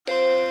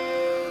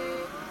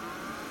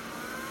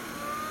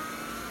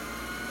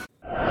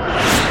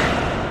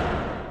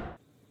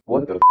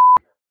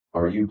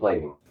You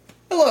Playing?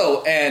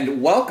 Hello,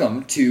 and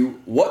welcome to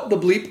What the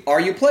Bleep Are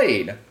You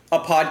Played? A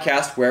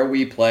podcast where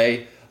we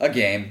play a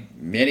game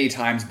many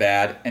times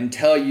bad and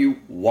tell you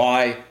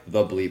why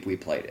the bleep we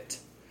played it.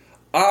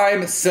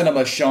 I'm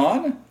Cinema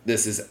Sean,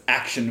 this is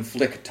Action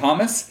Flick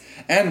Thomas,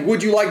 and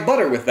would you like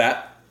butter with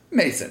that,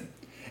 Mason?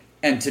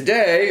 And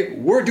today,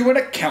 we're doing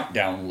a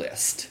countdown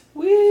list.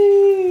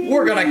 Whee!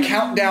 We're gonna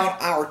count down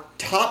our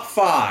top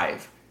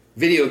 5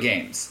 video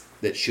games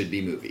that should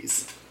be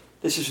movies.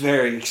 This is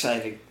very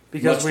exciting.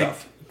 Because Much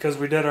stuff.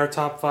 we did our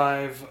top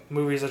 5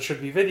 movies that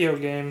should be video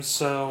games,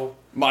 so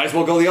Might as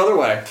well go the other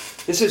way.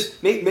 This is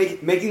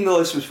making the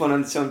list was fun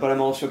on its own, but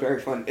I'm also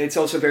very fun. It's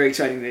also very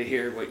exciting to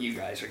hear what you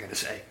guys are going to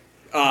say.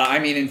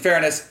 In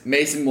fairness,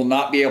 Mason will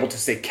not be able to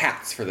say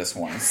cats for this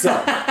one, so...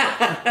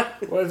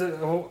 what is it?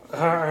 Oh, all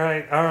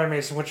right,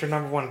 Mason. What's your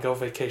number 1 go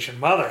vacation?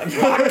 Mother.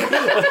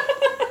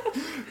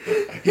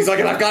 He's like,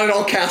 I've got it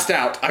all cast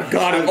out. I've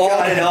got it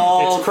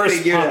all It's Chris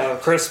figured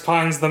out. Chris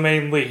Pine's the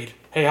main lead.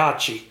 Hey,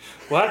 Hachi.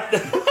 What?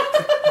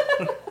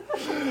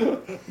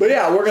 But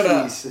yeah, we're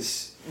gonna...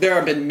 Jesus. There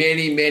have been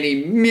many,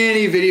 many,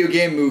 many video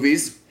game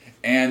movies,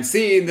 and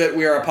seeing that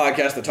we are a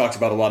podcast that talks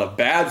about a lot of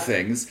bad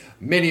things,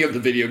 many of the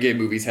video game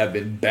movies have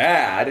been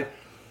bad,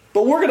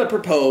 but we're gonna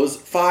propose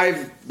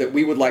 5 that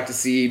we would like to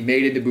see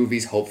made into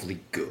movies, hopefully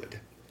good.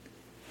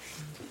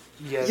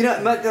 Yeah. You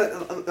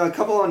know, a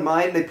couple on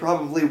mine, they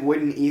probably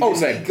wouldn't even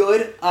same. be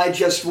good. I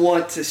just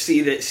want to see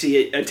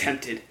it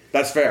attempted.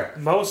 That's fair.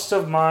 Most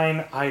of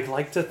mine, I'd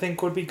like to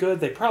think would be good.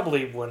 They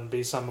probably wouldn't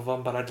be, some of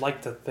them, but I'd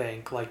like to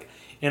think, like,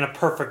 in a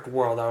perfect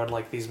world, I would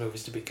like these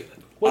movies to be good.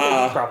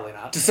 Well, probably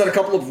not. To set a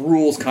couple of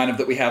rules kind of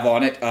that we have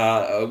on it.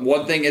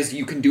 One thing is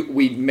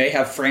we may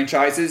have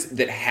franchises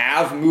that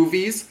have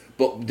movies,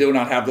 but do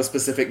not have the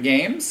specific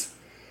games.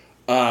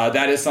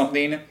 That is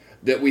something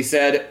that we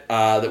said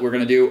that we're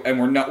going to do, and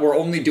we're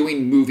only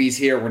doing movies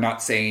here. We're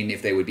not saying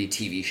if they would be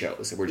TV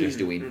shows. We're just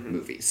doing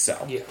movies.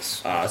 So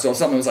Yes. So if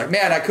someone was like,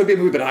 man, I could be a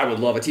movie, but I would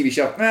love a TV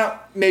show. Well,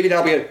 maybe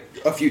that'll be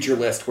a future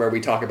list where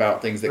we talk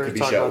about things that We're could be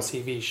talking about shows.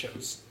 TV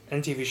shows.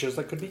 And TV shows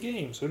that could be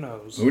games. Who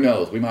knows? Who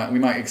knows? We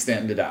might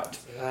extend it out.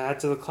 Add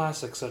to the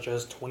classics such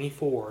as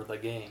 24, the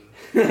game.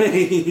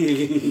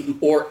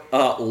 Or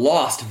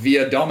Lost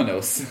via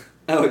Domino's.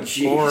 Oh,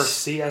 jeez. Or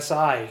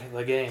CSI,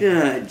 the game.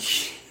 God,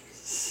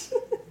 jeez.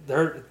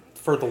 They're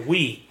for the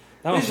Wii.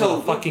 That was There's for a-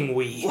 the fucking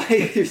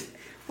Wii.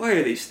 Why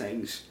are these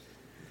things?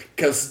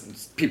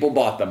 Because people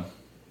bought them.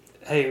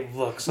 Hey,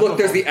 look. Look,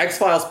 there's the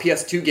X-Files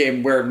PS2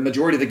 game where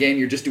majority of the game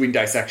you're just doing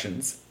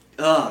dissections.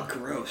 Oh,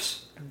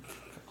 gross.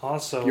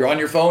 Also, You're on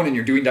your phone and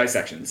you're doing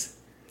dissections.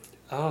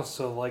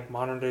 also like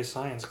modern day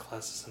science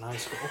classes in high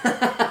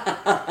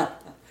school.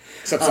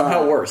 Except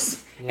somehow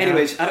worse. Yeah.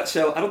 Anyways, I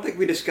don't think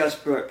we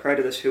discussed prior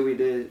to this who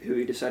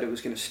we decided was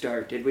going to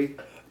start, did we?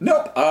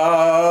 Nope.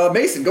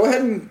 Mason, go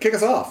ahead and kick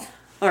us off.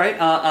 All right.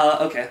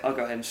 Okay, I'll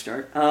go ahead and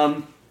start.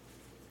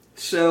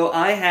 So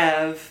I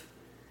have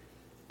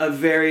a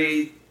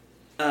very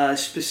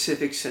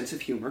specific sense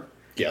of humor.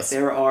 Yes.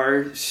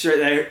 There's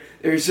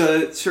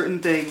certain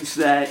things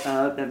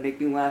that make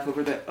me laugh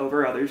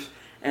over others,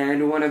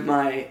 and one of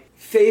my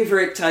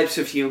favorite types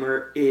of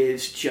humor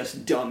is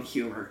just dumb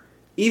humor.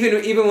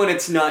 Even when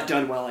it's not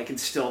done well, I can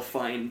still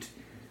find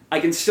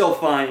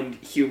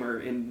humor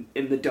in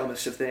the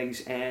dumbest of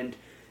things, and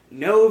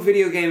no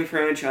video game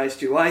franchise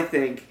do I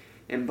think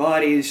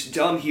embodies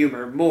dumb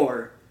humor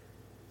more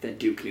than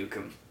Duke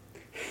Nukem.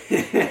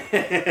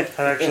 I'd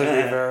actually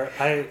be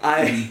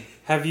very.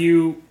 Have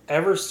you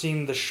ever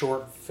seen the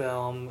short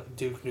film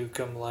Duke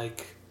Nukem,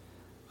 like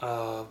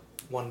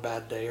One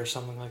Bad Day or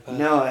something like that?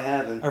 No, I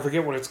haven't. I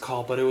forget what it's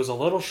called, but it was a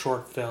little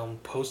short film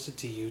posted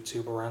to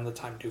YouTube around the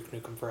time Duke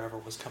Nukem Forever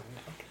was coming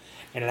out.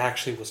 And it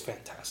actually was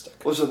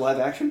fantastic. Was it live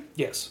action?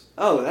 Yes.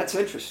 Oh, that's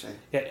interesting.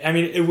 Yeah, I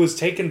mean, it was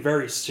taken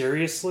very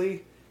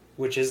seriously,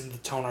 which isn't the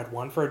tone I'd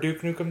want for a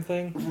Duke Nukem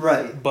thing,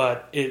 Right.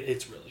 but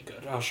it's really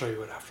good. I'll show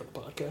you it after the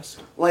podcast.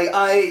 Like,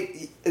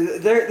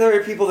 there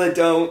are people that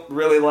don't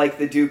really like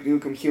the Duke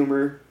Nukem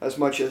humor as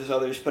much as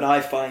others, but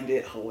I find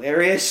it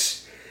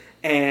hilarious.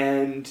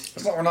 And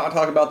That's why we're not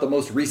talking about the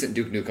most recent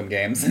Duke Nukem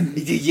games.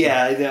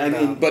 yeah, I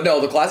mean, But no,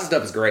 the classic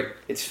stuff is great.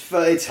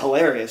 it's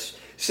hilarious.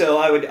 So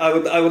I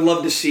would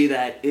love to see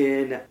that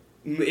in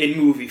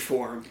movie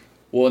form.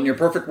 Well, in your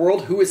perfect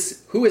world, who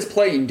is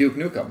playing Duke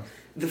Nukem?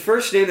 The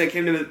first name that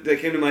came to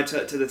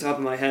the top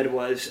of my head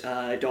was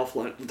Dolph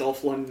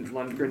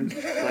Lundgren.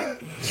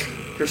 Like,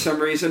 for some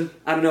reason,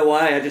 I don't know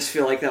why. I just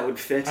feel like that would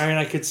fit. I mean,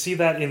 I could see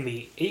that in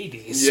the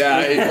 80s.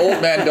 Yeah,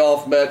 old man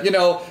Dolph. But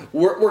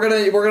we're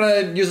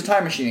gonna use a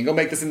time machine and go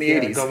make this in the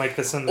 80s. Go make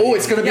this in the Oh,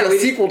 it's gonna be Yeah, a we-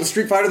 sequel to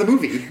Street Fighter the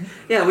movie.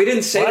 Yeah, we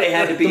didn't say What? they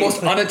had to be The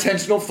most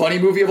unintentional funny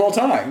movie of all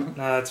time.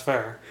 No, that's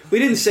fair. We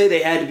didn't say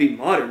they had to be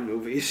modern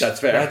movies. That's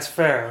fair. That's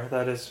fair.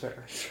 That is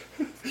fair.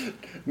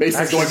 Mason's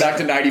Actually- going back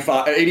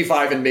to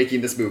 85 and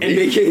making this movie. and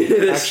making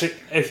this.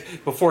 Actually,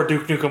 before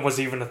Duke Nukem was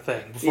even a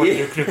thing. Before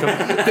Yeah. Duke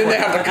Nukem... Then they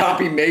have to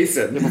copy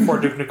Mason. Before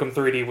Duke Nukem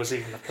 3D was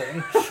even a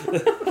thing.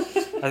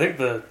 I think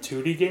the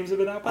 2D games have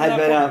been out by I've that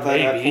been point. out by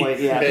that Maybe. point,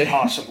 yeah, Maybe.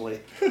 possibly.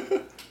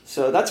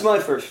 So that's my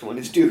first one,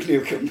 is Duke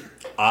Nukem.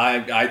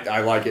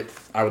 I like it.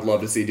 I would love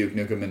to see Duke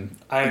Nukem in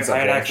I some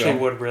kind of actually film.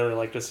 would really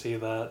like to see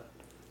that.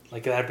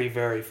 Like, that'd be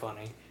very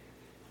funny.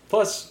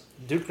 Plus,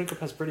 Duke Nukem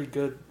has pretty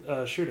good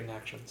shooting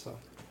action, so.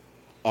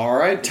 All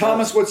right,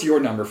 Thomas, what's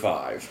your number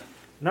 5?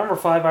 Number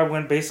 5, I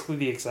went basically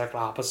the exact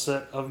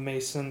opposite of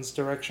Mason's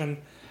direction.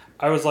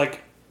 I was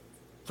like,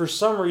 for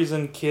some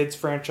reason, kids'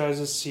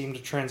 franchises seem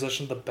to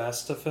transition the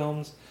best to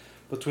films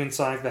between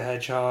Sonic the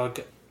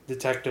Hedgehog,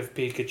 Detective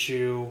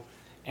Pikachu,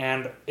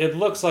 and it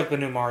looks like the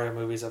new Mario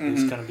movies at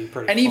least going to be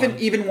pretty And fun.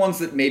 even ones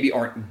that maybe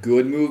aren't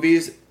good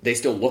movies, they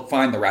still look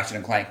fine. The Ratchet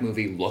and Clank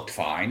movie looked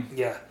fine.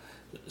 Yeah.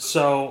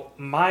 So,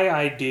 my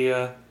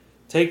idea,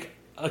 take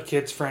a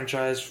kids'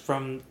 franchise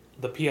from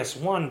the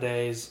PS1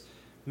 days,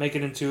 make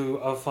it into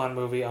a fun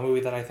movie, a movie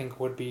that I think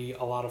would be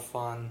a lot of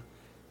fun,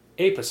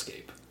 Ape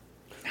Escape.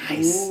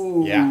 Nice.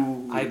 Ooh. Yeah.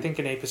 I think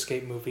an Ape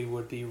Escape movie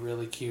would be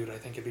really cute. I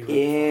think it'd be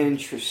really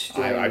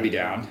Interesting. I'd be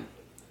down.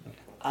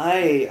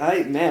 I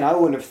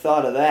wouldn't have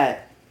thought of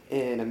that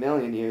in a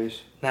million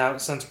years. fun. Now,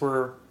 since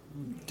we're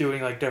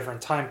doing like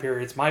different time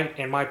periods,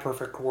 in my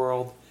perfect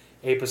world,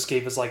 Ape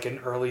Escape is like an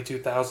early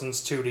 2000s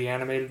 2D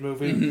animated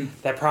movie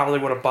that probably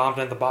would have bombed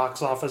in the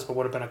box office, but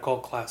would have been a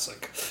cult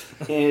classic.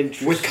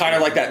 Interesting. With kind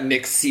of like that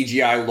mixed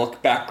CGI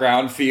look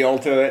background feel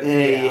to it.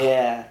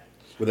 Yeah.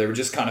 Where they were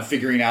just kind of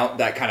figuring out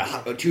that kind of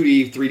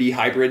 2D, 3D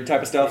hybrid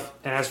type of stuff.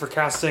 And as for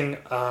casting,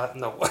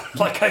 no,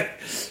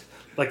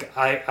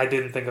 I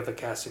didn't think of the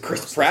casting.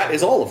 Chris Pratt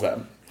is all of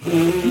them.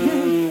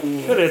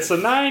 But it's the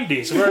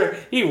 90s where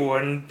he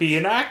wouldn't be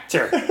an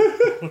actor.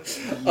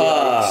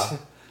 Well,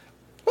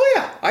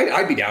 yeah,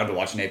 I'd be down to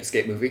watch an Ape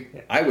Escape movie.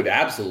 Yeah. I would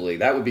absolutely.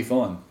 That would be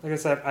fun. Like I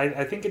said,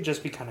 I think it'd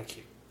just be kind of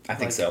cute. I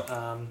think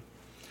so.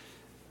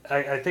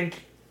 I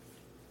think,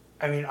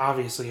 I mean,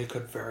 obviously it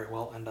could very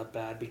well end up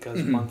bad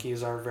because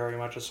monkeys are very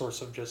much a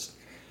source of just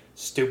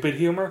stupid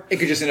humor. It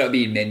could just end up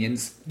being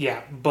Minions.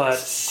 Yeah,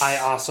 but I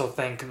also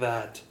think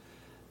that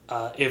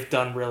if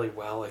done really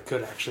well, it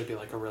could actually be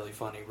like a really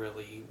funny,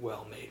 really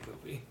well-made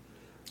movie.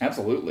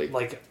 Absolutely.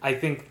 Like, I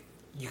think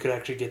you could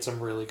actually get some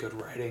really good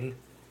writing,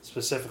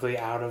 specifically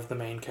out of the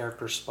main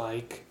character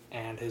Spike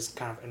and his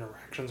kind of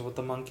interactions with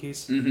the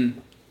monkeys. Mm-hmm.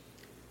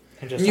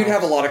 And You'd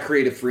have a lot of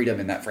creative freedom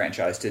in that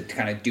franchise to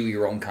kind of do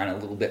your own kind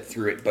of little bit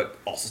through it, but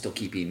also still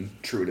keeping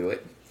true to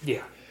it.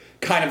 Yeah.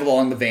 Kind of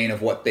along the vein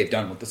of what they've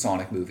done with the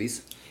Sonic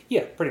movies.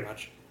 Yeah, pretty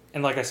much.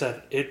 And like I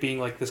said, it being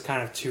like this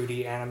kind of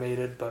 2D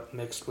animated but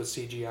mixed with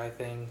CGI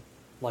thing,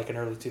 like an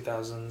early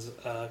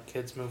 2000s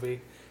kids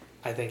movie,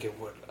 I think it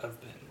would have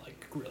been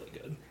like really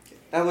good.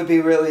 That would be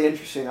really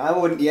interesting. I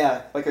wouldn't,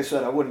 like I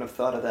said, I wouldn't have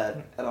thought of that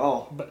at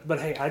all. But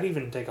hey, I'd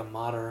even take a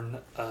modern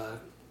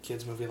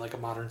kids movie, like a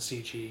modern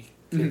CG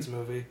kids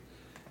movie,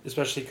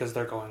 especially because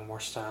they're going more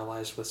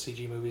stylized with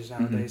CG movies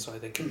nowadays. So I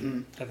think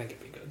it'd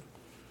be good.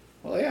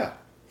 Well, yeah.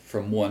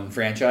 From one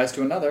franchise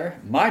to another,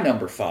 my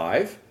number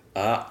 5.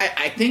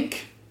 I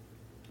think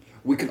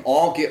we can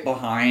all get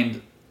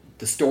behind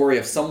the story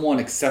of someone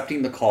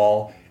accepting the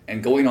call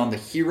and going on the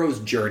hero's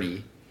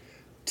journey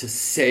to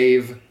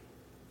save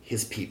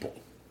his people.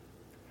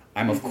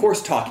 I'm of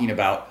course talking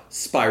about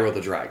Spyro the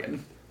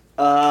Dragon.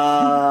 From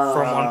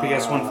one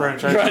PS1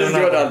 franchise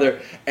to another.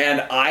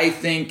 And I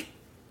think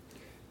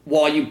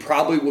while you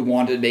probably would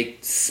want to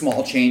make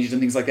small changes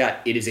and things like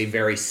that, it is a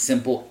very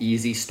simple,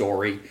 easy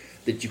story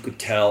that you could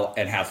tell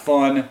and have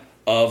fun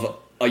of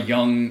a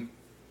young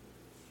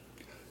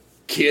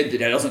kid that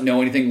doesn't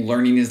know anything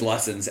learning his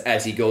lessons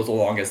as he goes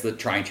along as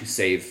trying to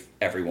save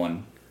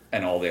everyone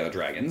and all the other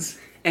dragons.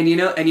 And you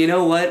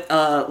know what?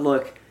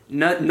 Look,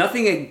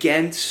 nothing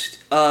against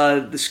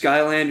the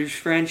Skylanders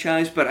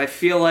franchise, but I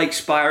feel like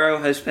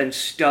Spyro has been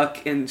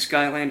stuck in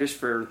Skylanders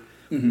for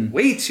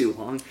way too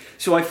long.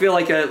 So I feel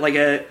like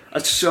a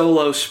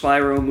solo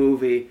Spyro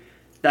movie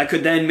that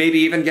could then maybe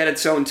even get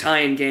its own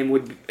tie-in game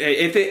would,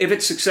 if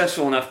it's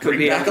successful enough, could Bring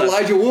be back able to,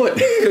 Elijah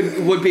Wood.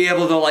 would be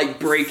able to like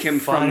break him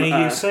Funny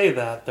from. you say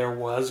that. There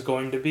was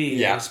going to be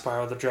Yeah. a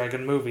Spyro the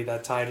Dragon movie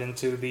that tied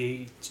into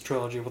the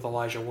trilogy with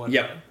Elijah Wood.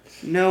 Yep.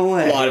 No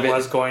way. A lot of There it.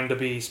 was going to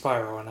be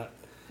Spyro in it.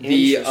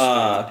 The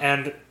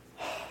And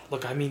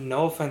look, I mean,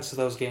 no offense to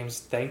those games.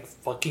 Thank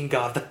fucking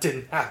God that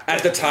didn't happen.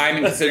 at the time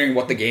and considering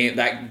what the game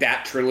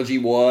that trilogy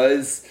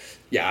was,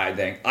 yeah, I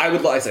think I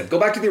would. Like I said, go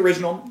back to the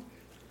original.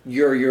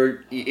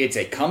 It's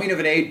a coming of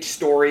an age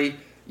story.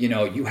 You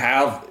know, you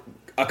have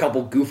a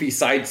couple goofy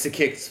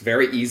sidekicks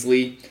very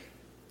easily.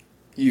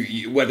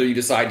 You whether you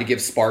decide to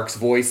give Sparks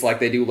voice like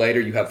they do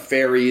later, you have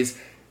fairies,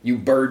 you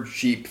bird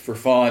sheep for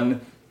fun.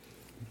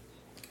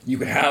 You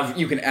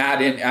can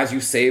add in as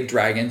you save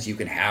dragons. You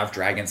can have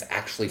dragons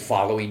actually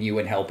following you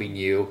and helping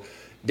you.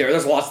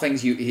 There's lots of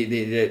things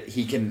that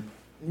he can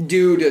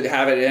do to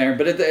have it in there,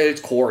 but at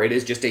its core, it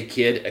is just a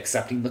kid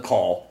accepting the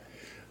call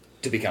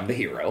to become the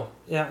hero.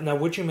 Yeah. Now,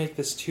 would you make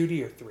this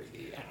 2D or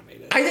 3D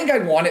animated? I think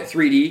I'd want it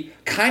 3D,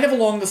 kind of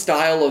along the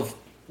style of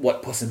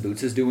what Puss in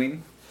Boots is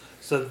doing,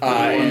 So in kind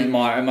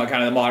of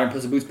the modern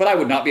Puss in Boots. But I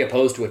would not be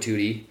opposed to a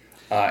 2D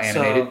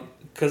animated.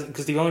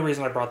 Because the only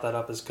reason I brought that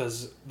up is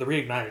because the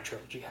Reignited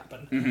trilogy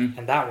happened,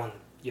 and that one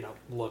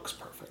looks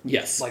perfect.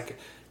 Yes. Like,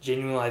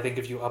 genuinely, I think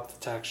if you up the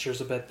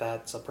textures a bit,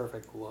 that's a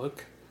perfect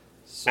look.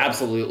 So,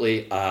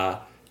 Absolutely.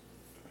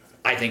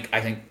 I think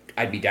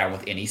I'd be down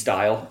with any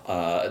style.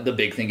 The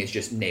big thing is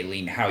just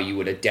nailing how you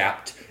would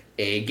adapt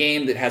a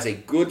game that has a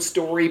good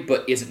story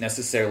but isn't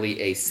necessarily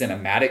a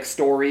cinematic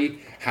story.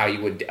 How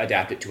you would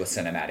adapt it to a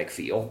cinematic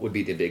feel would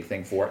be the big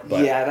thing for it.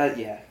 But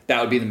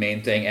that would be the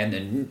main thing, and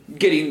then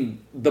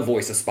getting the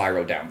voice of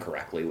Spyro down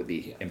correctly would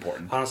be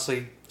important.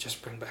 Honestly,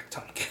 just bring back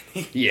Tom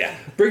Kenny. Yeah,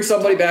 bring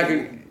somebody back.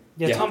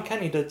 Yeah, Tom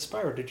Kenny did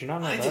Spyro. Did you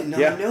not know that? I did not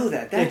Yeah. know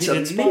that. That's he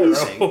did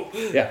amazing.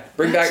 Spyro. Yeah,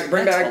 bring back,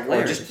 or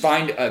hilarious. just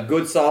find a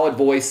good, solid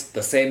voice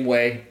the same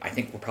way. I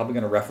think we're probably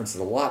going to reference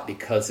it a lot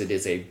because it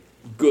is a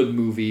good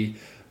movie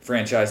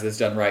franchise that's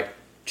done right.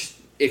 Just,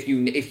 if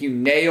you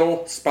nail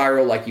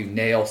Spyro like you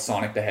nail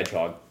Sonic the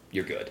Hedgehog,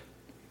 you're good.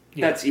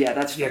 That's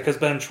because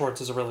Ben Schwartz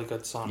is a really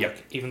good Sonic, Yep.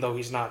 even though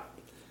he's not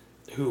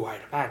who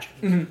I'd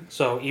imagine.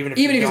 So even if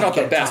Even you if he's don't not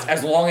the get best, Tom,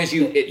 as long as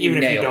you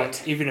nail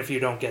it. even if you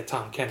don't get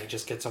Tom Kenny,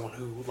 just get someone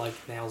who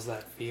nails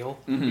that feel,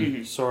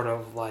 Mm-hmm. sort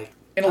of like.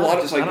 In a lot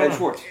of just like I don't Ben know.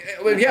 Schwartz.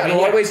 Well, yeah, in a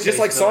lot of ways, just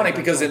like basically Sonic,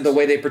 Ben because in Schwartz. the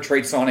way they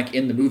portrayed Sonic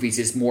in the movies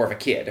is more of a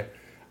kid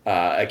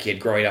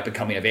growing up and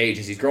coming of age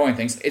as he's growing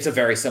things. It's a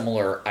very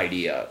similar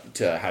idea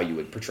to how you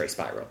would portray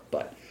Spyro.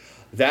 But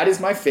that is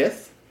my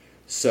fifth.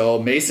 So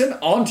Mason,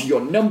 on to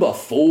your number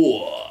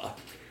 4.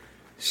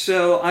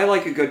 So I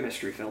like a good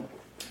mystery film.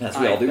 As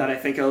we all do. That I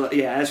think,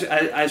 as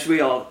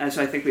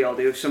I think we all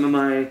do. Some of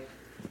my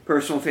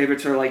personal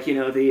favorites are like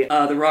the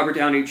Robert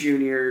Downey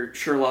Jr.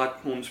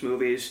 Sherlock Holmes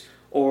movies,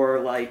 or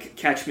like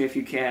Catch Me If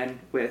You Can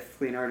with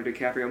Leonardo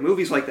DiCaprio,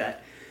 movies like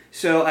that.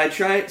 So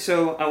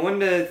I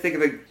wanted to think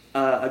of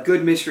a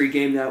good mystery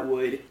game that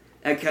would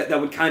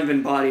kind of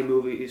embody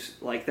movies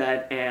like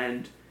that,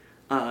 and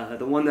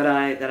the one that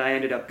I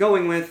ended up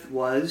going with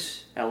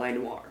was L.A.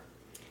 Noire.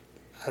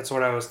 That's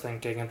what I was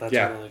thinking, and that's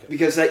Yeah. really good.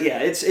 Because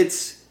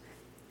it's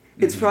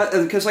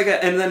because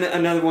and then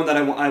another one that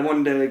I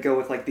wanted to go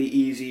with like the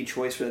easy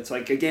choice, but it's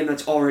like a game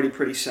that's already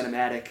pretty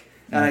cinematic,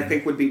 and I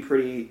think would be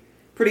pretty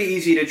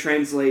easy to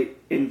translate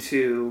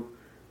into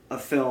a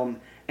film.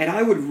 And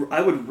I would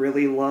just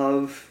really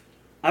love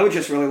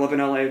an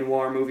LA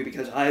Noire movie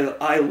because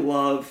I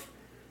love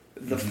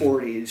the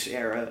 40s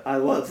era. I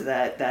love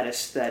that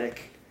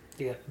aesthetic.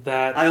 Yeah,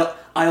 that.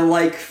 I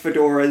like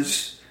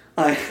fedoras.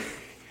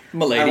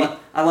 Milady.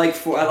 I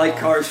like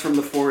cars from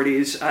the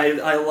 40s.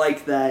 I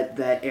like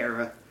that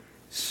era.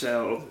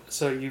 So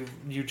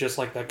you just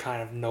like that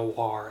kind of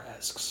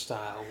noir-esque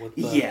style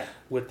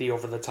with the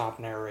over-the-top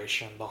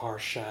narration, the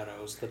harsh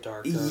shadows, the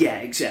darker. Yeah,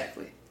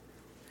 exactly.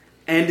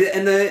 And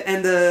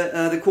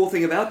the cool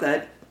thing about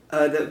that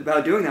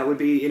about doing that would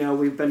be,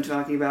 we've been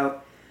talking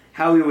about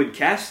how we would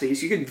cast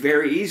these. You could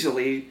very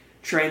easily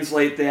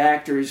translate the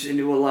actors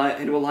into a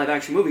live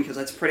action movie because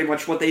that's pretty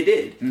much what they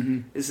did.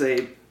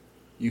 Mm-hmm.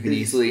 You can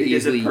easily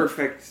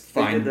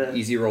find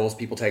easy roles,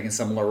 people taking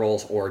similar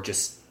roles, or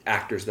just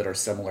actors that are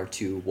similar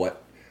to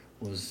what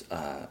was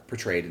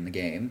portrayed in the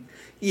game.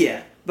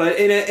 Yeah, but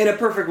in a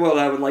perfect world,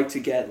 I would like to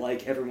get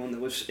like everyone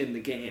that was in the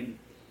game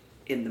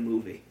in the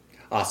movie.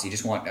 So you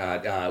just want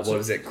what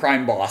was it,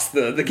 Crime Boss,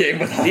 the game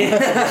with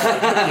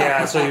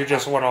Yeah, so you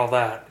just want all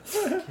that.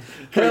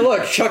 Hey,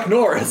 look, Chuck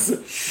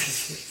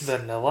Norris.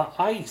 Vanilla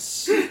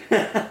Ice.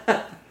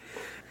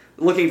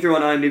 Looking through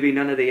on IMDb,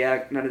 none of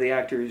the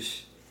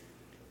actors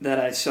that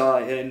I saw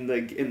in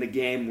the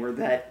game were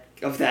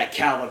of that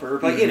caliber,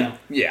 but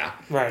Yeah,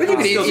 Right. But you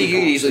could Still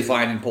easily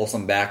find and pull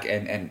some back,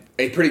 and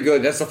a pretty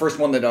good. That's the first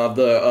one that of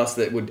us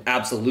that would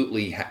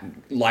absolutely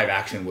live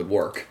action would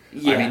work.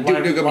 Yeah, I mean,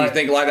 Duke Nukem, you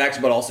think live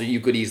action, but also you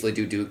could easily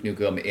do Duke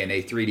Nukem in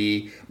a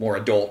 3D, more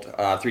adult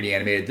 3D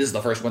animated. This is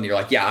the first one that you're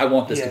like, yeah, I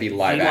want this to be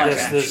live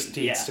action. This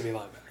needs to be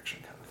live action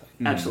kind of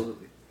thing.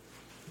 Absolutely.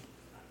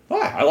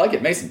 I like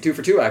it, Mason. 2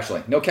 for 2,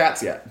 actually. No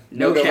cats yet.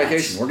 No go cats.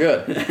 vacation. We're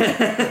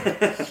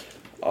good.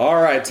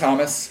 All right,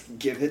 Thomas.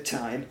 Give it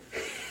time.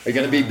 Are you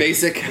going to be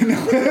basic?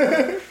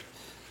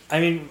 I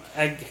mean,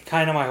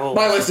 kind of my whole...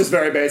 My list is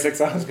very basic,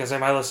 so. I was going to say,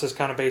 my list is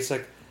kind of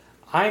basic.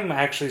 I'm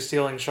actually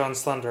stealing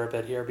Sean's thunder a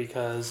bit here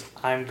because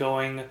I'm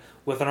going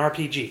with an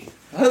RPG.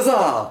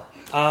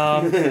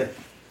 Huzzah!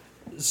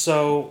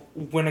 So,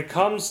 when it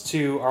comes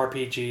to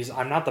RPGs,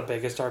 I'm not the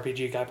biggest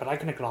RPG guy, but I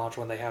can acknowledge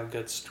when they have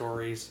good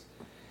stories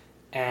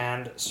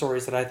and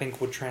stories that I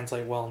think would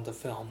translate well into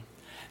film.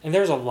 And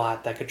there's a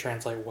lot that could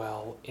translate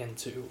well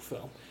into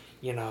film.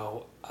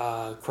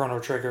 Chrono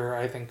Trigger,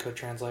 I think, could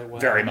translate well.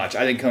 Very much.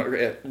 I think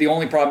the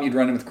only problem you'd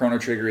run into with Chrono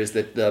Trigger is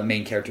that the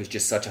main character is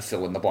just such a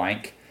fill in the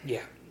blank. Yeah.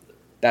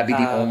 That'd be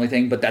the only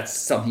thing, but that's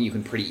something you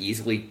can pretty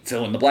easily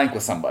fill in the blank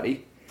with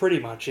somebody. Pretty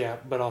much, yeah.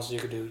 But also you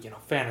could do,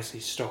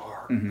 Phantasy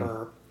Star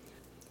or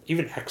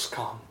even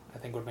XCOM, I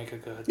think would make a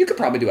good. You could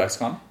probably do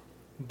XCOM.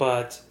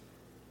 But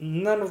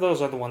none of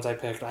those are the ones I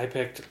picked. I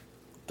picked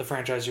the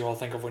franchise you all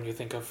think of when you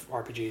think of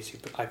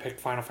RPGs. I picked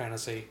Final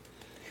Fantasy.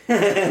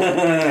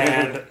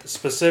 And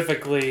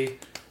specifically,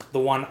 the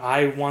one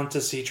I want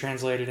to see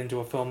translated into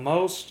a film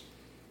most,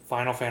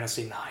 Final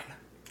Fantasy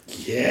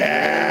IX.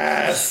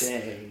 Yes!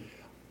 Dang.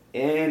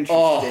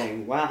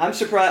 Interesting. Wow, I'm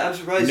surprised. I'm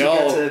surprised you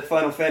got to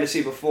Final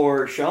Fantasy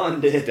before Sean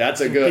did.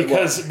 That's a good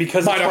because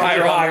it's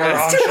higher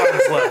on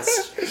Sean's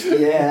list.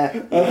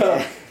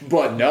 Yeah.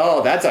 But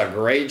no, that's a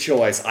great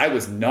choice. I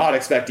was not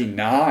expecting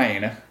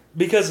 9.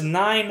 Because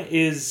 9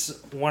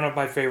 is one of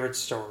my favorite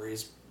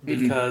stories.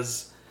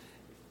 Because,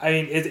 I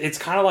mean, it's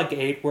kind of like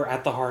 8, where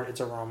at the heart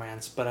it's a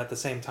romance, but at the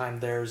same time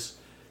there's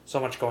so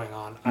much going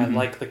on. I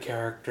like the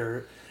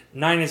character.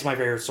 9 is my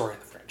favorite story in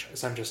the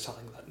franchise. I'm just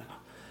telling you that now.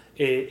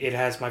 It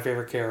has my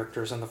favorite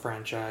characters in the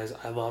franchise.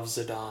 I love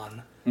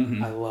Zidane.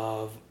 I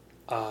love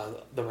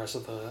the rest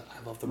of the.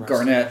 I love the rest.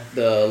 Garnet,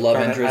 the love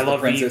interest, the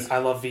princess. I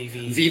love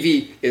Vivi.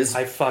 Vivi is.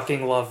 I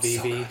fucking love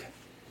Vivi. So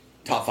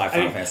top 5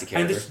 Final Fantasy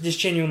characters. Just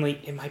genuinely,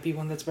 it might be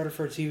one that's better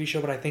for a TV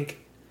show, but I think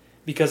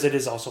because it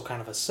is also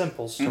kind of a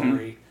simple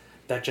story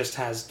that just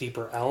has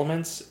deeper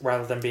elements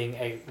rather than being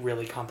a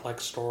really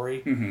complex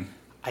story.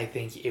 I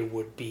think it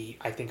would be.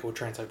 I think it would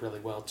translate really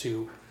well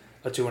to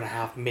a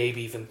 2.5,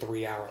 maybe even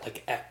 3 hour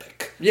like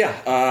epic. Yeah,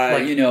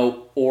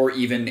 or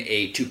even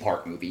a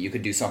 2-part movie. You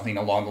could do something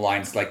along the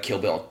lines like Kill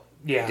Bill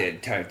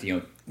did.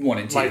 1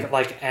 and 2.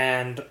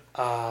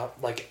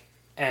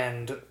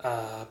 And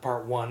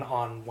part 1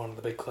 on one of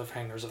the big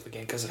cliffhangers of the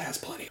game because it has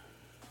plenty.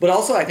 But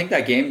also, I think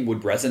that game would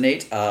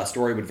resonate.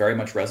 Story would very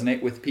much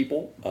resonate with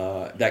people.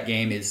 That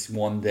game is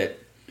one that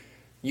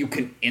you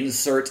can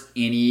insert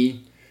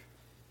any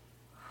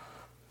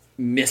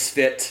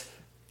misfit,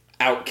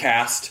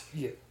 outcast.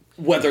 Yeah.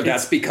 Whether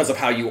that's because of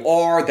how you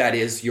are, that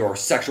is your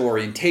sexual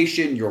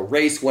orientation, your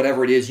race,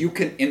 whatever it is, you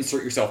can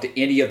insert yourself to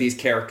any of these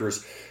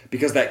characters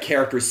because that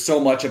character is so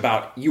much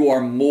about you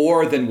are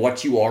more than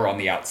what you are on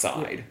the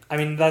outside. I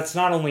mean, that's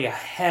not only a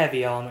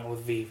heavy element with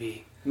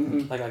Vivi.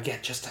 Like, again,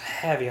 just a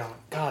heavy element.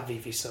 God,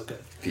 Vivi's so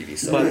good.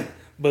 Vivi's so good.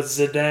 But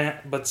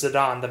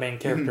Zidane, the main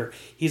character,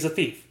 he's a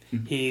thief.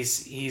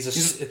 He's a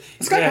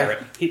sky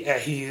pirate.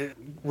 He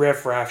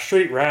riff raff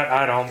street rat.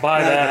 I don't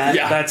buy that.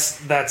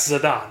 That's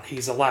Zidane.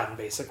 He's Aladdin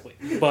basically.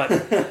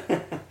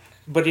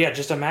 But yeah,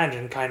 just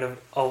imagine kind of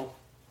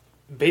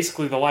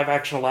basically the live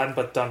action Aladdin,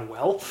 but done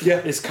well. Yeah.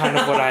 Is kind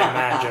of what I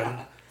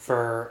imagine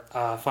for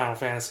Final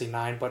Fantasy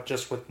IX, but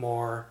just with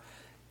more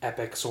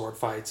epic sword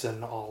fights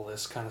and all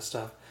this kind of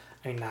stuff.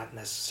 I mean, not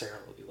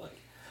necessarily like,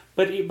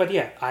 but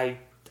yeah, I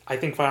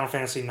think Final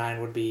Fantasy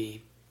IX would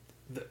be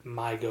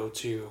my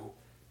go-to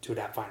to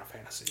adapt Final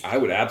Fantasy. I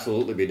would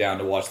absolutely be down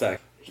to watch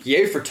that.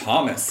 Yay for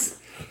Thomas.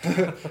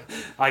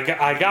 I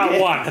got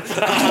one.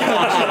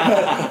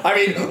 I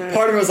mean,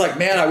 part of me was like,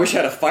 man, I wish I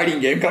had a fighting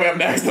game coming up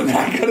next, and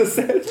I could have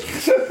said.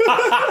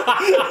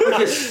 We're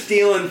just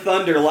stealing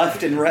thunder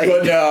left and right.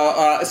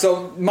 But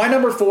so my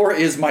number 4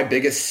 is my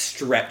biggest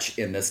stretch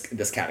in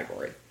this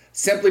category.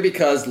 Simply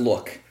because,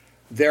 look,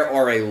 there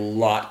are a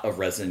lot of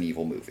Resident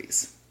Evil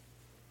movies.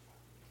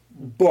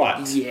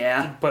 But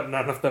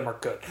none of them are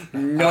good.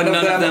 None of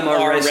them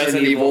are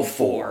Resident Evil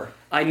 4.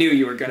 I knew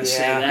you were going to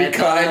say that.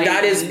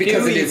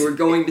 Because it is. Were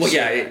going to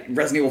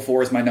Resident Evil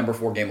 4 is my number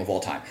 4 game of all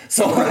time.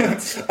 So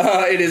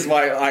it is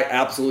I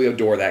absolutely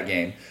adore that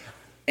game,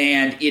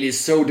 and it is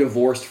so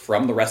divorced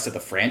from the rest of the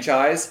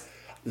franchise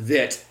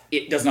that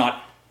it does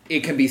not.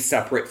 It can be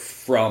separate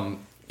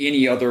from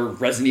any other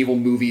Resident Evil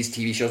movies,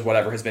 TV shows,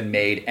 whatever has been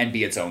made, and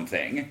be its own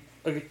thing.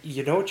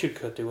 You know what you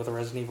could do with a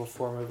Resident Evil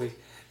 4 movie?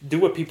 Do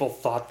what people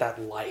thought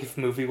that Life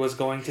movie was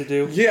going to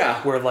do.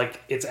 Yeah. Where, like,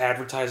 it's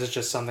advertised as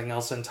just something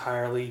else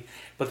entirely,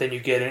 but then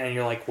you get it and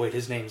you're like, wait,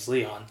 his name's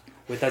Leon.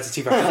 Wait, that's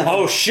a TV.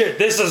 Oh, shit,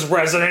 this is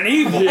Resident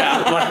Evil. Yeah.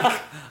 Like,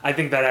 I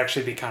think that'd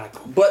actually be kind of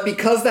cool. But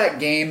because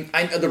that game,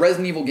 the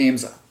Resident Evil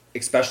games,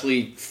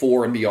 especially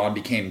 4 and beyond,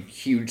 became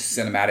huge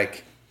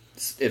cinematic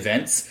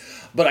events.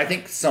 But I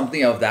think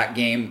something of that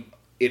game,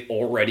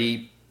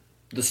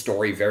 the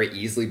story very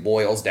easily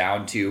boils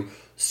down to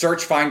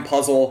search, find,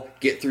 puzzle,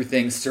 get through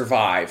things,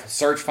 survive.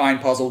 Search, find,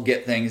 puzzle,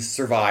 get things,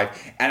 survive.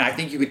 And I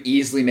think you could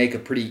easily make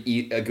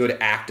a good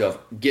act of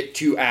get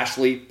to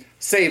Ashley,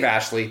 save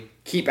Ashley,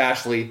 keep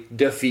Ashley,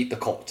 defeat the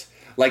cult.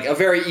 Like a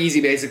very easy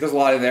basic. There's a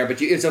lot in there,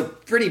 but it's a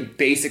pretty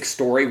basic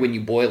story when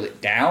you boil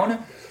it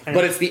down.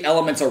 But it's the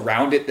elements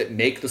around it that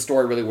make the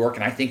story really work,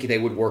 and I think they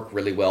would work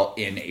really well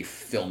in a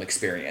film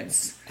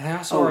experience. And I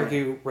also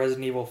argue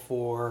Resident Evil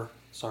 4...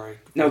 Sorry.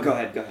 No, go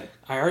ahead.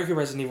 I argue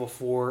Resident Evil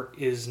 4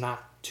 is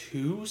not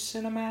too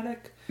cinematic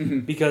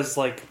because,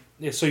 like,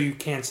 so you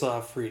can still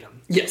have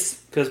freedom. Yes.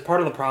 Because part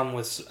of the problem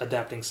with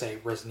adapting, say,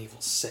 Resident Evil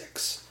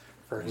 6,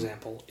 for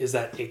example, is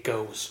that it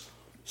goes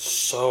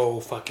so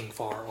fucking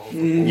far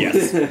overboard.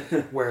 Yes.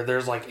 Where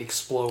there's, like,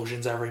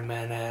 explosions every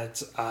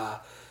minute,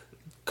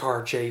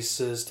 car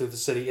chases through the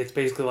city. It's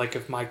basically like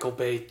if Michael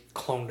Bay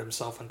cloned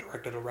himself and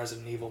directed a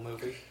Resident Evil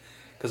movie.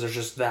 Because there's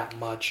just that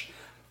much.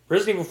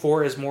 Resident Evil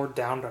 4 is more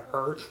down to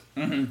earth,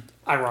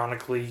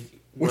 ironically.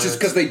 Which is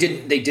because they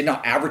did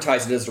not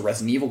advertise it as a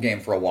Resident Evil game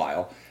for a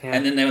while. Yeah.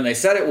 And then when they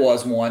said it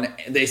was one,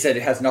 they said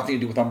it has nothing to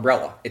do with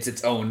Umbrella. It's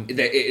its own.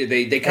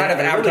 They kind of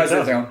advertise it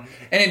as their own.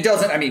 And it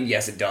doesn't. I mean,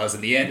 yes, it does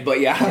in the end,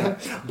 but yeah.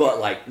 But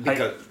like,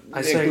 because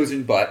the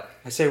inclusion, but...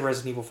 I say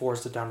Resident Evil 4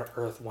 is the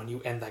down-to-earth one.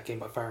 You end that game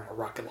by firing a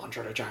rocket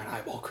launcher at a giant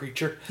eyeball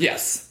creature.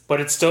 Yes.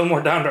 But it's still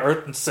more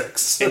down-to-earth than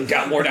 6. It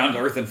got more down to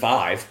earth than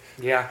 5.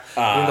 Yeah.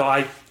 Even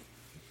though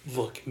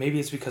Look, maybe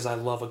it's because I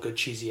love a good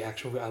cheesy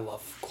action movie. I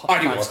love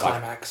I do love 5's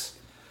five. climax.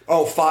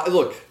 Oh, 5.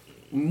 Look,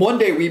 one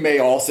day we may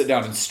all sit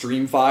down and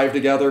stream 5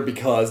 together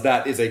because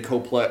that is a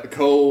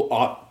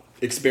co-op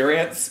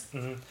experience.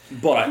 Mm-hmm.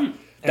 But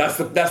that's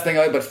the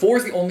thing. But 4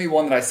 is the only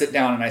one that I sit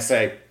down and I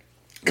say,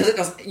 because it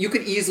doesn't. You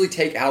could easily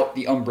take out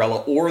the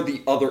Umbrella or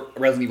the other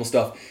Resident Evil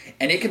stuff,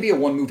 and it can be a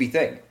one movie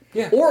thing.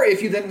 Yeah. Or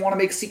if you then want to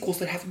make sequels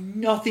that have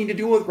nothing to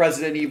do with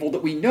Resident Evil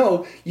that we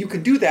know, you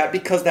could do that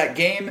because that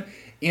game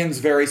ends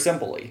very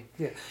simply.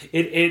 Yeah.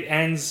 It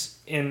ends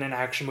in an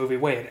action movie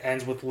way. It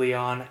ends with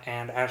Leon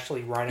and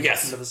Ashley riding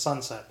off into the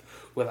sunset,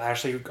 with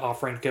Ashley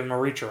offering to give him a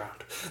reach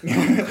around.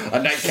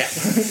 A nightcap.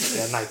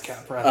 Yeah,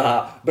 nightcap,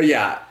 rather. But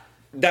yeah,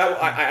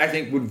 that I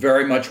think would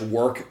very much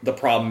work. The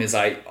problem is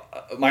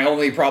my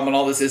only problem in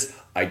all this is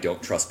I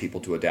don't trust people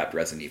to adapt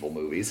Resident Evil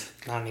movies.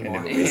 Not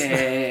anymore. When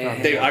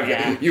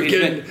burned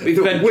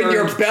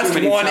your best too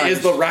many one times.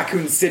 is the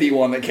Raccoon City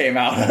one that came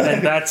out.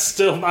 And that's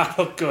still not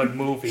a good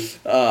movie.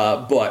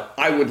 But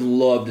I would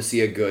love to see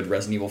a good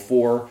Resident Evil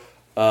 4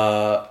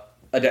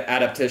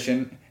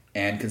 adaptation.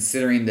 And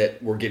considering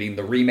that we're getting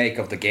the remake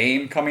of the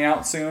game coming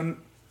out soon,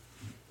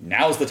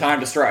 now's the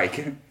time to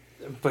strike.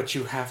 But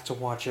you have to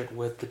watch it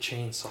with the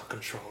chainsaw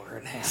controller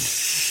in hand.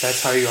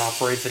 That's how you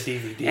operate the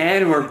DVD.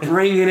 And we're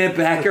bringing it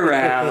back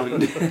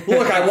around.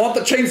 Look, I want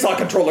the chainsaw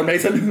controller,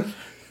 Mason.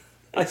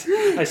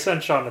 I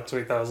sent Sean a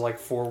tweet that was like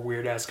 4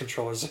 weird-ass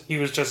controllers. He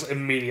was just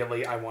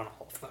immediately, I want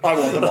all of them. I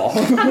want them all.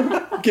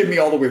 Give me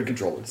all the weird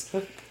controllers.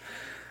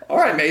 All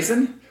right,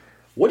 Mason.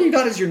 What do you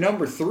got as your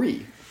number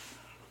 3?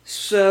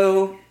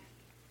 So,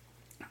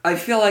 I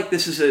feel like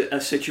this is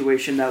a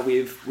situation that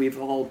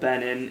we've all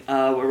been in,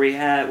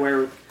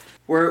 where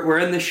we're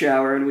in the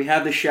shower and we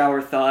have the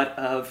shower thought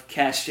of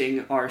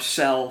casting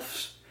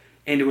ourselves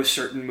into a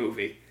certain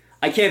movie.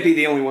 I can't be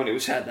the only one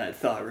who's had that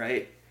thought,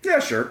 right? Yeah,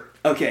 sure.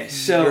 Okay,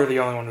 so You're the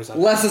only one who's had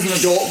Less as an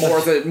adult,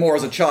 more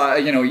as a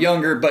child,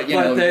 younger, but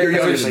you're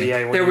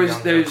younger.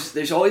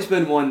 there's always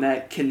been one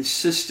that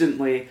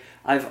consistently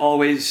I've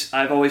always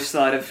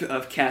thought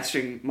of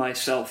casting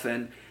myself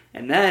in,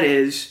 and that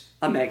is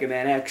a Mega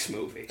Man X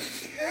movie.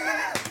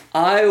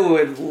 I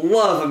would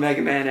love a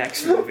Mega Man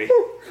X movie.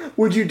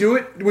 Would you do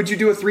it? Would you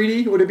do a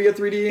 3D? Would it be a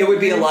 3D? It would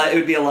be a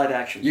live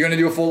action. You're gonna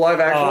do a full live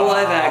action? Full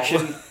live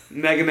action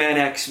Mega Man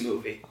X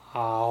movie.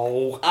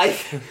 Oh.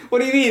 What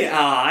do you mean?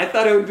 I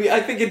thought it would be.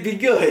 I think it'd be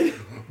good.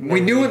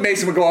 We knew that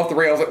Mason would go off the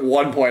rails at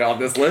one point on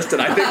this list,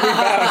 and I think we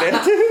found it.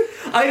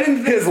 I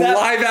didn't think His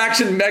live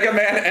action Mega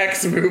Man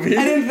X movie.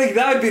 I didn't think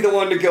that would be the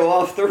one to go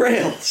off the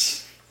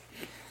rails.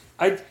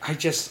 I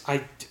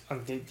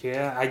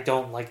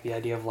don't like the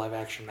idea of live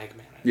action Mega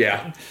Man.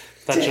 Yeah.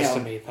 That's just a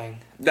me thing.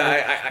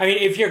 I mean,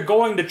 if you're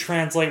going to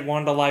translate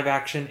one to live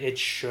action, it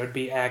should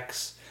be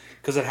X,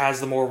 because it has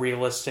the more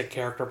realistic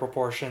character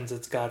proportions.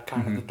 It's got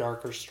kind of the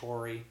darker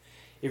story.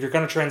 If you're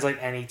going to translate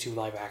any to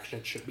live action,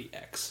 it should be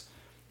X.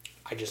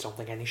 I just don't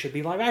think any should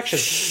be live action.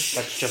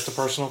 That's just a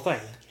personal thing.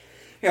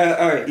 Yeah,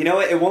 all right. You know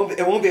what? It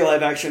won't be a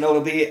live action.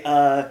 It'll be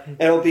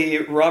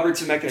Robert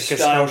Zemeckis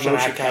style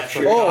motion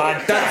capture.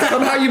 Oh,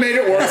 somehow you made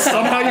it worse.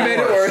 Somehow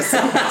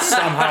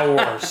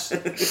worse.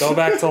 Go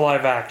back to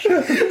live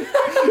action.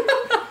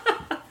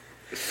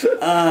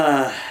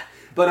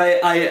 But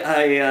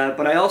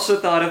I also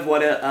thought of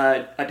what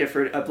a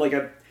different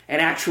an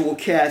actual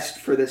cast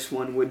for this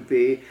one would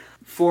be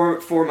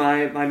for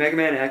my Mega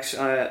Man X.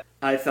 I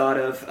thought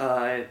of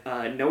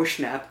Noah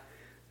Schnapp,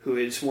 who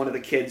is one of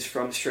the kids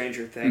from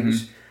Stranger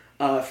Things.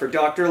 For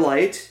Dr.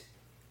 Light,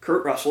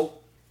 Kurt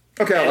Russell.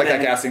 Okay, I like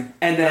that casting.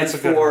 And then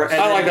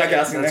I like that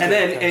casting. And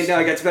then it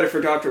gets better for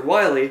Dr.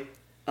 Wily,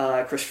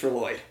 Christopher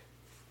Lloyd.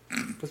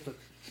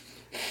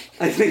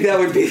 I think that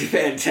would be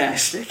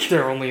fantastic.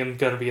 They're only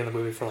going to be in the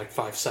movie for like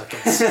 5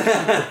 seconds.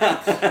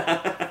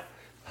 Oh,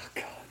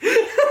 God.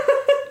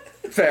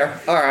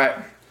 Fair. All right.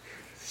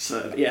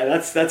 So yeah,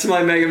 that's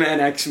my Mega Man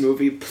X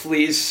movie.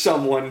 Please,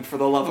 someone, for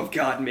the love of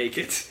God, make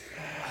it.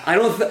 I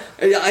don't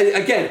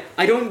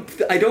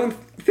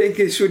think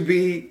this would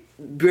be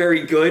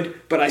very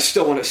good, but I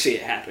still want to see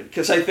it happen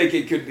because I think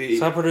it could be.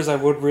 Subredditors, I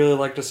would really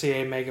like to see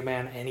a Mega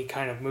Man any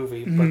kind of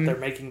movie, but they're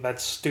making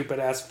that stupid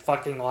ass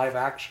fucking live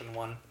action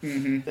one.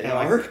 They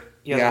are?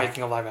 Yeah, they're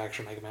making a live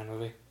action Mega Man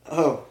movie.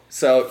 Oh,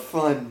 so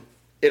fun!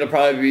 It'll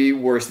probably be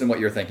worse than what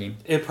you're thinking.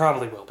 It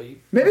probably will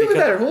be. Maybe it'll be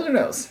better. Who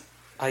knows?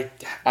 I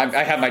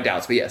have my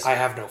doubts, but yes, I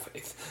have no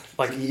faith.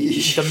 Like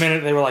the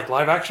minute they were like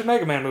live action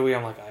Mega Man movie,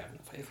 I'm like, I have no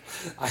faith.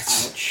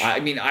 Ouch. I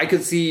mean, I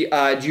could see.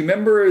 Do you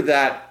remember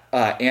that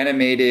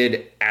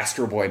animated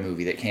Astro Boy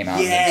movie that came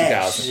out in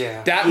 2000?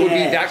 Yeah. That would be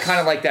that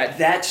kind of like that.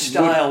 That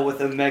style with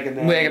a Mega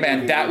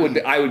Man.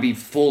 I would be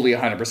fully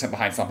 100%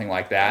 behind something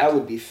like that. That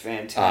would be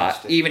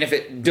fantastic. Even if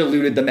it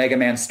diluted the Mega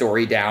Man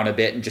story down a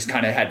bit and just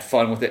kind of had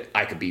fun with it,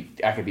 I could be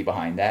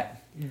behind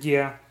that.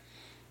 Yeah.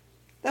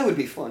 That would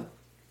be fun.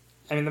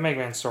 I mean, the Mega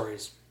Man story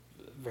is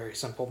very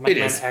simple. It Mega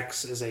Man is.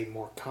 X is a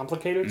more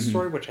complicated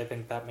story, which I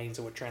think that means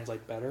it would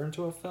translate better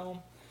into a film.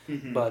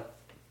 But,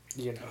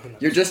 you know, who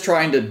knows? You're just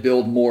trying to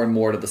build more and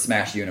more to the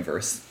Smash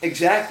universe.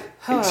 Exactly.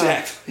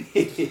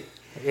 Exactly.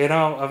 You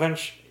know,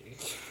 eventually,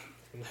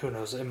 who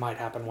knows? It might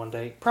happen one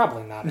day.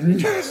 Probably not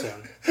anytime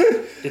soon.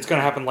 It's going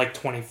to happen like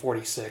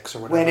 2046 or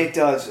whatever. When it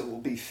does, it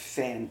will be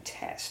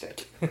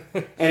fantastic.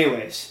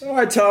 Anyways. All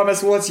right,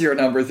 Thomas, what's your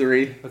number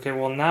 3? Okay,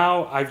 well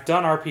now I've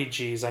done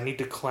RPGs. I need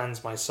to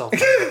cleanse myself.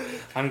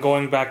 I'm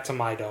going back to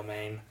my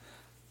domain,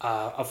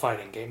 a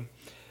fighting game.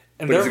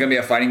 And But is it going to be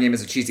a fighting game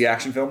as a cheesy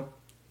action film?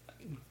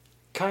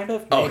 kind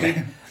of, Oh, maybe.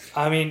 okay.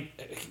 I mean,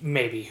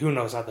 maybe. Who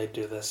knows how they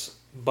do this?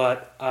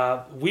 But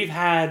we've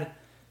had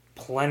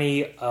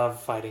plenty of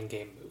fighting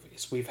game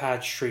movies. We've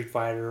had Street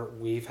Fighter.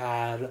 We've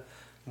had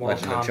Mortal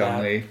Legend of Kombat.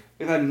 Chun-Li.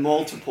 We've had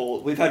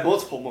multiple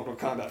Mortal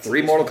Kombat.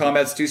 3 Mortal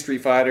Kombats, 2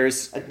 Street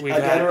Fighters, A We've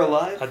Dead had or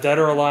Alive? A Dead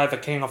or Alive, a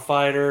King of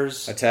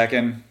Fighters, a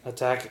Tekken.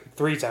 Attack,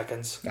 3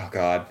 Tekkens. Oh,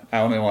 God. I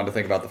only wanted to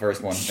think about the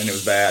first one, and it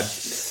was bad.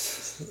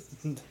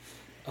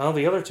 Oh,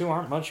 the other 2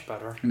 aren't much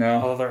better.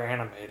 No. Although they're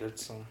animated,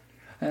 so.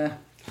 There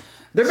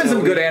have been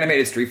some good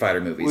animated Street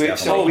Fighter movies, we-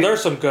 definitely. Oh,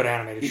 there's some good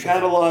animated We've shit.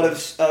 had a lot of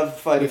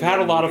fighting We've had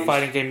a game lot of movies.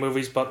 fighting game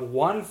movies, but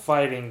one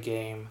fighting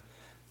game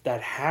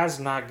that has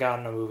not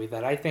gotten a movie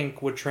that I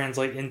think would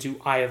translate into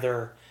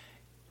either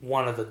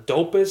one of the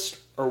dopest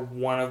or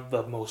one of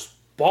the most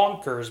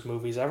bonkers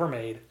movies ever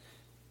made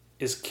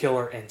is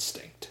Killer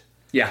Instinct.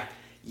 Yeah.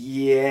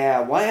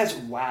 Yeah,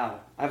 wow.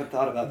 I haven't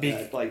thought about Be-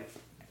 that. Like,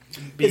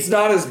 It's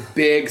not as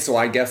big, so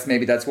I guess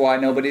maybe that's why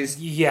nobody's...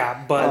 Yeah,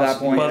 At but that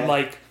point, but yeah.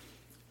 like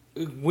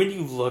when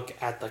you look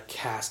at the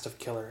cast of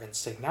Killer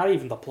Instinct, not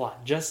even the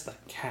plot, just the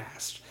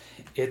cast,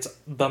 it's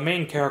the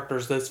main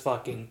character's this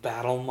fucking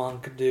battle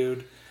monk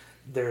dude.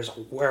 There's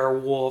a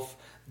werewolf.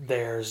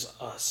 There's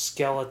a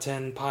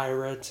skeleton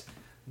pirate.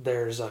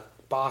 There's a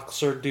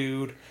boxer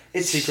dude.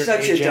 it's secret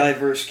such agent. a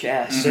diverse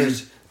cast.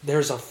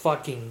 There's a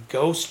fucking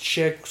ghost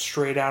chick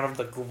straight out of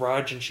The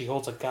Grudge, and she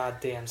holds a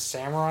goddamn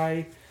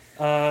samurai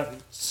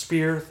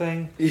spear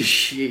thing.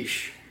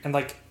 Sheesh. And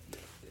like,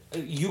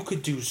 you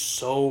could do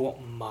so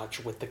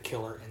much with the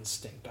Killer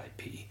Instinct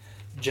IP.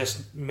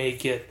 Just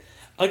make it.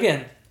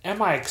 Again,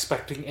 am I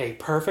expecting a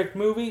perfect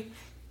movie?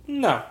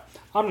 No,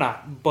 I'm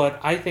not. But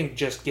I think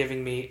just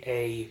giving me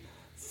a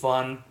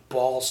fun,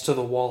 balls to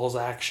the walls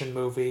action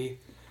movie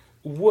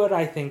would,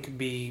 I think,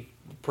 be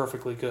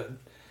perfectly good.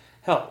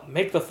 Hell,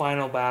 make the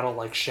final battle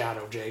like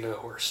Shadow Jago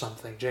or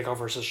something. Jago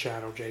versus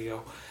Shadow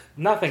Jago.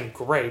 Nothing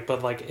great,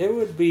 but like it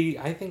would be.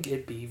 I think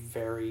it'd be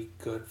very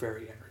good,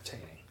 very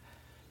entertaining.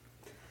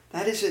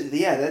 That is it.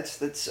 Yeah, that's.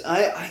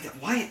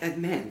 Why,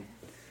 man?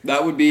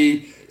 That would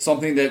be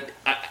something that...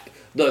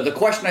 The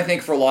question, I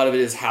think, for a lot of it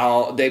is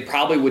how they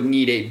probably would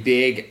need a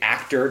big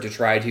actor to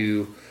try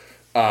to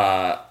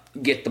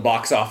get the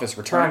box office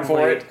return for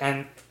Probably. it.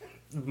 And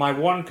my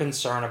one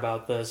concern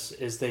about this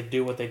is they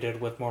do what they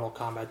did with Mortal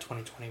Kombat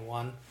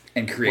 2021.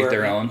 And create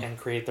their own. And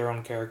create their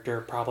own character,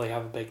 probably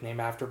have a big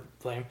name after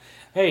them.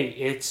 Hey,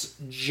 it's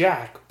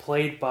Jack,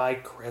 played by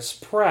Chris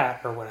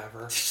Pratt or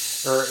whatever.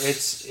 Or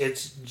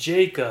it's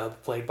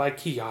Jacob, played by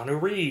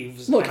Keanu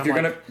Reeves. Look, And if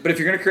I'm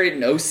you're gonna create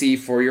an OC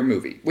for your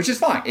movie, which is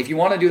fine. If you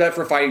want to do that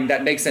for fighting,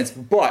 that makes sense.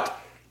 But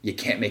you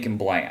can't make him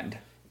bland.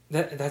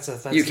 That's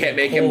You can't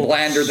make him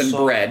blander than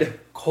bread.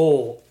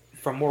 Cole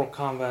from Mortal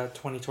Kombat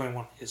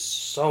 2021 is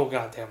so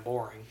goddamn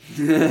boring.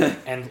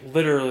 And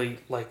literally,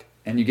 like,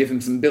 And you give him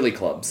some billy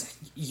clubs.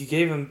 you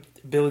gave him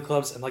Billy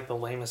Clubs and like the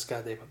lamest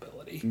goddamn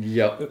ability.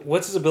 Yep.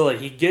 What's his ability?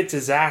 He gets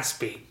his ass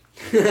beat.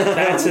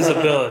 That's his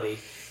ability.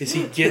 Is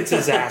he gets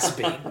his ass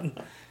beat.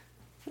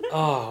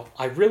 Oh,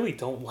 I really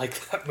don't like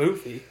that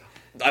movie.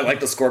 I like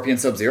the Scorpion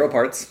Sub-Zero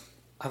parts.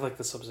 I like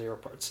the Sub-Zero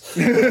parts.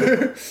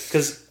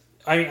 Because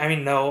I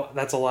mean, no,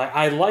 that's a lie.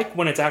 I like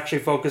when it's actually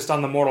focused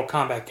on the Mortal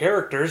Kombat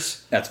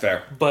characters, That's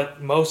fair.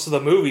 but most of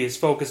the movie is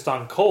focused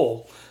on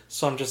Cole.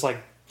 So I'm just like,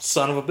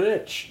 son of a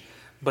bitch.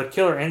 But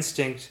Killer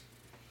Instinct,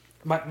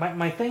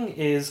 my thing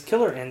is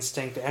Killer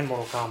Instinct and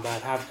Mortal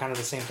Kombat have kind of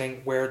the same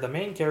thing where the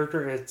main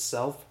character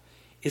itself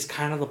is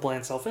kind of the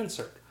bland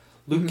self-insert.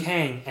 Liu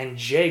Kang and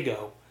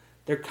Jago,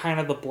 they're kind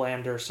of the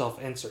blander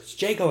self-inserts.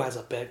 Jago has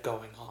a bit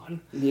going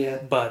on. Yeah.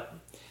 But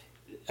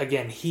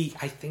again, he,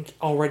 I think,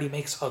 already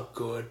makes a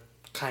good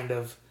kind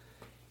of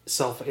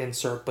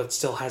self-insert, but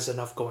still has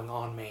enough going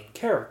on main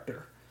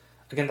character.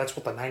 Again, that's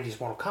what the 90s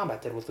Mortal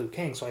Kombat did with Liu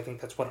Kang, so I think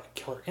that's what a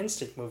Killer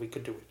Instinct movie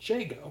could do with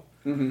Jago.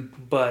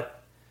 Mm-hmm.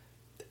 But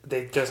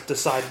they just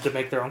decided to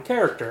make their own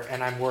character,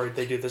 and I'm worried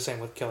they do the same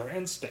with Killer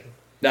Instinct.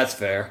 That's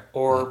fair.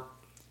 Or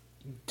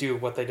do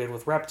what they did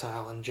with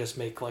Reptile and just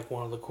make like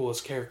one of the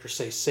coolest characters,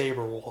 say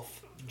Saberwolf,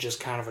 just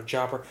kind of a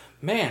jobber.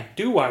 Man,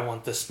 do I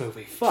want this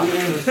movie? Fuck.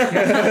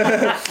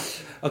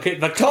 Okay,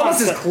 the Thomas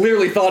has concept,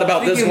 clearly thought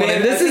about this you one, may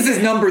and have- this is his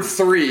number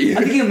 3.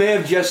 I think you may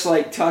have just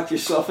like talked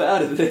yourself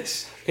out of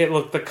this. okay,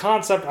 look, the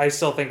concept I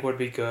still think would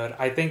be good.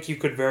 I think you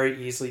could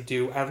very easily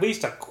do at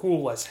least a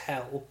cool as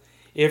hell,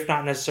 if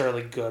not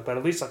necessarily good, but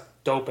at least a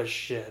dope as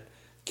shit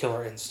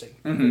Killer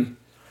Instinct. Mm-hmm.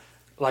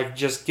 Like,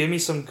 just give me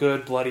some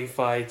good bloody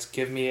fights.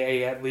 Give me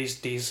a at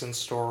least decent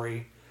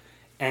story.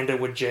 End it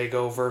with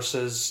Jago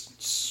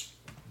versus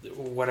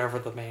whatever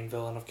the main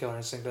villain of Killer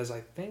Instinct is.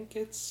 I think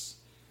it's...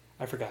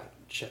 I forgot.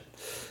 Shit.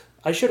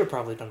 I should have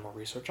probably done more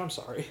research. I'm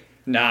sorry.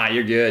 Nah,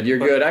 you're good. You're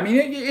good. I mean,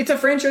 it's a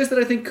franchise that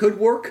I think could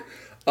work.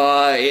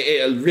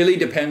 It really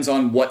depends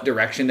on what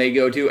direction they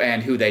go to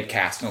and who they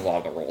cast in a lot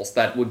of the roles.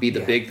 That would be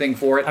the big thing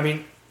for it. I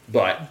mean,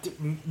 but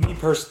me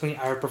personally,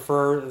 I would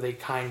prefer they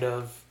kind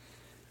of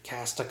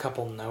cast a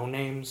couple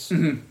no-names.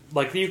 Mm-hmm.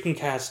 Like, you can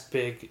cast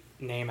big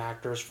name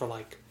actors for,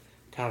 like,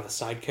 kind of the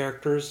side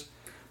characters.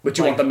 But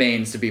you want the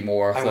mains to be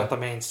more... I want the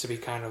mains to be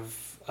kind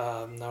of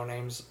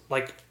no-names.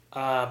 Like,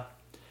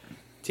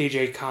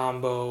 TJ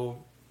Combo...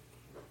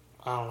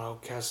 I don't know,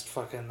 cast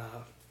fucking...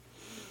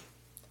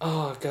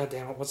 oh,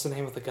 goddamn it, what's the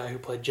name of the guy who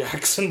played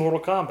Jax in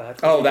Mortal Kombat?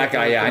 Oh, that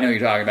guy, yeah, I know who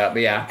you're talking about,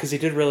 but yeah. Because he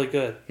did really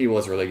good. He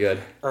was really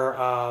good.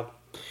 Or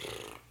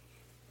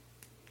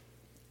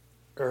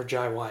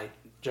Jai White.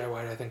 Jai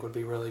White, I think, would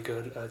be really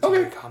good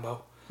TJ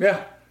Combo.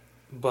 Yeah.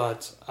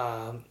 But,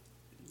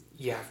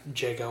 yeah,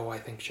 Jago, I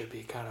think, should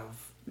be kind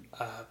of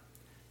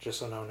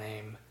just a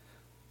no-name.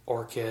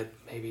 Orchid,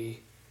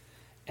 maybe.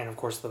 And, of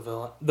course, the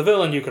villain. The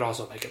villain, you could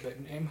also make a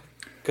big name.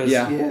 Because,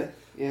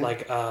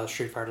 like,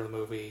 Street Fighter the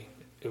movie,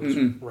 it was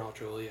Raul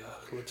Julia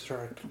who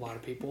attracted a lot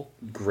of people.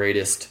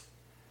 Greatest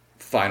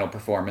final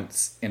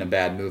performance in a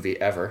bad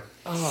movie ever.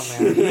 Oh,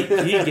 man.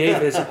 He gave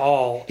his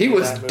all. He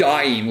was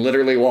dying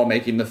literally while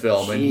making the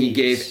film, Jeez. and he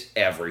gave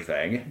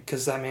everything.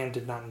 Because that man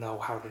did not know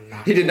how to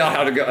not. He did not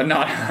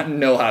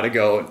know how to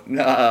go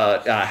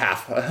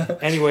half.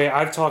 Anyway,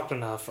 I've talked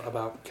enough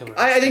about Killer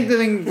I think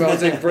Instinct. the thing I'll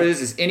say for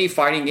this is any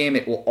fighting game,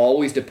 it will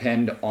always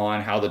depend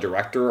on how the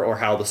director or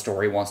how the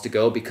story wants to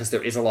go, because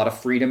there is a lot of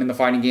freedom in the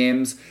fighting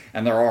games,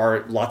 and there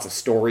are lots of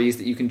stories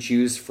that you can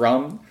choose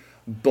from,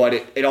 but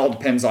it all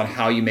depends on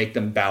how you make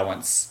them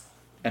balance.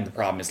 And the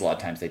problem is a lot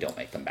of times they don't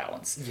make them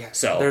balance. Yes.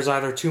 So There's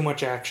either too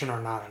much action or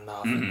not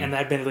enough. And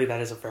admittedly, that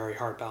is a very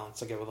hard balance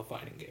to get with a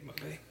fighting game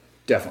movie.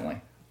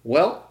 definitely.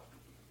 Well,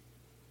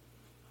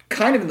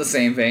 kind of in the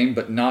same vein,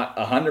 but not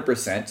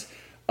 100%.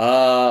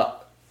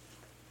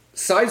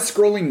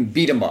 Side-scrolling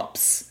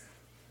beat-em-ups.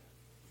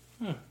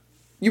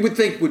 You would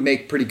think would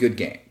make pretty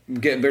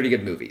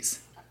good movies.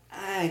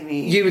 I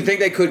mean... You would think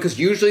they could, because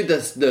usually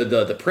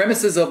the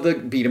premises of the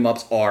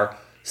beat-em-ups are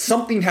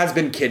something has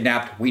been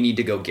kidnapped, we need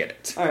to go get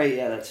it. All right,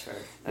 yeah, that's fair.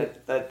 I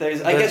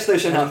guess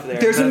there's enough there.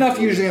 There's enough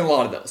usually in a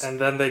lot of those.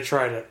 And then they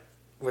tried it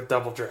with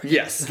Double Dragon.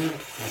 Yes.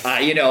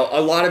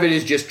 A lot of it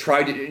is just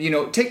try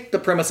to, take the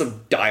premise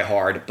of Die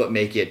Hard, but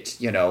make it,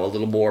 a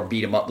little more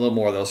beat 'em up, a little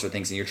more of those sort of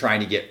things, and you're trying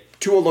to get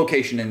to a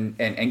location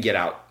and get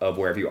out of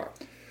wherever you are.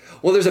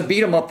 Well, there's a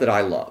beat 'em up that I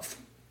love.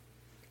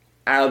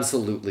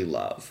 Absolutely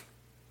love.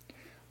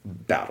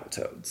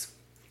 Battletoads.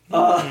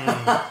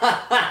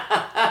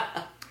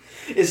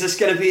 Is this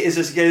gonna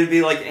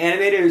be like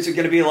animated, or is it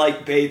gonna be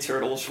like Bay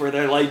Turtles, where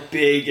they're like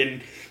big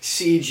and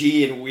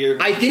CG and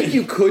weird? I think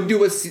you could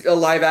do a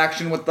live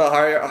action with the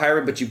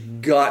hybrid, but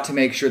you've got to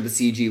make sure the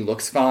CG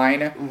looks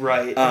fine.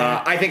 Right.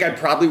 I think I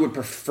probably would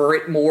prefer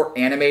it more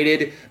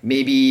animated,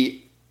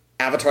 maybe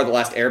Avatar: The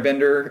Last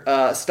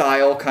Airbender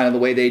style, kind of the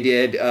way they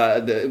did,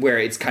 where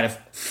it's kind of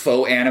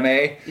faux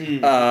anime.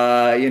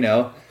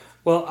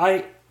 Well,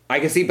 I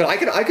can see, but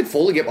I could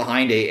fully get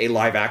behind a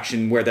live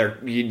action where the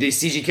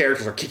CG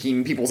characters are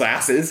kicking people's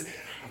asses.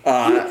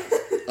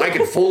 I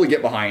could fully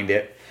get behind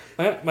it.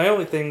 my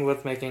only thing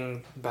with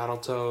making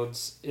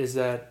Battletoads is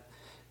that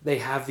they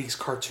have these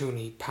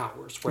cartoony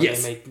powers where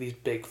Yes. they make these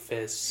big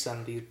fists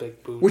and these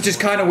big boots. Which is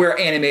kind of where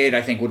animated,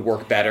 I think, would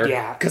work better.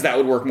 Yeah. Because that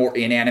would work more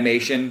in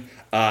animation.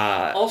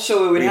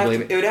 Also, it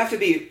would have to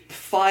be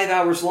 5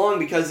 hours long,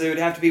 because there would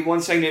have to be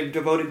one segment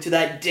devoted to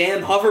that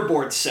damn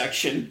hoverboard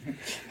section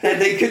that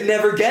they could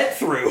never get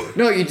through.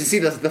 No, you just see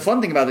the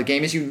fun thing about the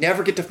game is you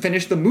never get to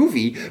finish the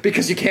movie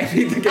because you can't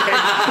beat the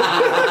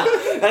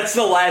game. That's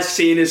the last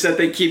scene, is that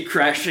they keep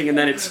crashing and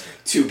then it's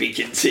to be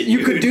continued.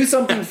 You could do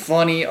something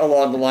funny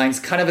along the lines,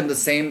 kind of in the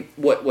same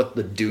what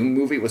the Doom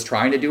movie was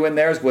trying to do in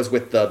theirs, was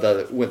with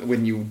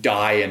when you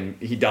die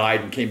and he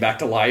died and came back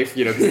to life,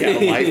 because he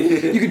had a life.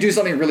 You could do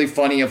something really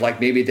funny of like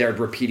maybe they're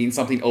repeating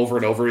something over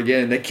and over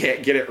again and they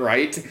can't get it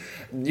right.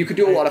 You could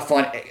do a lot of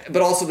fun,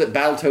 but also that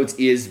Battletoads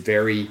is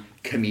very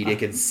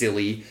comedic and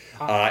silly.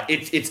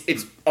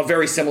 It's a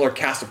very similar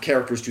cast of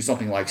characters to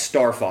something like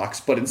Star Fox,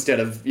 but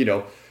instead of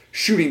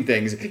shooting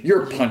things,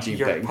 you're punching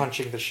You're things.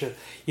 punching the shit.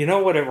 You know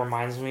what it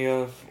reminds me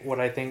of? What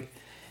I think...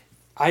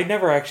 I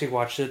never actually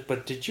watched it,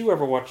 but did you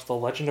ever watch the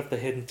Legend of the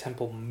Hidden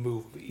Temple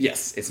movie?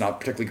 Yes, it's not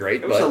particularly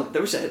great,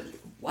 There was a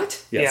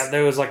what? yes. Yeah,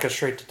 there was like a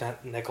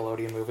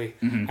straight-to-Nickelodeon movie.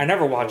 I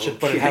never watched it,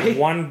 but it had Okay.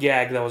 one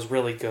gag that was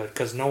really good,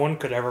 because no one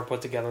could ever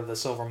put together the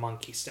Silver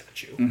Monkey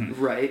statue.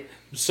 Right.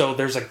 So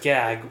there's a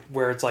gag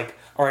where it's like,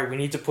 all right, we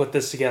need to put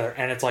this together,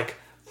 and it's like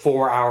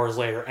 4 hours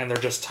later, and they're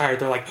just tired.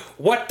 They're like,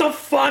 what the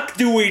fuck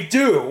do we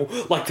do?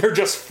 Like, they're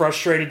just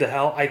frustrated to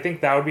hell. I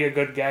think that would be a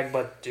good gag,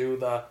 but do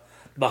the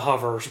the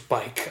hover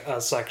bike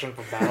section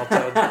from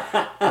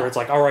Battletoads, where it's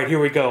like, all right, here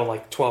we go.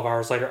 Like 12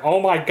 hours later, oh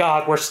my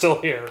god, we're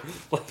still here.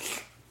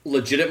 Like,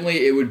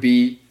 legitimately, it would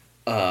be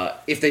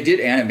if they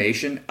did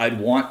animation, I'd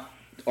want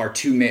our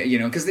two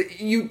because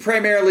you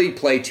primarily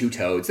play two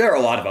Toads. There are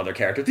a lot of other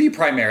characters, but you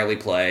primarily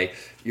play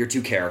your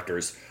two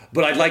characters.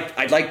 But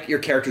I'd like your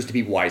characters to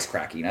be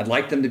wisecracking. I'd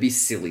like them to be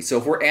silly. So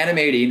if we're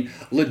animating,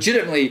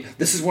 legitimately,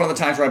 this is one of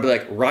the times where I'd be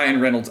like,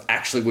 Ryan Reynolds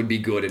actually would be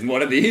good in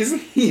one of these.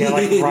 Yeah,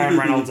 like Ryan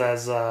Reynolds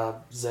as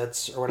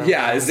Zitz or whatever.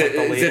 Yeah, like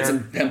Zitz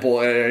and Pimple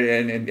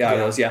and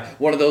those,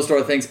 one of those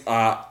sort of things.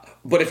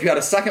 But if you had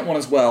a second one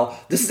as well,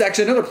 this is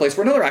actually another place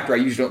where another actor I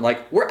usually don't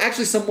like, where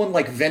actually someone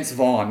like Vince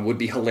Vaughn would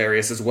be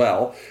hilarious as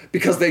well,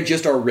 because they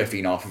just are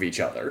riffing off of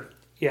each other.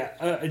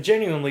 Yeah,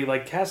 genuinely,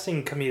 like,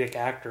 casting comedic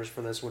actors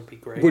for this would be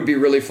great. Would be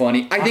really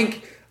funny. I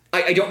think,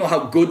 I don't know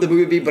how good the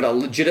movie would be, but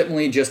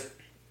legitimately just,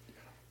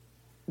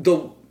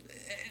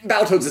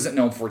 Battletoads isn't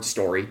known for its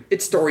story.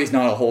 Its story is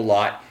not a whole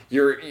lot.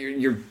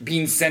 You're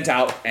being sent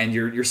out and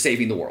you're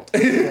saving the world.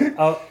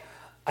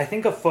 I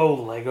think a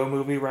faux Lego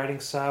movie writing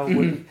style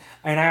would,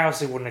 and I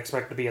obviously wouldn't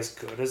expect to be as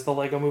good as the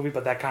Lego movie,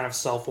 but that kind of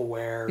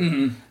self-aware,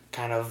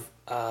 kind of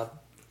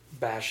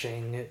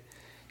bashing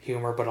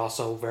humor, but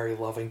also very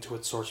loving to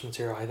its source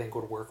material, I think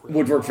would work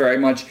really well. Very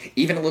much.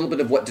 Even a little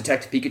bit of what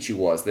Detective Pikachu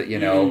was, that,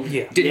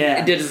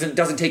 it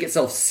doesn't take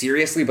itself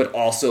seriously, but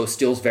also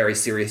still very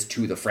serious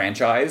to the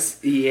franchise.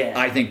 Yeah.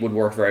 I think would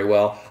work very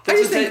well.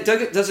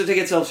 Doesn't take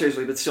itself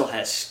seriously, but still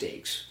has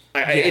stakes.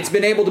 It's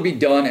been able to be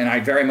done, and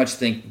I very much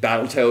think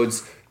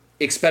Battletoads,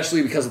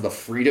 especially because of the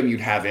freedom you'd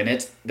have in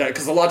it,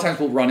 because a lot of times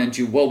we'll run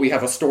into, well, we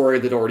have a story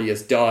that already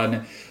is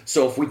done,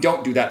 so if we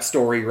don't do that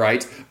story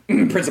right,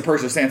 Prince of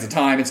Persia: Sands of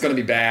Time, it's going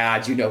to be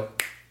bad,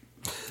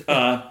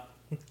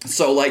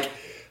 So, like,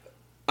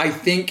 I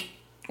think,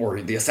 or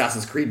the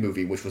Assassin's Creed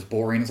movie, which was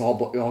boring as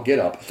all get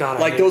up, God,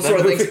 like those sort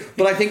of things.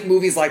 But I think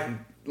movies like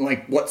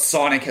what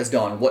Sonic has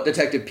done, what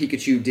Detective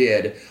Pikachu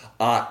did,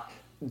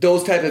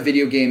 those type of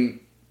video game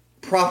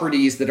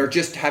properties that are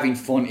just having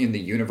fun in the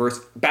universe,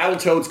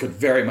 Battletoads could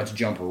very much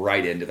jump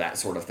right into that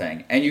sort of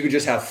thing, and you could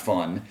just have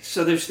fun.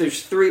 So there's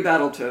 3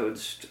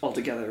 Battletoads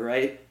altogether,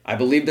 right? I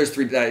believe there's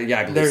 3.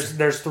 I believe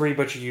there's 3,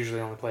 but you usually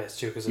only play as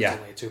 2 because it's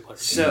only a 2-player.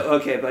 So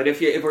okay, but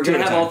if we're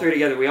gonna have all 3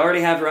 together, we already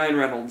have Ryan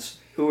Reynolds.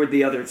 Who would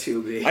the other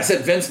 2 be? I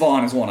said Vince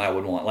Vaughn is one I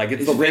would want. Like,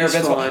 it's the rare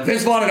Vince Vaughn.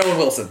 Vince Vaughn and Owen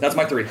Wilson. That's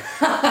my 3.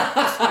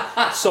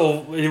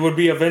 So it would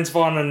be a Vince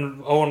Vaughn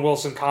and Owen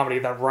Wilson comedy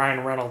that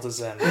Ryan Reynolds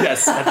is in.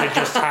 Yes. And they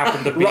just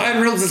happen to be.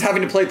 Ryan Reynolds is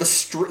having to play the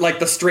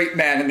straight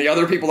man, and the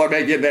other people are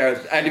making it there.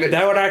 And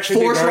that would actually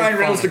force be very Ryan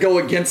Reynolds to funny.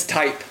 go against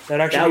type.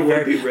 That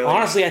would be really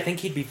honestly, I think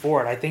he'd be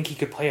for it. I think he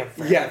could play a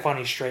very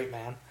funny straight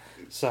man.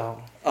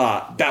 So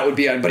that would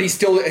be, but he's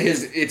still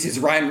it's his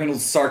Ryan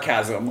Reynolds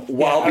sarcasm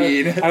while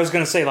being. I was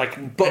gonna say,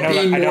 like, but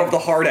being more of the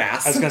hard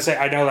ass. I was gonna say,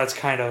 I know that's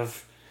kind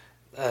of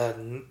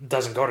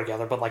doesn't go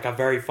together, but like a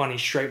very funny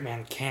straight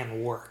man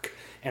can work,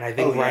 and I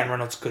think Ryan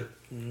Reynolds could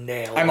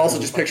nail. I'm also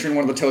just picturing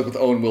one of the Toads with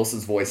Owen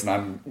Wilson's voice,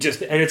 and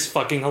it's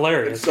fucking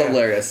hilarious. It's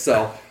hilarious.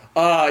 So.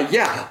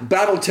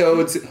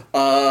 Battletoads,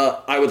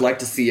 I would like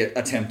to see it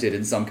attempted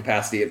in some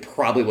capacity. It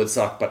probably would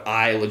suck, but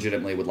I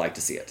legitimately would like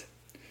to see it.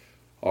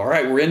 All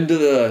right, we're into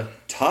the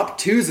top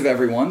 2s of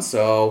everyone,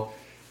 so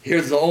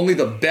here's only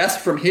the best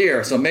from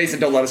here. So Mason,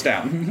 don't let us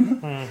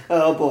down.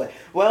 Oh boy.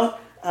 Well,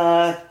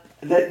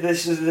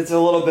 it's a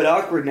little bit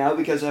awkward now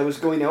because I was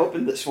going to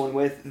open this one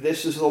with,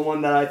 this is the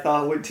one that I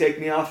thought would take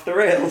me off the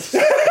rails.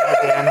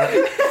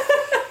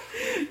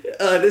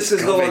 This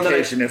is the one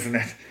vacation, isn't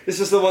it?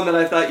 This is the one that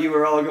I thought you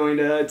were all going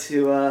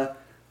to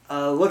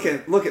look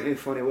at me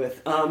funny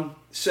with.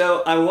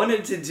 So I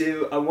wanted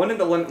to limit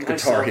myself.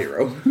 Guitar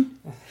Hero.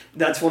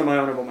 That's one of my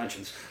honorable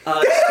mentions.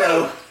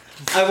 So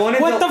I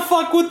wanted. What the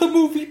fuck would the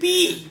movie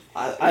be?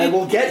 I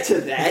will get to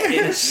that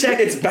in a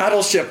second. It's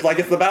Battleship, like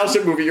it's the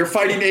Battleship movie. You're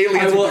fighting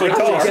aliens with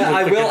guitars.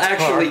 I will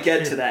actually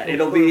get to that.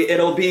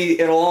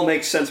 It'll all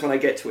make sense when I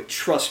get to it.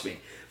 Trust me.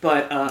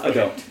 But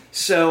okay.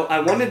 So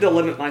I wanted to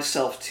limit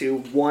myself to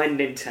one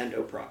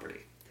Nintendo property,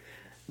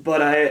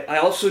 but I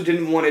also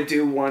didn't want to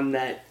do one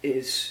that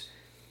is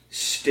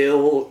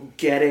still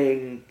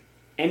getting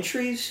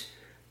entries,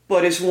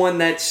 but is one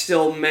that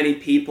still many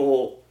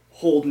people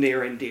hold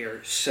near and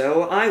dear.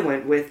 So I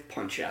went with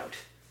Punch-Out.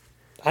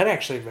 I'd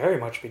actually very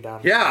much be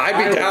down. Yeah,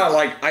 I'd be down.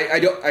 Like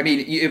I mean,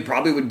 it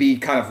probably would be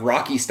kind of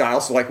Rocky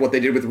style, so like what they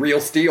did with Real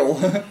Steel.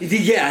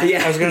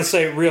 Yeah. I was gonna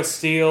say Real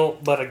Steel,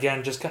 but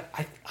again, just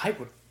I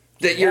would.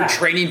 That you're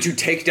training to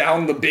take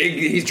down the big.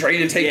 He's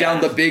training to take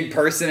down the big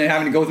person and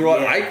having to go through all.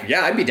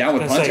 I'd be down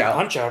with Punch-Out.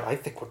 Punch-Out, I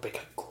think would make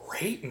a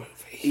great movie.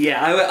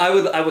 Yeah, I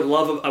would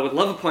love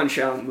a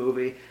Punch-Out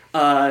movie.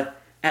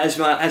 As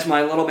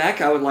my little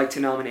Mac, I would like to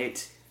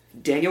nominate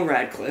Daniel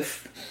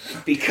Radcliffe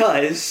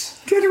because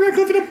Daniel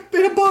Radcliffe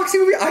in a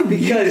boxing movie. That'd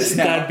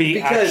be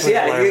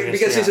hilarious.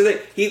 Because here's the thing,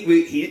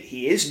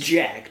 he is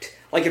jacked.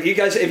 Like if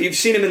you've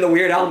seen him in the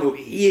Weird Al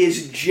movie, he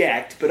is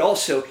jacked, but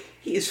also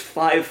he is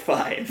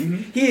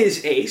 5'5". He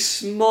is a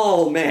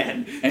small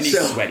man. And he's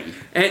sweaty.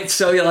 And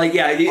so you're like,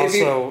 yeah.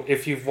 Also,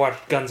 if you've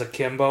watched Guns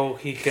Akimbo,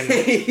 he can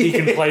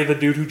play the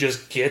dude who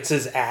just gets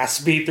his ass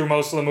beat through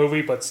most of the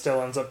movie, but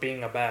still ends up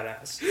being a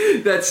badass.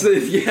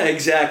 Yeah,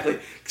 exactly.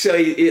 So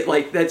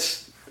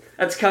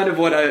that's kind of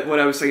what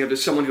I was thinking of,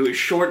 as someone who is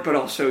short but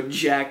also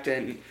jacked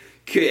and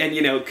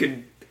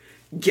could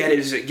get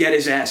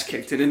his ass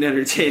kicked in an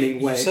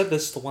entertaining way. You said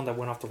this is the one that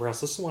went off the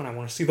rails. This is the one I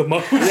want to see the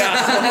most.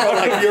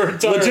 Yeah,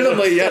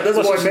 legitimately, yeah.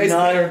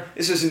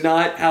 This is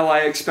not how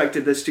I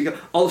expected this to go.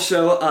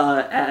 Also,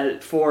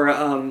 for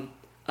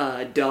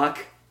Doc,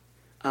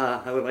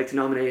 I would like to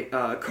nominate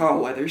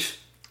Carl Weathers,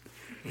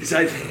 because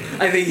I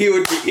think he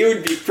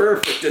would be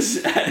perfect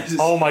as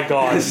oh my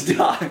god, as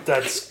Doc.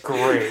 That's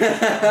great.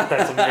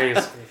 That's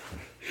amazing.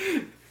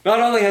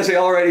 Not only has he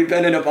already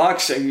been in a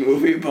boxing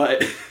movie,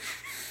 but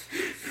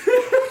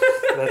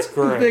that's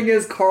great. The thing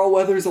is, Carl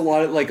Weathers, a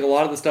lot of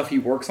the stuff he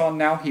works on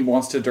now, he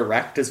wants to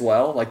direct as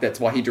well. Like, that's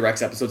why he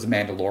directs episodes of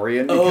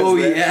Mandalorian.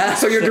 Yeah.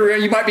 So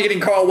you might be getting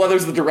Carl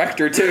Weathers the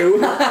director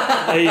too.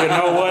 Hey, you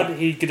know what?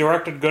 He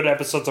directed good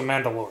episodes of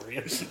Mandalorian.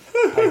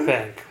 I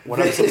think. What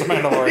episodes of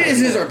Mandalorian?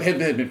 His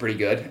have been pretty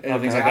good.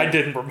 And things like I that.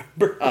 didn't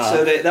remember.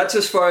 So that's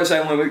as far as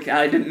I went.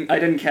 I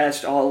didn't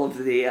cast all of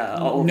the the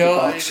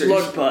boxers,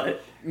 look,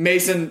 but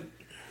Mason,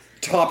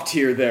 top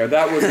tier there.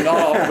 That was not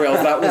off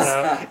rails. That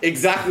was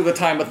exactly the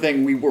time of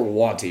thing we were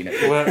wanting.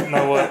 Well, you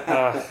know what?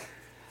 I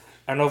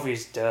don't know if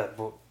he's dead,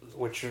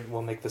 which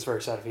will make this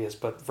very sad if he is,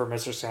 but for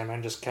Mr.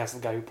 Sandman, just cast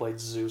the guy who played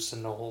Zeus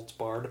in No Holds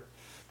Barred.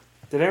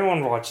 Did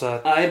anyone watch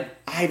that? I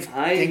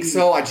think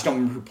so. I just don't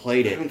remember who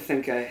played I it. don't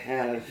think I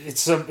have.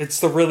 It's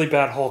the really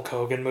bad Hulk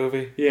Hogan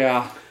movie.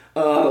 Yeah.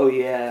 Oh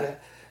yeah.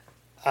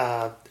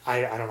 I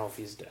don't know if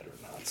he's dead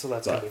or not, so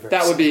that's gonna be very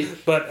that would be.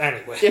 But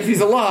anyway, If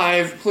he's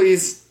alive,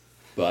 please.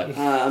 But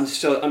I'm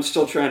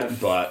still trying to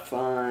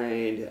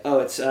find. Oh,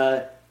 it's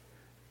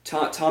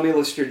Tommy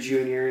Lister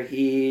Jr.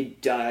 He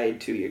died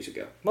 2 years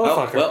ago.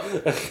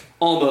 motherfucker.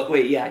 Almost.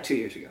 Wait, yeah, 2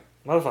 years ago.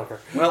 Motherfucker.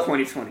 Well,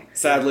 2020.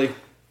 sadly,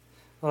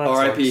 Well, that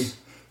R.I.P. sucks.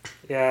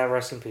 Yeah,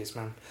 rest in peace,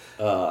 man.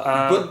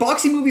 But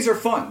boxing movies are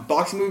fun.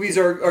 Boxing movies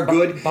are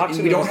good.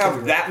 Boxing We don't movies have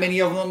can be that many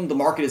of them. The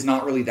market is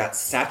not really that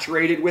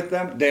saturated with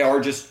them. They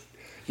are just,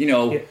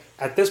 Yeah,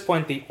 at this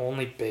point, the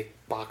only big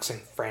boxing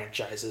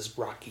franchise is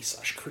Rocky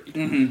 / Creed.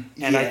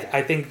 Mm-hmm. And Yeah.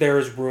 I think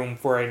there's room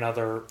for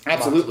another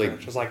Absolutely.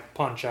 just like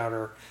Punch Out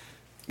or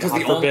Because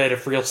God forbid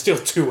if Real Steel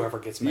 2 ever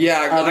gets made.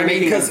 Yeah, I They're mean,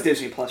 making a because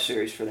Disney Plus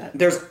series for that.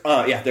 there's,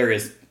 there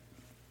is.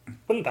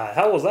 When the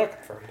hell was that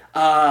confirmed? It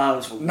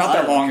was a Not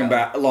that while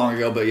ago. long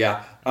ago, but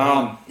yeah.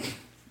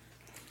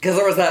 Because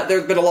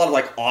there's been a lot of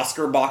like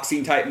Oscar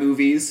boxing type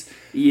movies.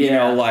 You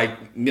Yeah. know, like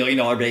 $1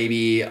 Million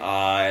Baby.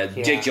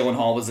 Jake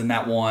Gyllenhaal was in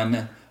that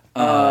one.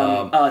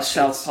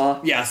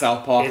 Southpaw. Yeah,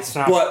 Southpaw. It's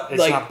not. But, It's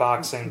like, not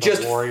boxing. But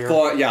just Warrior.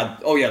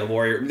 the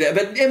Warrior.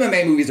 But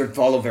MMA movies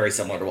follow very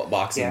similar to what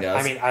boxing Yeah,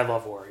 does. I mean, I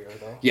love Warrior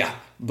though. Yeah,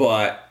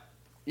 but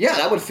yeah,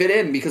 that would fit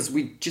in because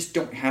we just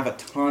don't have a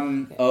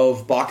ton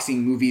of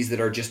boxing movies that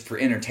are just for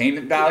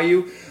entertainment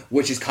value,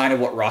 which is kind of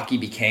what Rocky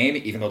became,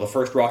 even though the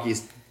first Rocky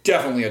is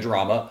definitely a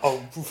drama. Oh,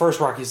 first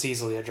Rocky's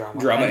easily a drama.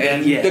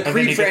 And yeah. the and then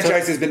Creed you get to-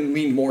 franchise has been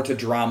leaned more to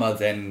drama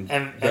than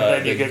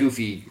the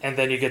goofy. And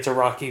then you get to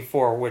Rocky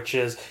 4, which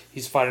is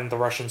he's fighting the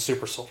Russian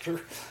super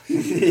soldier.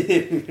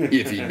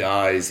 If he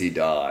dies, he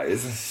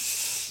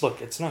dies.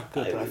 Look, it's not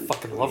good, but I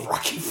fucking love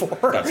Rocky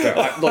 4. That's fair.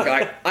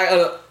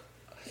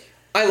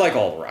 I like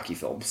all the Rocky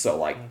films, so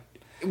like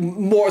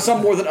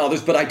some more than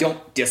others, but I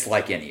don't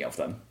dislike any of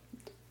them.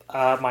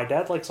 My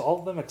dad likes all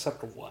of them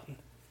except one.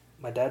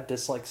 My dad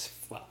dislikes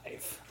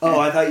 5. Oh,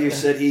 I thought you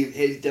said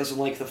he doesn't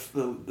like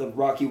the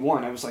Rocky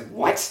 1. I was like,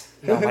 what?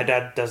 No, my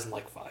dad doesn't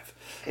like 5.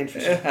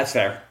 Interesting. That's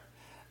fair.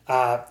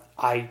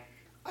 I've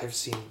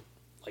seen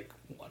like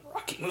one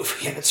Rocky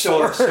movie and it's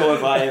So four.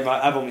 have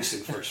I. I've only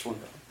seen the first one.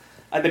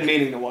 I've been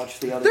meaning to watch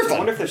the others. They're I fun.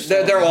 wonder if they're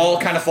still They're all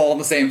kind of fall in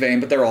the same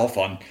vein, but they're all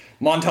fun.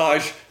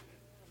 Montage.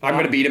 I'm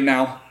going to beat him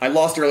now. I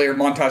lost earlier.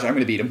 Montage. I'm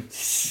going to beat him.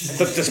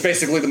 That's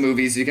basically the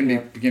movies. You can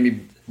be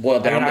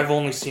boiled I down. mean, I've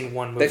only seen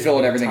one movie. They fill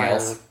in the everything entire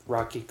else.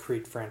 Rocky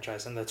Creed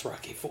franchise, and that's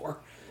Rocky 4.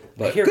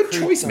 But I hear good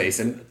Creed choice, sounds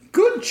Mason. good.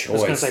 Good I was choice.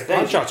 going to say,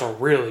 Punch Out's a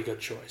really good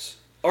choice.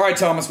 All right,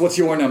 Thomas. What's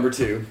your number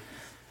 2?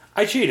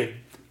 I cheated.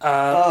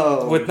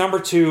 With number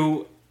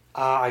 2,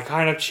 I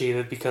kind of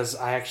cheated because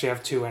I actually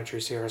have 2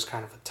 entries here as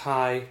kind of a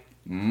tie.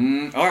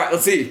 All right.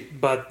 Let's see.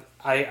 But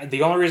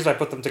the only reason I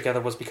put them together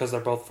was because they're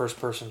both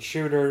first-person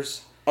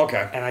shooters,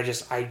 Okay. and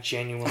I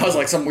genuinely... I was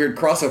like, some weird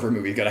crossover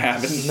movie going to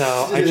happen.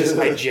 No,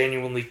 I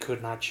genuinely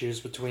could not choose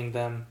between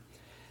them.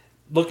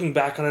 Looking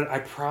back on it, I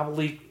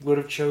probably would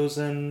have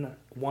chosen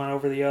one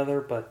over the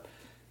other, but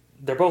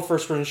they're both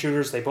first-person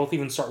shooters. They both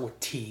even start with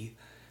T.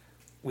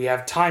 We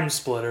have Time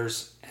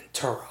Splitters and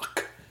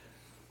Turok.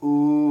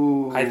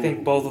 Ooh. I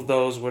think both of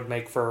those would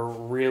make for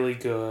really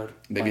good.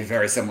 Maybe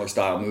very similar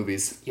style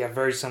movies. Yeah,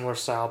 very similar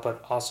style,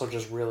 but also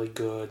just really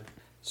good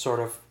sort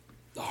of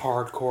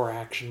hardcore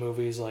action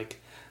movies. Like,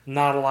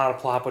 not a lot of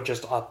plot, but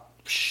just a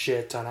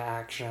shit ton of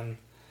action.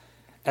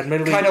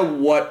 Admittedly, Kind of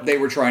what they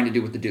were trying to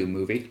do with the Doom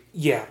movie.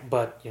 yeah,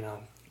 but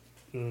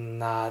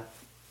not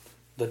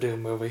the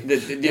Doom movie.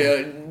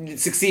 It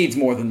succeeds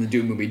more than the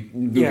Doom movie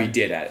Yeah.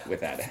 did at it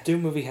with that.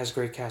 Doom movie has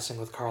great casting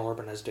with Carl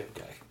Urban as Doom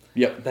Guy.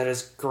 Yep. That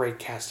is great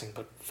casting,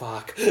 but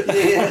fuck.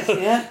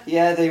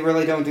 yeah, they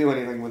really don't do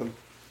anything with them.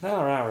 No,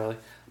 not really.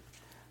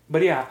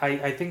 But yeah,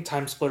 I think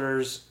Time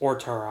Splitters or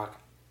Turok.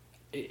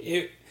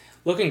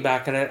 Looking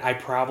back at it, I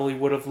probably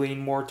would have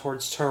leaned more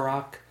towards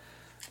Turok.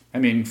 I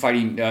mean,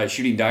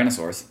 shooting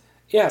dinosaurs.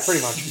 Yeah,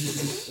 pretty much.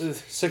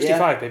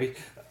 65, baby.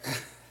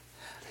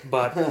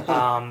 But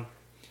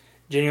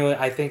genuinely,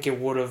 I think it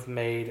would have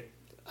made...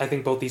 I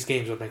think both these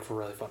games would make for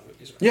really fun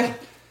movies. Right? Yeah.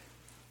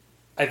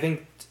 I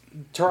think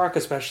Turok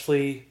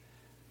especially,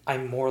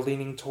 I'm more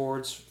leaning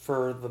towards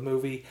for the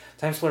movie.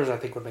 Time Splitters, I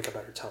think, would make a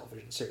better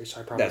television series,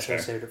 so I probably That's should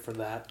have fair. saved it for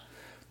that.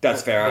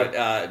 That's fair.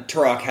 But-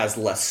 Turok has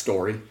less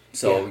story,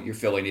 so Yeah. you're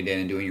filling it in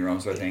and doing your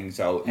own sort of thing.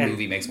 So And-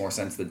 movie makes more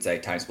sense than, say,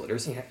 Time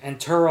Splitters. Yeah, and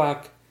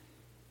Turok,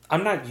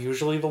 I'm not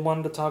usually the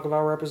one to talk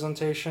about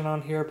representation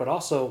on here, but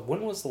also,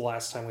 when was the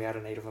last time we had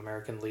a Native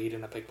American lead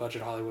in a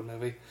big-budget Hollywood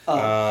movie?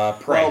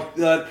 Prey.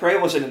 Well, Prey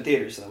wasn't in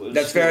theaters though. It was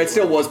That's fair. It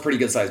still was pretty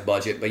good sized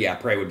budget, but yeah,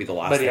 Prey would be the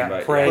last But thing. yeah,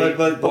 But Prey-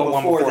 But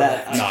One before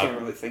that, that. I No. can't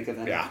really think of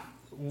that. yeah,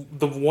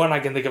 The one I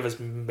can think of is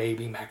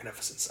maybe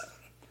Magnificent Seven.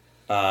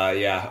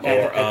 yeah.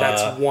 And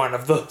that's one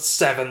of the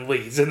 7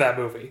 leads in that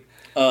movie.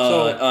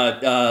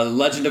 So,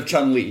 Legend of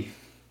Chun Li.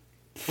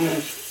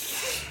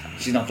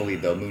 She's not the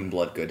lead though.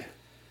 Moonblood, good.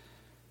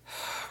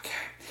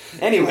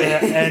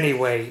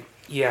 Anyway,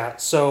 yeah,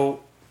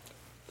 so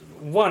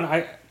one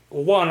I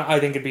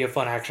think it'd be a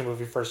fun action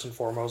movie first and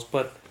foremost,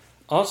 but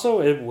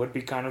also it would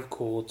be kind of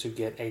cool to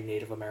get a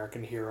Native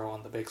American hero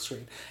on the big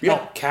screen. Yeah.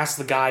 Hell, cast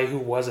the guy who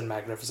was in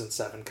Magnificent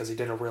Seven because he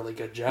did a really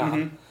good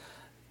job,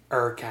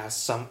 or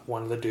cast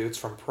one of the dudes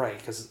from Prey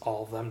because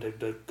all of them did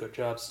good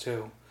jobs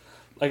too.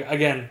 Like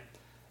again.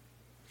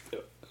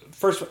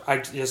 First, I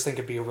just think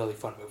it'd be a really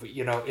fun movie.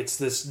 You know, it's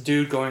this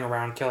dude going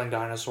around killing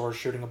dinosaurs,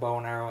 shooting a bow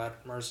and arrow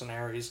at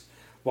mercenaries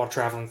while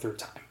traveling through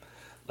time.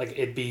 Like,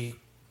 it'd be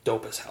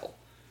dope as hell.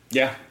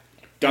 Yeah,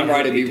 done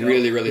right, it'd be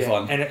really, really Yeah,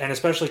 fun. And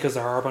especially because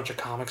there are a bunch of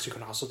comics you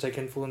can also take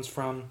influence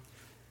from.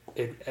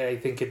 I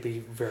think it'd be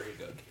very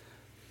good.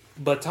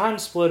 But Time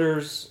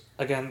Splitters,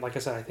 again, like I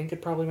said, I think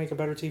it'd probably make a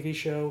better TV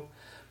show.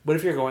 But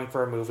if you're going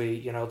for a movie,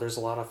 you know, there's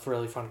a lot of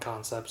really fun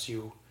concepts.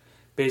 You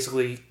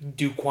basically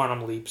do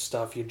quantum leap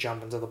stuff. You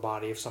jump into the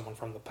body of someone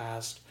from the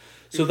past.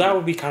 So that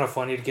would be kind of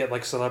funny to get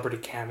like celebrity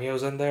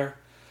cameos in there.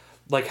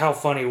 Like how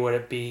funny would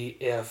it be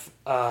if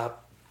let's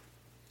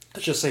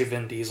just say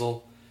Vin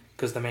Diesel,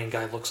 because the main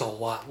guy looks a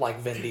lot like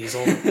Vin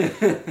Diesel.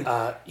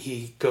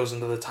 He goes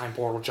into the time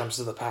portal, jumps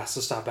to the past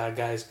to stop bad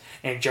guys,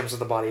 and jumps in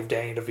the body of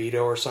Danny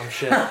DeVito or some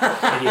shit.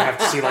 And you have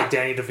to see like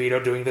Danny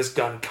DeVito doing this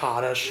gun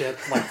kata shit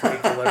like for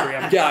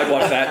Equilibrium. Yeah, I'd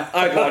watch that.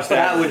 I'd watch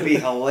that that. would be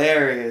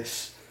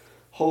hilarious.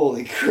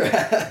 Holy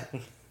crap!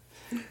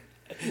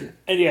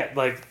 And yeah,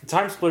 like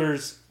Time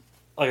Splitters,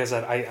 like I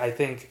said, I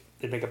think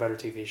it'd make a better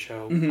TV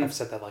show. I've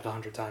said that like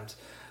 100 times.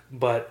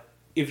 But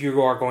if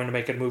you are going to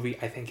make a movie,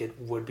 I think it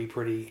would be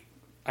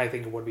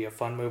a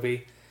fun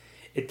movie.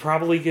 They'd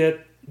probably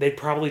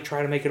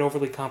try to make it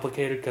overly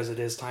complicated because it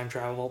is time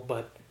travel,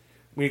 but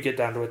when you get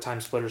down to a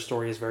Time Splitter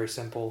story, is very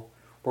simple.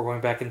 We're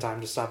going back in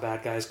time to stop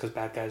bad guys because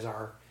bad guys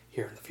are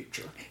here in the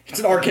future. It's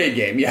an arcade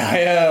game,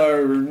 yeah,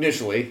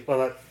 initially.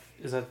 Well,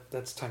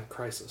 that's Time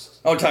Crisis.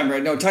 Oh, Time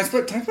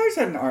Splitters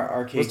had an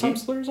arcade Was Time game.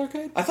 Splitters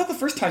arcade? I thought the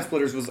first Time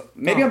Splitters was...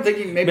 Maybe I'm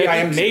thinking... Maybe I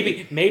am...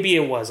 Maybe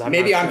it was.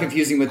 Maybe not I'm sure.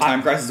 confusing with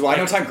Time Crisis. Well, I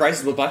know Time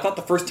Crisis was, but I thought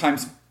the first Time...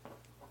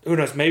 Who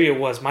knows? Maybe it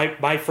was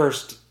my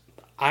first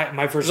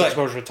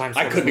exposure to Time I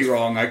Splitters. could be was-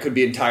 wrong. I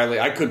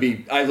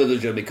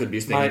legitimately could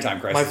be thinking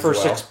Time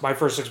Crisis My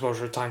first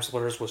exposure to Time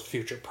Splitters was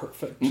Future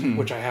Perfect,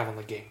 which I have on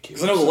the GameCube.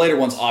 Because I know the later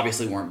ones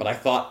obviously weren't, but I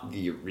thought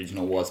the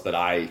original was, but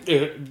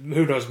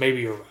Who knows? Maybe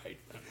you're right.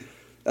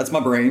 that's my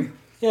brain.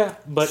 Yeah,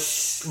 but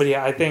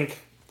yeah, I think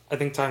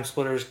Time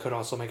Splitters could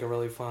also make it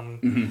really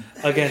fun.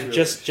 Again,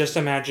 just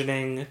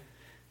imagining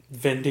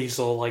Vin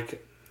Diesel,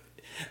 like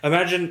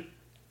imagine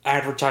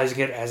advertising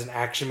it as an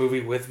action movie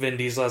with Vin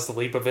Diesel as the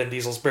lead, but Vin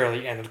Diesel's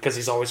barely in it because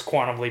he's always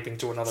quantum leaping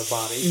to another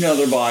body.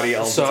 Another body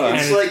all So the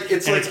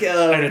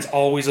time. and it's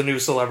always a new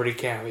celebrity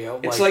cameo.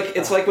 It's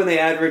like when they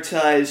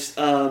advertised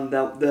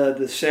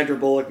the Sandra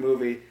Bullock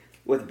movie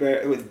with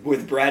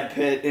Brad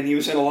Pitt, and he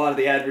was in a lot of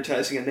the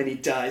advertising, and then he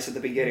dies at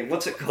the beginning.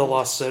 What's it The called?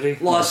 Lost City.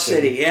 Lost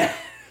City. Yeah.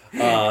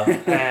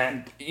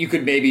 And You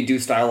could maybe do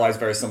stylized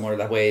very similar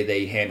to the way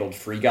they handled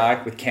Free Guy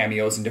with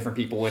cameos and different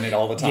people in it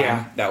all the time.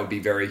 Yeah. That would be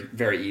very,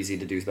 very easy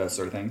to do those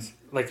sort of things.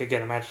 like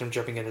again, imagine him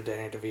jumping into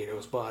Danny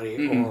DeVito's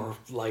body, or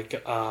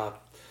like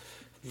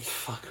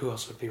fuck, who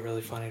else would be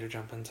really funny to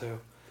jump into?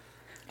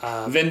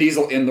 Vin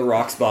Diesel in The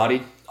Rock's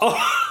body.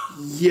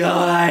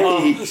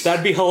 Yikes!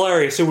 That'd be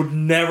hilarious. It would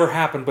never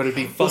happen, but it'd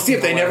be. We'll see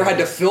if they never had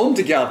to film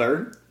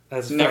together.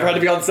 That's Never fair. had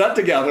to be on set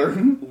together.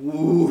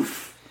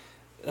 Woof.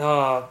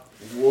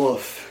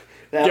 Woof.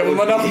 That Give them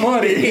would enough be-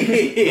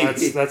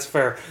 money. That's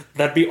fair.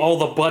 That'd be all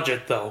the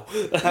budget, though.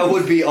 That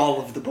would be all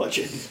of the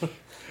budget.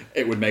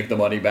 it would make the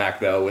money back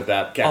though with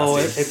that casting. Oh,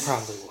 it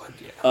probably would.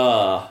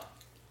 Yeah.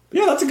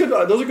 Yeah, that's a good.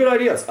 Those are good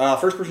ideas.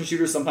 First-person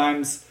shooters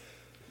sometimes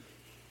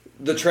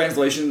the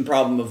translation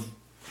problem of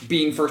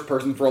being first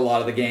person for a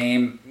lot of the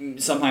game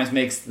sometimes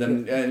makes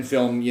them in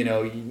film.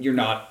 You're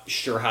not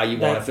sure how you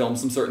want to film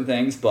some certain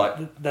things,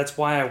 but that's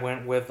why I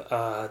went with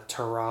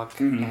Turok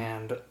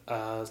and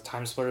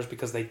Time Splitters,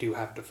 because they do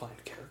have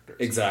defined characters.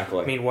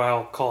 Exactly.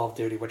 Meanwhile, Call of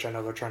Duty, which I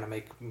know they're trying to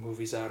make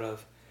movies out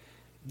of,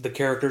 the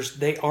characters,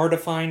 they are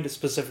defined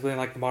specifically in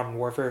like the Modern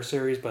Warfare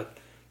series, but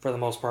for the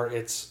most part,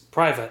 it's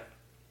Private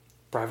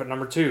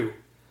number 2,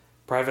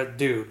 Private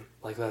Dude.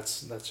 Like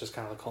that's just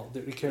kind of the Call of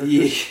Duty characters.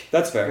 Yeah.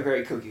 That's fair. They're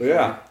very cookie.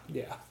 Yeah.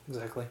 Yeah,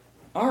 exactly.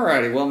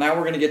 Alrighty, well now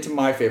we're going to get to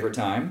my favorite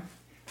time,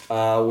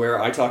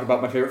 where I talk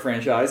about my favorite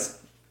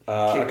franchise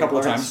a couple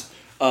of times.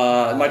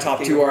 My top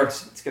Kingdom two are...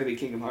 Hearts. It's going to be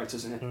Kingdom Hearts,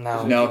 isn't it?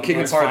 No,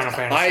 Kingdom Hearts.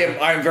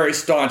 I am very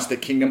staunch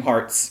that Kingdom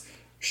Hearts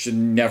should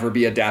never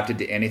be adapted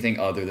to anything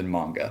other than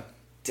manga.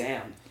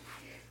 Damn.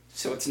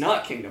 So it's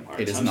not Kingdom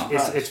Hearts. It is not.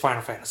 It's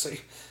Final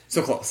Fantasy.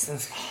 So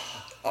close.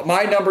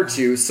 My number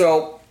 2.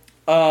 So,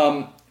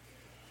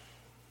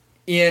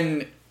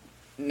 in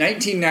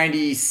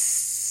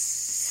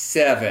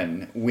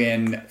 1997,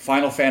 when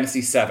Final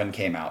Fantasy VII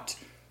came out,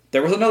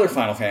 there was another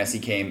Final Fantasy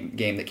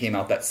game that came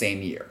out that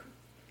same year.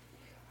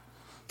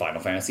 Final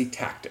Fantasy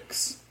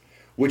Tactics,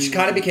 which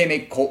kind of became a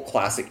cult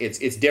classic.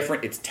 It's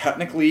different. It's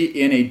technically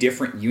in a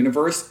different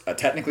universe.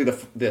 Technically,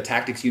 the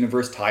Tactics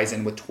universe ties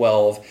in with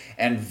 12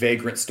 and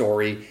Vagrant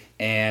Story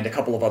and a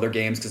couple of other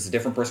games because it's a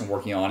different person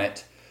working on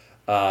it.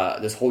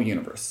 This whole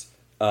universe.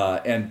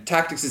 And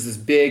Tactics is this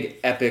big,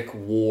 epic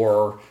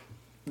war,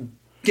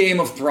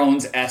 Game of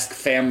Thrones-esque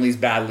families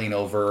battling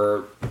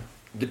over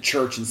the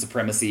church and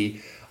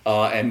supremacy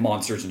and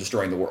monsters and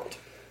destroying the world.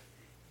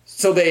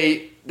 So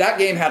that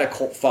game had a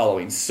cult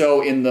following.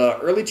 So in the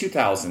early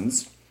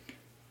 2000s,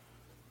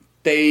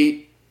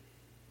 they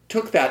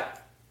took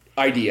that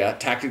idea,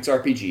 Tactics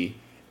RPG,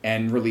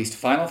 and released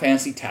Final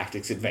Fantasy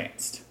Tactics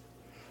Advanced.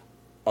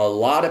 A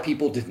lot of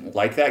people didn't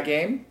like that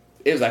game.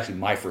 It was actually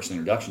my first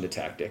introduction to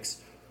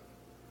Tactics.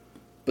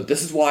 But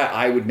this is why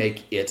I would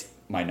make it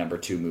my number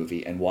 2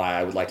 movie, and why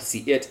I would like to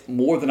see it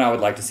more than I would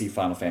like to see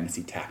Final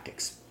Fantasy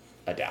Tactics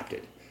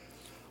adapted.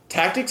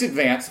 Tactics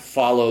Advanced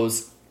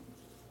follows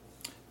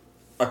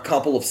a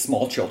couple of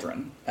small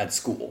children at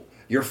school.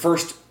 Your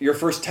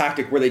first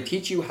tactic where they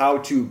teach you how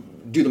to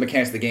do the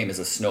mechanics of the game is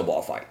a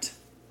snowball fight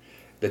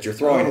that you're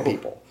throwing at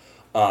people.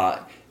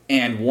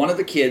 And one of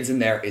the kids in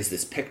there is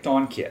this picked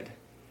on kid.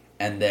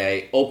 And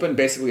they open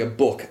basically a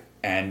book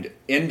and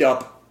end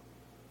up,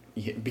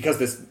 because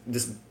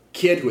this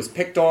kid who was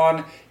picked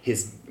on,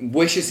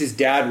 wishes his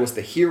dad was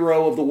the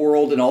hero of the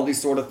world and all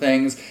these sort of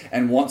things,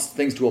 and wants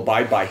things to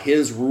abide by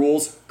his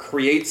rules,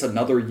 creates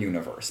another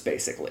universe,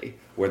 basically,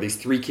 where these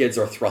 3 kids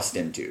are thrust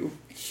into.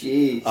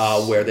 Jeez.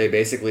 Where they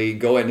basically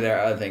go into their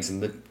other things,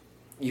 and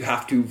you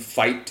have to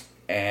fight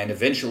and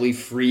eventually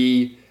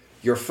free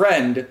your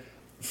friend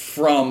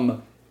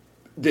from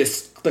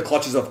the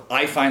clutches of,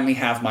 I finally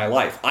have my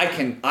life. I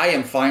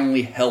am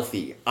finally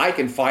healthy. I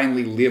can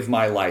finally live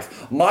my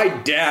life. My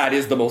dad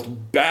is the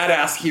most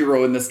badass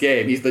hero in this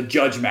game. He's the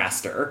Judge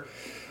Master.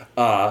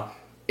 It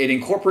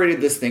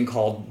incorporated this thing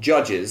called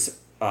Judges,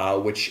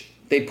 which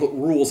they put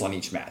rules on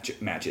each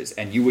matches,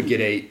 and you would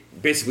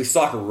get basically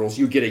soccer rules.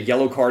 You get a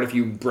yellow card if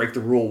you break the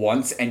rule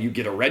once, and you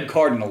get a red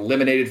card and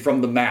eliminated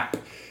from the map.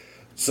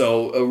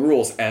 So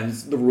rules, and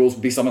the rules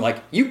would be something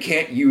like, you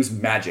can't use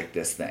magic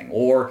this thing,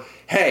 or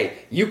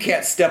hey, you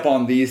can't step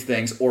on these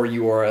things or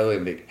you are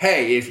eliminated.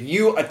 Hey, if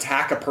you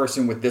attack a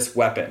person with this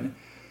weapon,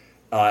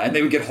 and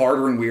they would get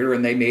harder and weirder,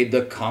 and they made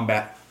the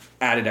combat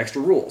added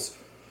extra rules.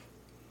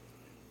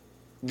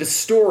 The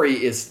story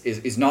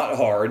is not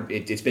hard.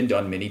 It's been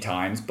done many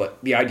times, but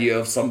the idea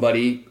of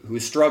somebody who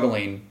is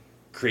struggling,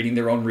 creating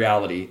their own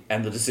reality,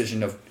 and the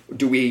decision of,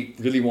 do we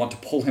really want to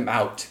pull him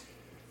out?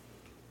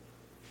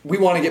 We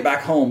want to get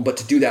back home, but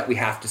to do that, we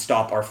have to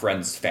stop our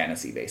friend's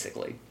fantasy,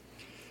 basically.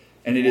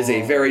 And it is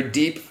a very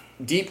deep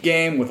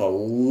game with a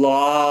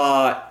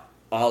lot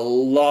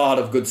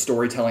of good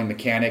storytelling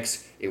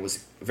mechanics. It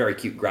was very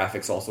cute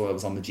graphics also. It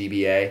was on the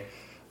GBA.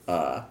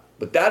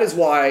 But that is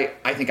why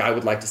I think I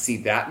would like to see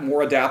that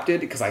more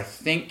adapted, because I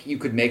think you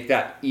could make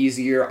that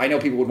easier. I know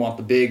people would want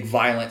the big,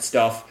 violent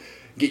stuff,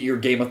 get your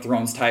Game of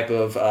Thrones type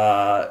of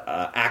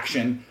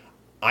action.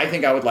 I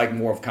think I would like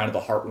more of kind of the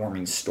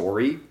heartwarming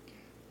story.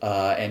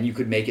 And you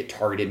could make it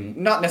targeted,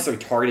 not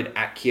necessarily targeted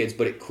at kids,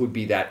 but it could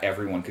be that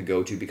everyone could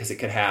go to, because it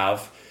could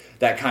have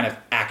that kind of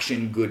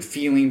action, good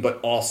feeling, but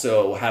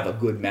also have a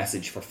good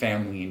message for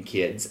family and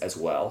kids as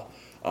well.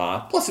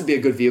 Plus, it'd be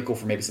a good vehicle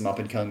for maybe some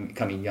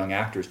up-and-coming young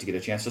actors to get a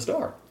chance to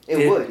star.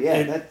 It would,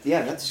 yeah.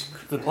 That's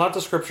the plot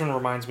description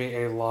reminds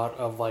me a lot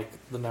of like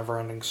the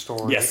Never-Ending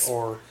Story, Yes.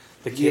 or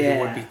the Kid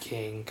Who Would Be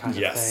King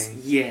kind of thing.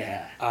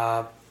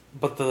 Yeah.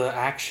 But the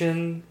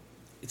action,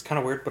 it's kind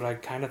of weird, but I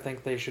kind of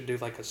think they should do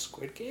like a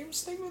Squid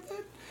Games thing with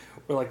it,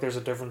 where like there's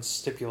a different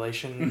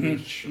stipulation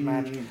each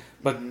match.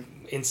 But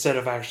instead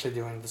of actually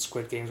doing the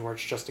Squid Games where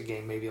it's just a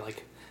game, maybe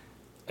like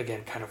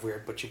again, kind of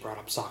weird, but you brought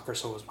up soccer,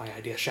 so it was my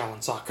idea,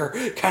 Shaolin soccer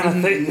kind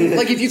of thing.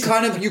 Like, if you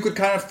could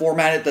kind of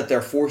format it that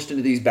they're forced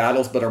into these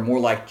battles, but are more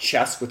like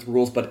chess with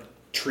rules, but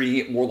treating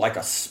it more like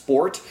a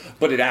sport,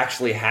 but it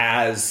actually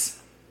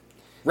has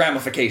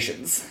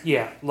ramifications.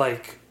 Yeah,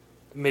 like,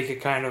 make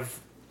it kind of...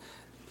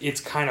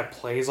 It kind of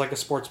plays like a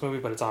sports movie,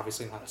 but it's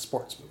obviously not a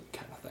sports movie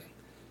kind of thing.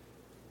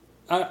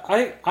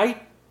 I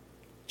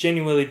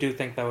genuinely do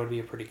think that would be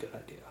a pretty good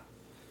idea.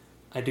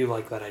 I do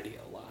like that idea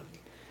a lot.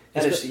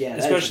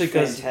 Especially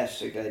because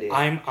fantastic idea.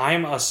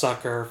 I'm a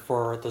sucker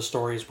for the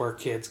stories where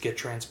kids get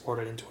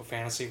transported into a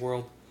fantasy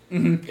world.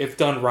 Mm-hmm. If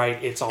done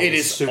right, it's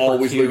always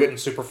super cute and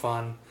super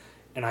fun,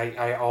 and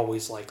I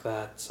always like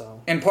that.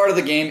 So, and part of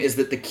the game is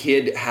that the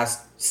kid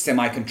has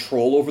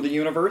semi-control over the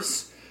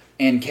universe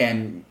and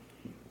can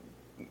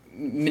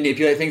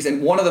manipulate things.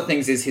 And one of the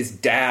things is his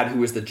dad,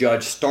 who is the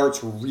judge,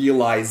 starts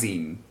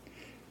realizing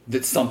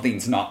that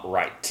something's not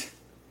right.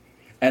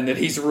 And that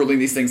he's ruling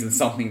these things and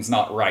something's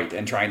not right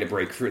and trying to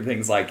break through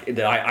things like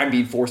that. I'm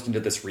being forced into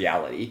this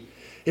reality.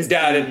 His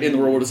dad in the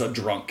real world is a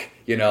drunk,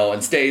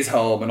 and stays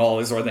home and all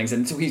these sort of things.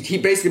 And so he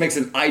basically makes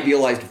an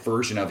idealized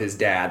version of his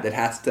dad that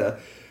has to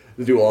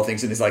do all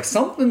things. And he's like,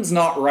 something's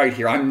not right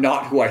here. I'm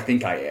not who I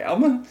think I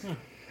am.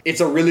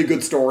 It's a really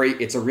good story.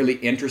 It's a really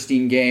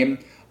interesting game.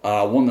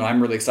 One that I'm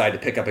really excited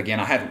to pick up again.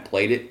 I haven't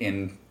played it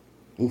in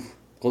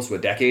close to a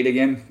decade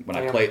again. When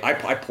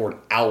I poured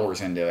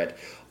hours into it.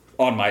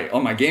 On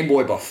my Game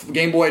Boy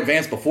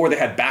Advance before they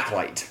had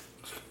backlight,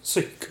 so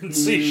you couldn't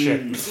see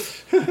shit.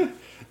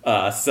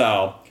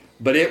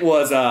 But it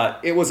was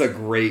a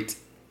great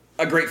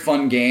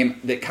fun game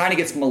that kind of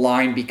gets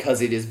maligned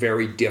because it is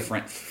very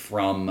different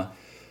from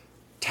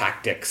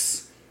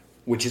Tactics,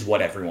 which is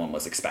what everyone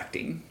was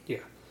expecting. Yeah.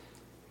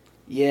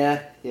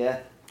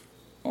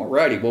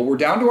 Alrighty, well, we're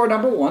down to our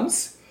number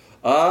ones.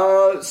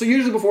 So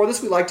usually before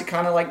this, we like to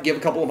kind of give a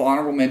couple of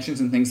honorable mentions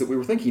and things that we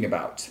were thinking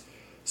about.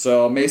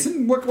 So,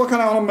 Mason, what kind of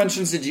honorable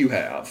mentions did you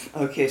have?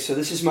 Okay, so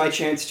this is my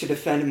chance to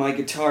defend my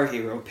Guitar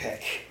Hero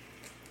pick.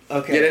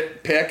 Okay. Get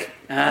it? Pick?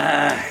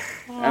 That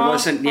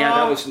was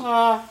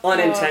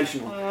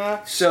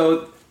unintentional.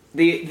 So,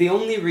 the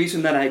only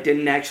reason that I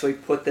didn't actually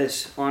put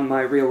this on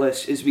my real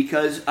list is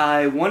because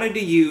I wanted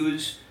to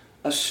use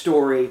a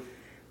story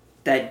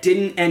that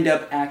didn't end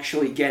up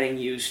actually getting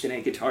used in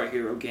a Guitar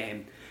Hero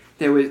game.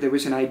 There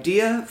was an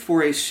idea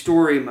for a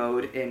story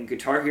mode in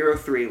Guitar Hero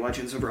 3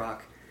 Legends of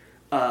Rock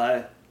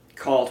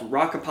called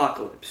Rock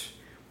Apocalypse,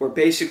 where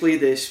basically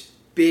this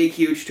big,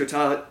 huge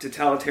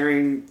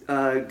totalitarian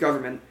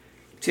government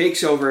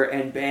takes over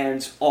and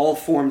bans all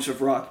forms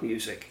of rock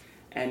music,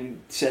 and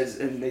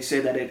they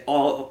say that it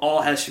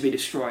all has to be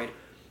destroyed.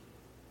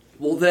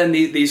 Well, then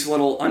these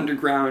little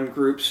underground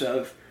groups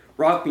of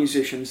rock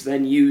musicians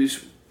then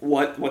use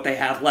what they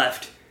have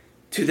left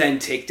to then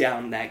take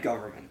down that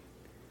government.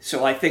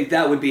 So I think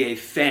that would be a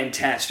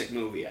fantastic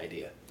movie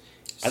idea.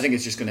 I think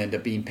it's just going to end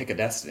up being Pick a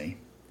Destiny.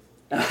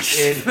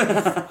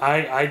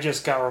 I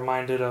just got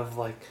reminded of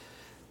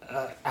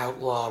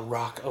outlaw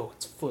rock. Oh,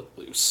 it's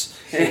Footloose.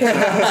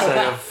 Instead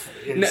of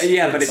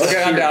but it's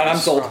okay. I'm down. I'm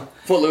sold.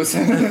 Footloose.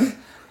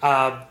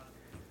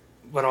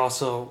 But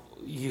also,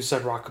 you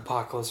said Rock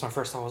Apocalypse. My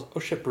first thought was, oh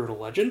shit, Brutal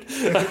Legend.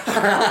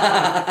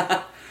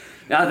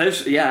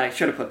 I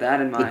should have put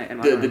that in my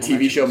the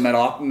TV show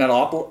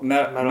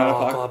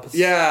Metalocalypse.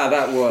 Yeah,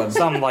 that one.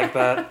 Something like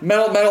that.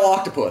 Metal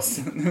Octopus.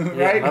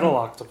 Right? Yeah, Metal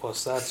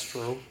Octopus. That's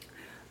true.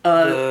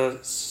 The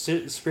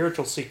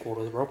spiritual sequel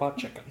to the Robot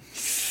Chicken.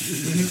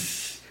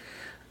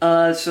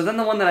 So then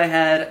the one that I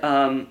had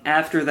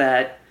after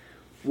that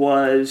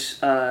was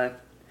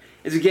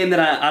is a game that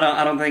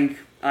I don't think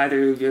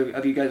either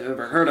of you guys have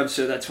ever heard of,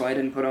 so that's why I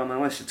didn't put it on my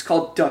list. It's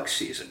called Duck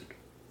Season.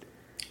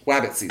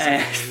 Wabbit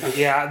Season.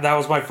 Yeah, that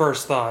was my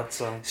first thought.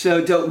 So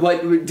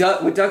what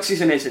Duck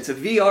Season is, it's a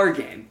VR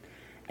game,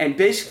 and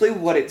basically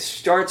what it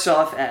starts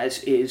off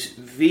as is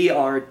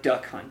VR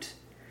Duck Hunt.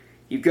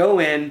 You go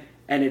in,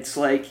 and it's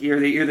like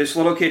you're this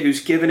little kid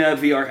who's given a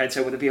VR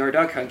headset with a VR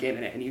Duck Hunt game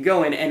in it, and you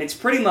go in, and it's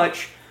pretty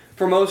much,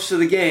 for most of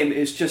the game,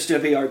 is just a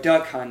VR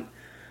Duck Hunt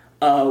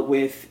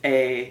with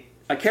a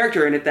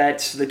character in it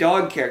that's the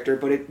dog character,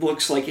 but it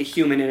looks like a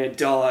human in a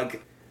dog,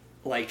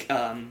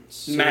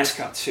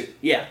 mascot suit.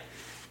 Yeah.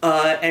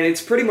 And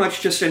it's pretty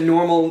much just a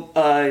normal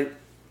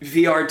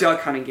VR duck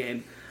hunting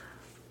game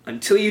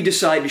until you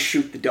decide to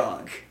shoot the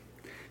dog.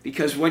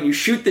 Because when you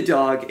shoot the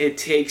dog, it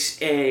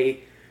takes a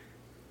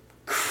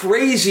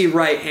crazy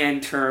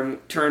right-hand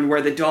turn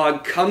where the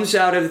dog comes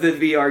out of the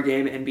VR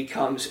game and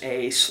becomes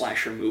a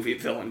slasher movie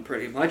villain,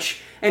 pretty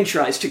much, and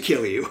tries to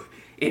kill you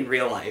in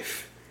real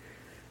life.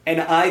 And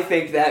I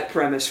think that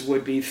premise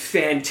would be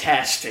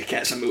fantastic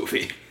as a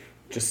movie.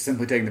 Just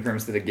simply taking the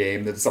premise of the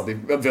game that's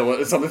something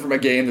from a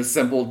game that's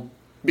simple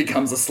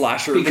becomes a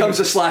slasher. Becomes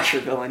a slasher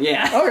villain,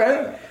 yeah.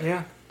 Okay.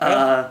 Yeah.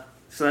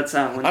 So that's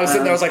that one. I was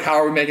sitting there, I was like, how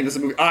are we making this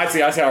a movie? I see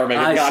how we're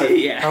making it. Got it.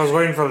 Yeah. I was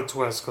waiting for the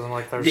twist, because I'm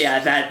like, there's...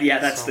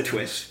 that's the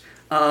twist.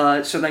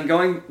 So then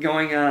going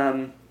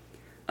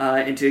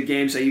into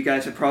games that you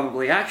guys have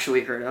probably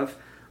actually heard of,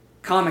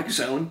 Comic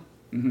Zone,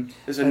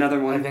 is another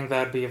one. I think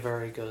that'd be a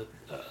very good.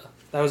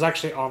 That was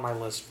actually on my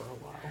list for a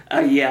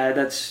while. Yeah,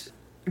 that's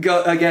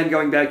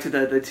going back to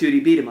the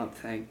 2D beat 'em up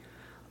thing.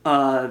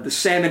 The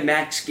Sam and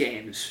Max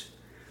games.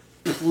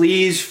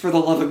 Please, for the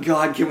love of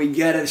God, can we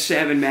get a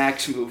Sam and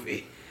Max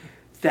movie?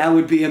 That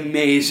would be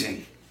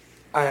amazing.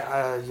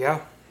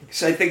 Yeah.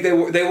 Because I think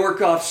they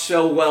work off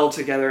so well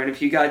together, and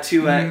if you got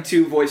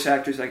two voice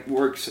actors that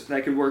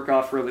could work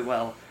off really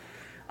well,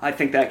 I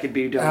think that could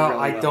be done really well.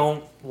 I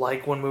don't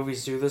like when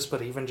movies do this,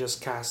 but even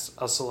just cast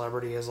a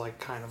celebrity as like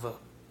kind of a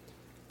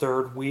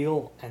third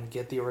wheel and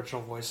get the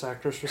original voice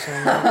actors for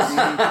Sam and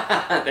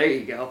Max. There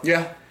you go.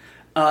 Yeah.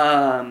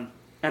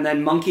 And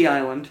then Monkey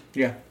Island.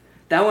 Yeah.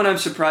 That one I'm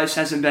surprised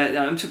that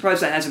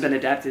hasn't been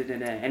adapted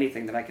into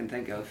anything that I can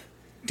think of.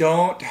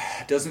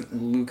 Doesn't not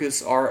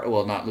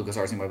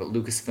LucasArts anymore, but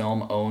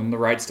Lucasfilm own the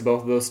rights to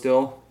both of those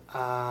still?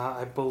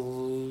 I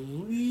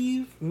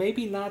believe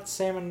maybe not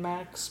Sam and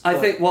Max. I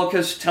think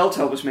because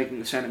Telltale was making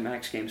the Sam and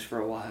Max games for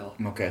a while.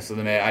 Okay, so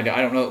then I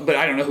don't know, but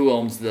I don't know who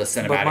owns the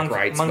cinematic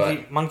rights.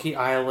 Monkey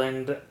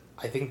Island,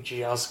 I think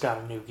just got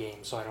a new game,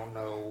 so I don't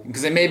know.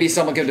 Because maybe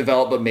someone could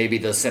develop, but maybe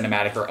the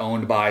cinematic are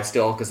owned by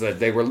still, because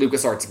they were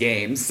LucasArts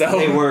games. So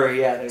They were,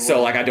 yeah. They were.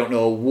 So I don't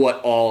know what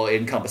all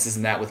encompasses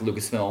in that with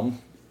Lucasfilm.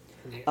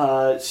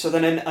 So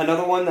then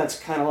another one that's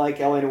kind of like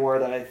L.A. Noire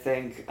that I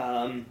think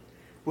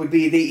would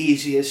be the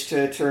easiest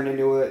to turn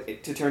into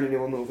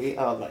a movie.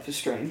 Life is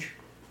Strange.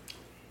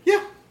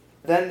 Yeah.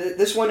 Then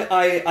this one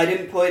I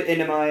didn't put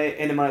into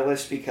my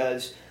list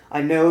because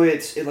I know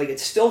it's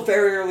still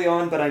very early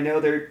on, but I know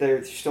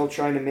they're still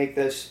trying to make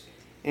this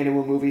into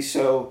a movie.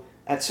 So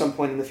at some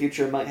point in the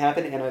future it might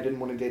happen, and I didn't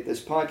want to date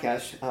this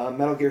podcast.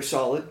 Metal Gear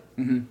Solid.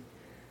 Mm-hmm.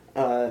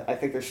 I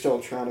think they're still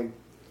trying to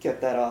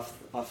get that off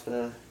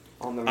the.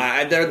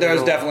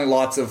 There's definitely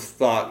lots of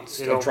thoughts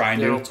of trying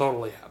to. It'll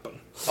totally happen.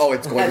 Oh,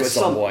 it's going to at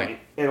some point.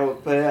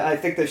 But I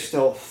think they're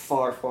still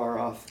far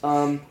off.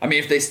 I mean,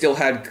 if they still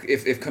had,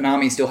 if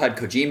Konami still had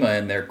Kojima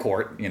in their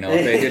court, if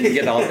they didn't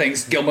get all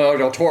things, Guillermo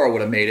del Toro would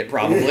have made it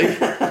probably.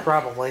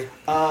 Probably.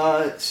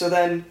 So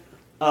then,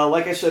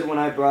 like I said when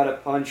I brought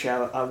up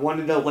Punch-Out, I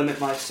wanted to limit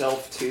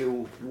myself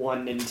to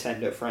one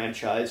Nintendo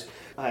franchise.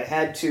 I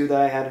had two that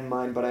I had in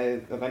mind, but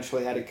I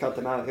eventually had to cut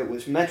them out. It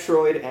was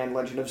Metroid and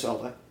Legend of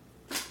Zelda.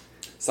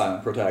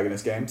 Silent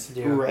protagonist games.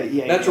 Yeah. Right,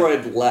 yeah.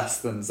 Metroid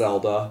less than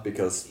Zelda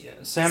because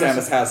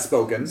Samus has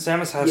spoken.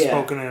 Samus has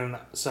spoken in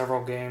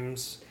several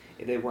games.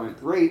 They weren't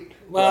great.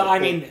 Well, I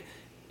mean,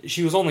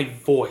 she was only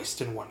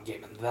voiced in one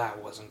game, and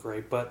that wasn't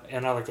great. But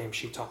in other games,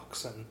 she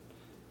talks, and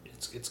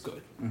it's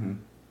good. Mm-hmm.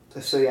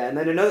 So yeah, and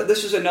then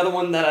this is another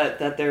one that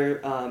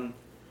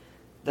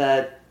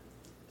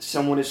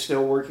someone is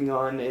still working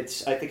on. I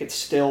think it's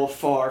still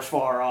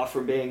far off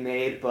from being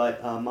made,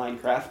 but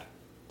Minecraft.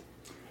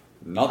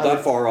 Not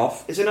that far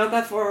off. Is it not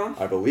that far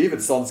off? I believe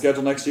it's on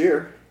schedule next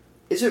year.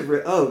 Is it?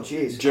 Oh,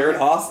 jeez. Jared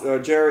Haas.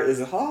 Is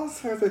it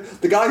Haas?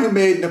 The guy who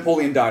made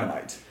Napoleon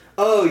Dynamite.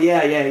 Oh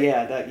yeah.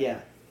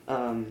 Isn't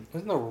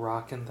The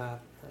Rock in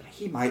that?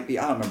 He might be.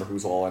 I don't remember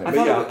who's all in it.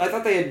 I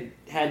thought they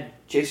had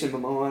Jason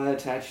Momoa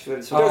attached to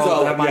it.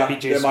 So that might be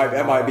Jason Momoa.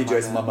 That might be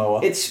Jason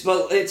Momoa. It's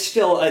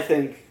still, I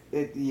think,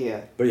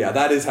 yeah. But yeah,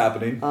 that is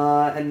happening.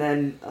 And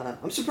then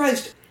I'm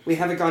surprised we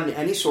haven't gotten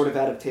any sort of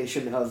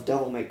adaptation of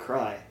Devil May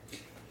Cry.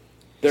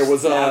 There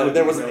was an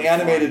really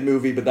animated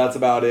movie, but that's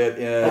about it.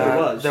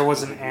 There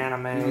was an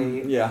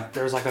anime. Yeah.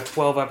 There was like a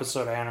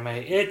 12-episode anime.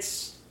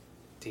 It's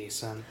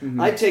decent.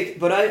 Mm-hmm.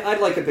 I'd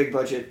like a big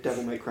budget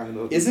Devil May Cry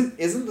movie. Isn't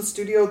the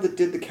studio that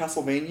did the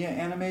Castlevania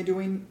anime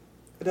doing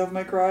a Devil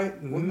May Cry?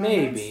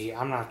 Maybe.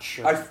 I'm not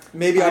sure. I'm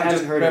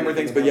just remembering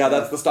things, but yeah,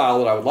 that's the style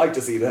that I would like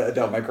to see the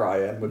Devil May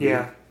Cry in.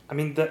 Yeah. I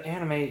mean, the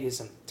anime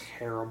isn't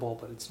terrible,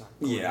 but it's not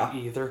good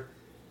either.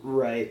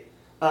 Right.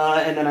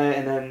 And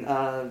then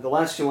the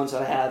last two ones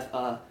that I have,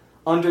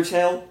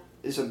 Undertale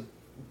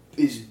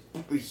is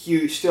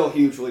still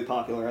hugely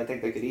popular. I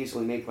think they could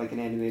easily make like an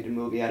animated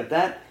movie out of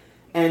that.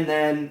 And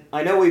then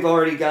I know we've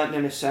already gotten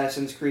an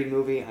Assassin's Creed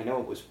movie. I know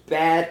it was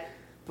bad,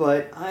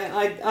 but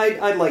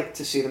I'd like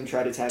to see them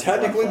try to tackle.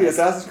 Technically, the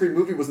Assassin's Creed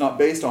movie was not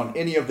based on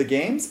any of the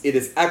games. It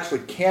is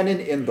actually canon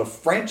in the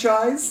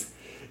franchise.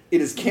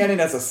 It is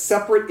canon as a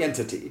separate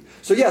entity.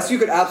 So yes, you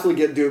could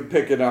absolutely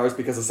pick in ours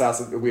because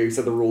we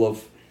said the rule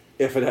of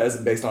if it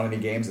isn't based on any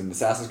games, and the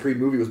Assassin's Creed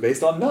movie was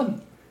based on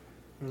none.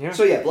 Yeah.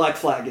 So yeah, Black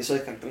Flag is I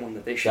think the one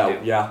that they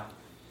should do. Yeah.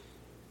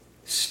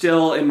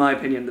 Still, in my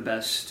opinion, the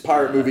best.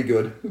 Pirate movie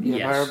good. Yeah,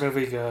 Yes. Pirate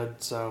movie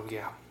good, so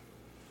yeah.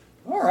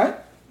 Alright.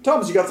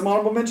 Thomas, you got some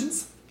honorable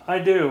mentions? I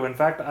do. In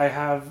fact, I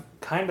have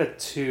kind of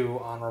two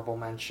honorable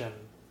mention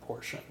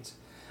portions.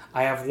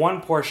 I have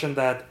one portion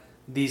that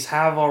these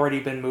have already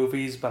been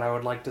movies, but I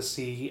would like to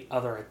see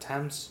other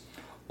attempts,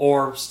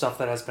 or stuff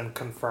that has been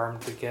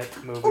confirmed to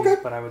get movies,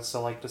 but I would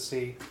still like to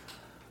see.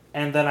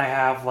 And then I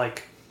have,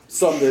 like,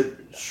 some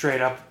that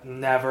straight up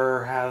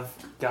never have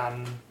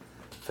gotten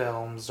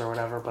films or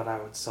whatever, but I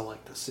would still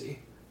like to see.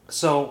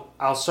 So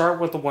I'll start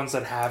with the ones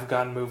that have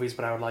gotten movies,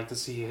 but I would like to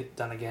see it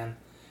done again.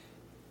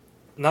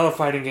 Another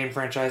fighting game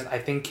franchise, I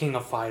think King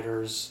of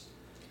Fighters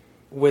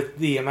with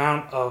the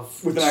amount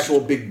of With an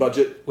actual big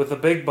budget. with a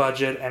big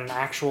budget and an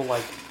actual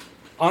like,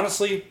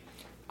 honestly,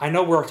 I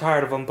know we're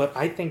tired of them, but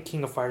I think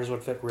King of Fighters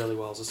would fit really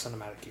well as a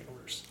cinematic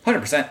universe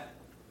 100%.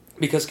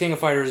 because King of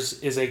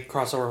Fighters is a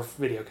crossover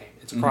video game.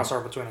 It's a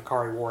crossover between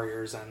Akari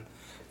Warriors and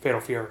Fatal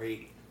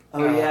Fury.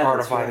 Oh, yeah, Art of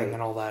that's Fighting right.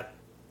 and all that.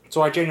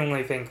 So I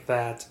genuinely think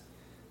that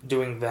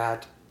doing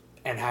that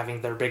and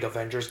having their big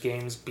Avengers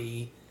games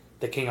be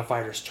the King of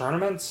Fighters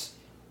tournaments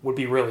would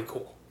be really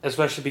cool.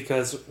 Especially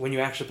because when you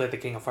actually play the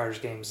King of Fighters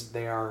games,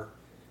 they are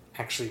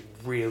actually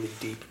really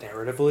deep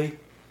narratively.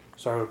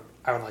 So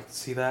I would like to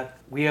see that.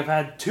 We have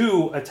had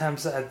 2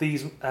 attempts at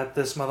this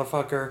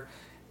motherfucker,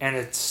 and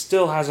it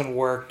still hasn't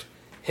worked.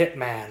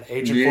 Hitman,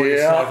 Agent Yeah.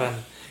 47.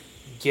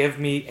 Give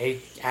me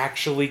a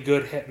actually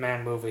good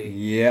Hitman movie.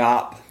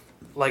 Yep.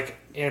 Like,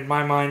 in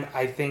my mind,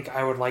 I think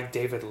I would like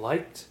David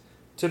Licht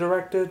to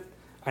direct it.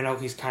 I know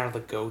he's kind of the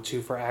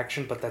go-to for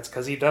action, but that's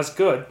because he does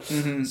good.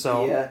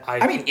 So, Yeah.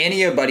 I mean,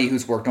 anybody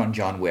who's worked on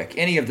John Wick,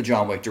 any of the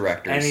John Wick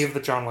directors. any of the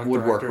John Wick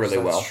would work directors,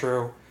 really that's well.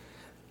 true.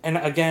 And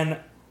again,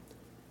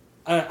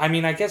 I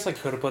mean, I guess I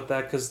could have put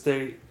that because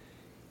they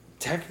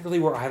technically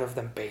were either of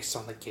them based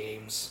on the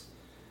games.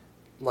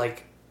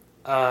 Like,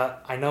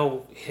 I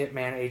know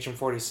Hitman Agent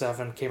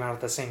 47 came out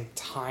at the same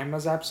time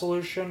as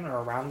Absolution,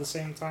 or around the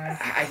same time.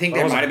 I think But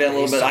there it might have been a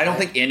little wasn't bit. I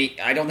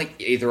based don't think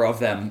either of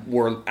them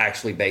were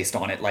actually based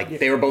on it. Like,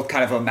 they were both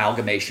kind of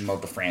amalgamation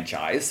of the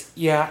franchise.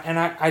 Yeah, and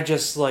I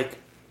just, like,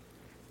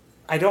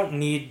 I don't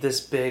need this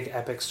big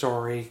epic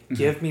story.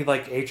 Give me,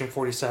 like, Agent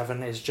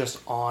 47 is just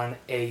on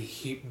a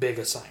big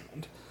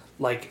assignment.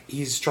 Like,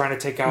 he's trying to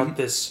take out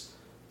this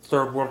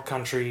third world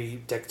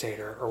country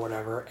dictator or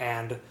whatever,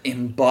 and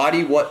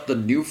Embody what the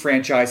new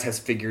franchise has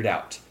figured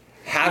out.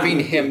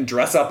 Having him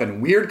dress up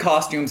in weird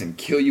costumes and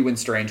kill you in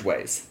strange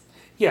ways.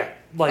 yeah,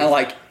 like, And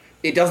like,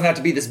 it doesn't have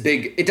to be this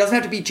big. It doesn't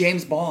have to be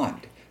James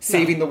Bond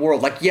saving the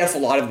world. Like, yes, a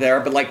lot of there,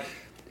 but like,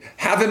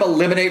 have him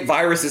eliminate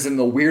viruses in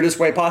the weirdest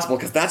way possible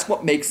because that's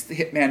what makes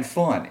Hitman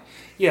fun.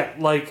 yeah,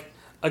 like,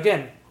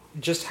 again,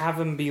 just have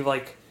him be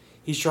like,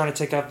 he's trying to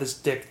take out this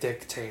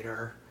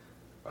dictator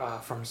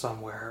from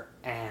somewhere,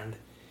 and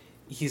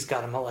he's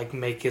got to like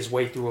make his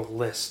way through a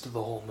list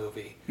the whole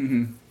movie.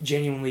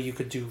 Genuinely, you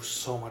could do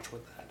so much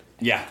with that.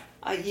 Yeah.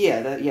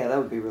 That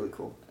would be really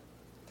cool.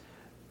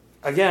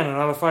 Again,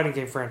 another fighting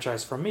game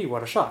franchise for me.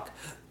 What a shock!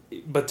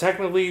 But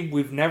technically,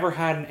 we've never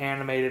had an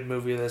animated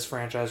movie of this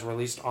franchise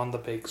released on the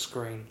big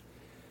screen.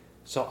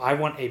 So I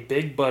want a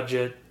big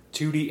budget,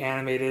 2D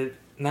animated,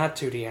 not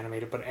 2D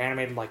animated, but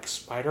animated like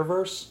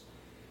Spider-Verse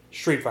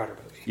Street Fighter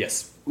movie.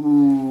 Yes.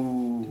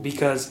 Ooh.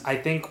 Because I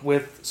think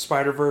with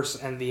Spider-Verse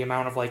and the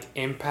amount of like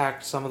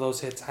impact some of those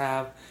hits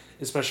have,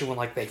 especially when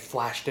like they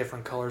flash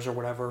different colors or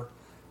whatever,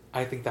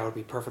 I think that would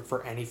be perfect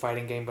for any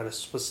fighting game, but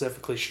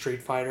specifically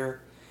Street Fighter.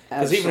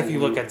 Because even if you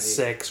look at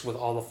Absolutely. 6 with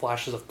all the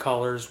flashes of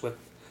colors, with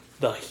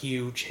the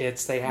huge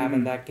hits they have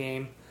in that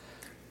game,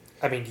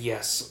 I mean,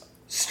 yes.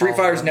 Street all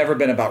Fighter's of them. never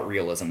been about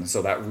realism,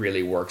 so that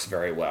really works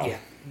very well. Yeah,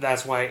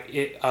 that's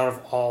why out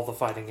of all the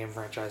fighting game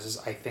franchises,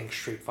 I think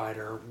Street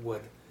Fighter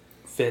would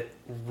fit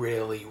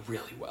really,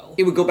 really well.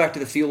 It would go back to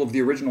the feel of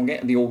the original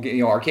game, the old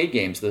arcade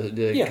games, the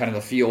Yeah. kind of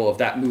the feel of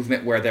that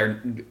movement where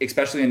they're,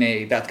 especially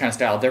in that kind of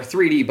style, they're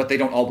 3D, but they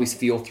don't always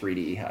feel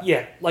 3D.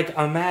 Yeah, like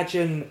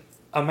imagine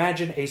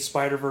a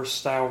Spider-Verse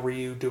style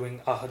Ryu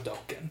doing a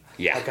Hadouken.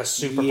 Yeah. Like a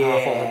super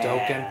powerful Yeah.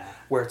 Hadouken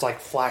where it's like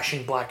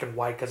flashing black and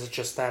white because it's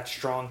just that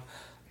strong.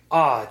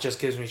 It just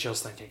gives me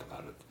chills thinking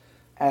about it.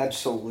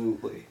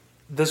 Absolutely.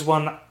 This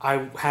one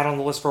I had on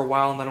the list for a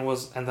while and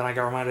then I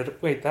got reminded,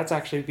 wait, that's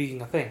actually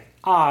being a thing.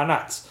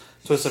 Nuts.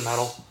 Twisted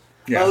Metal.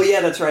 Yeah. Oh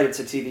yeah, that's right. It's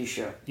a TV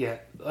show. Yeah,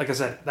 like I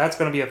said, that's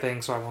going to be a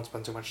thing, so I won't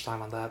spend too much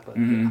time on that. But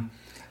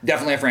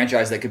Definitely a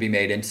franchise that could be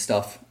made into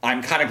stuff.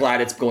 I'm kind of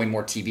glad it's going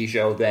more TV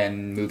show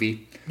than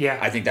movie. yeah,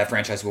 I think that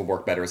franchise will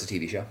work better as a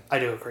TV show. I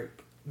do agree.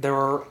 There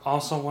were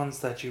also ones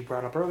that you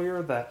brought up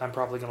earlier that I'm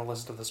probably going to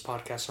listen to this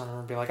podcast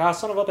and be like,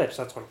 son of a bitch,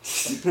 that's what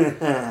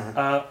it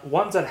was.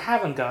 Ones that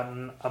haven't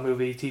gotten a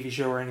movie, TV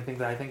show, or anything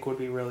that I think would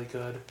be really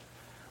good.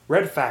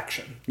 Red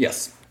Faction.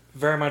 Yes.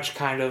 Very much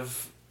kind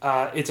of,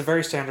 it's a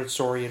very standard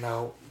story,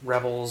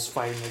 rebels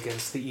fighting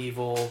against the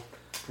evil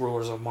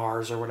rulers of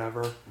Mars or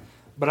whatever.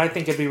 But I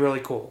think it'd be really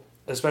cool,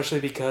 especially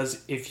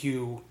because if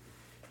you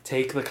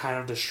take the kind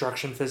of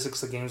destruction physics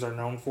the games are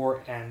known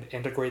for and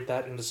integrate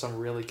that into some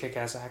really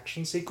kick-ass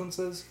action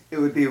sequences. It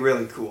would be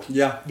really cool.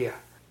 Yeah. Yeah.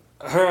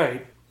 All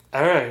right.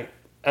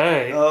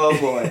 Oh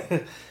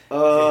boy.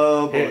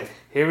 Oh boy.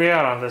 Hear me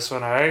out on this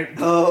one, all right?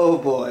 Oh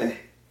boy.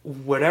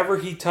 Whatever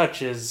he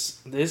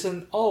touches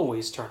isn't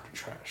always turned to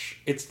trash.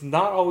 It's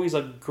not always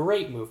a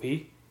great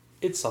movie.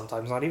 It's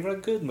sometimes not even a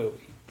good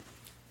movie.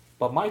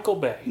 But Michael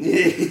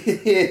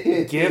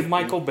Bay. Give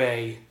Michael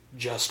Bay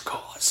Just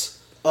Cause.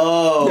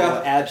 Oh,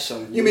 Yeah.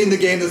 absolutely. You mean the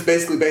game that's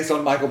basically based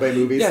on Michael Bay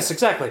movies? Yes,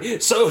 exactly.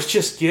 So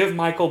just give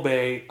Michael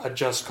Bay a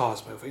Just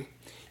Cause movie.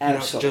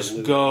 Absolutely.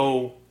 Just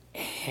go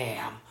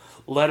ham.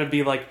 Let it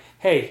be like,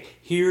 hey,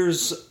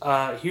 here's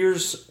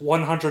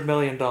 $100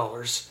 million.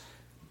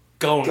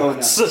 go Go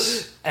nuts.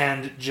 nuts.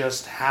 And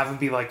just have him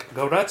be like,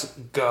 go nuts,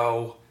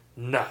 go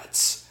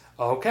nuts.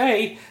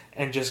 Okay.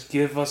 And just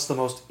give us the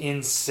most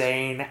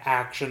insane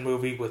action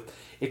movie with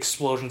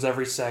explosions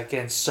every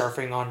second,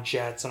 surfing on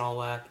jets and all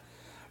that.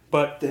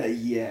 But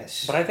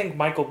Yes. I think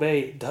Michael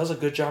Bay does a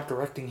good job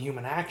directing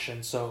human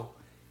action, so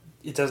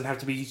it doesn't have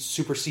to be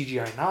super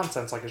CGI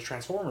nonsense like his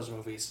Transformers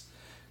movies.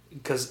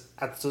 Because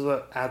at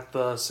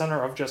the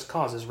center of Just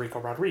Cause is Rico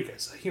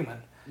Rodriguez, a human.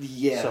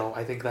 Yeah. So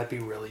I think that'd be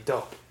really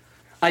dope.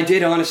 I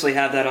did honestly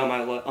have that on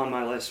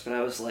my list, but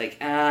I was like,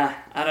 I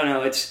don't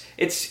know.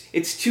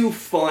 It's too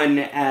fun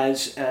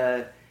as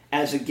a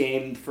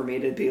game for me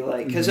to be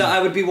like, because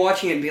I would be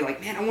watching it and be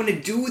like, man, I want to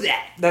do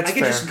that. That's I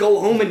could fair. just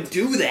go home and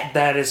do that.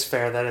 That is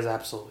fair. That is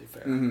absolutely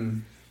fair.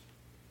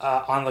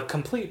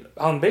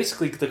 On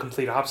basically the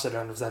complete opposite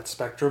end of that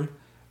spectrum,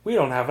 we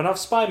don't have enough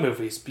spy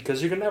movies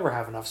because you can never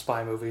have enough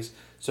spy movies.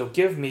 So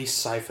give me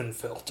Siphon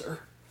Filter.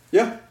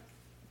 Yeah.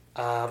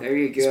 There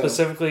you go.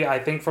 Specifically, I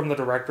think from the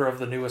director of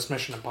the newest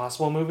Mission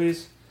Impossible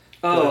movies.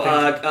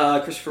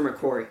 Christopher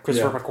McQuarrie.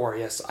 Christopher Yeah. McQuarrie,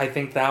 yes. I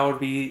think that would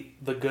be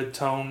the good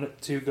tone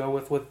to go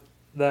with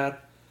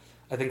that.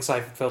 I think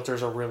Siphon Filter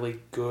is a really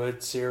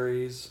good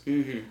series,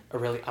 a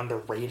really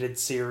underrated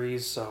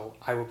series, so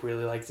I would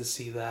really like to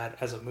see that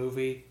as a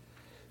movie.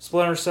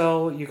 Splinter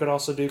Cell, you could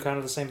also do kind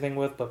of the same thing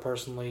with, but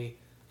personally,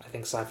 I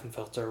think Siphon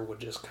Filter would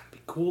just kind of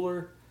be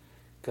cooler,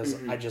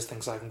 because I just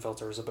think Siphon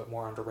Filter is a bit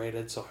more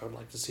underrated, so I would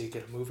like to see it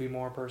get a movie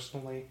more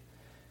personally.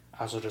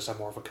 I also just have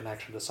more of a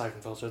connection to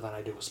Siphon Filter than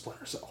I do with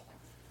Splinter Cell.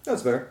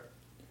 That's fair.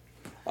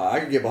 I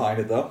can get behind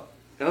it, though.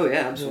 Oh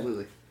yeah,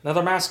 absolutely.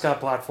 Another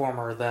mascot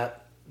platformer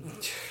that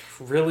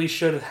really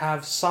should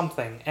have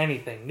something,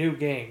 anything, new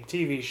game,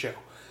 TV show.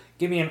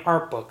 Give me an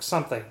art book,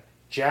 something.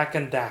 Jack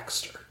and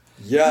Daxter.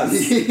 Yes.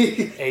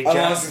 A I'm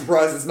Jack- honestly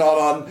surprised it's not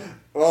on...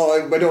 Well,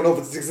 I don't know if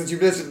it's... Since you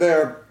mentioned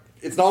there,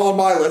 it's not on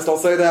my list, I'll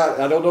say that.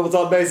 I don't know if it's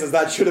on Mason's.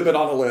 That should have been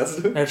on the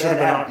list. That should have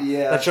been on,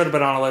 yeah. that should have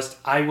been on a list.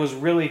 I was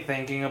really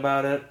thinking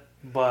about it,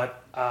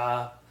 but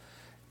I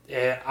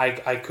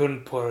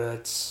couldn't put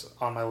it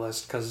on my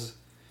list because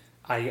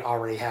I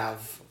already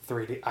have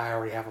 3D. I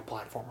already have a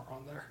platformer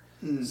on there.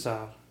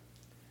 So,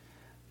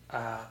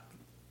 but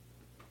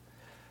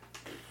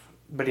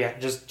yeah,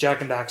 just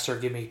Jack and Daxter.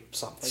 Give me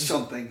something.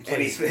 Something,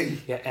 Please.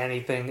 anything. Yeah,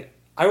 anything.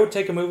 I would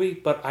take a movie,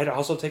 but I'd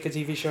also take a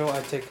TV show.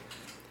 I'd take,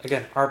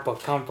 again, art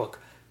book, comic book.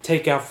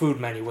 Take out food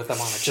menu with them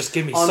on it. Just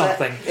give me On that-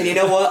 something. and you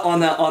know what? On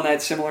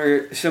that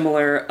similar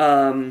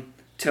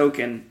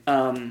token.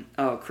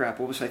 Oh crap!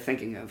 What was I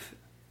thinking of?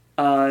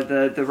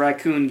 The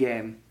raccoon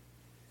game,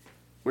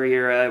 where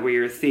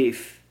you're a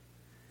thief.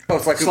 Oh,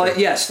 it's like...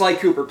 Sly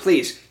Cooper.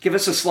 Please give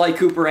us a Sly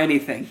Cooper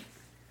anything.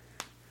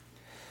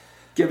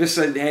 Give us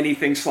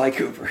anything Sly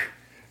Cooper.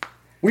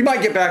 We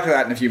might get back to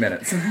that in a few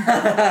minutes.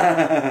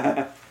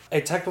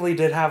 It technically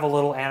did have a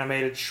little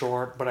animated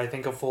short, but I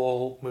think a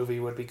full movie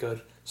would be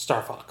good.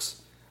 Star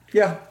Fox.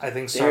 Yeah. I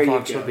think There Star you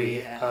Fox go, would be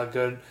yeah.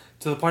 good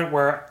to the point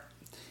where,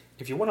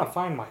 if you want to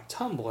find my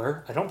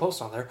Tumblr, I don't post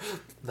on there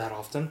that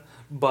often,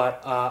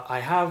 but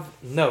I have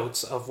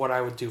notes of what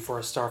I would do for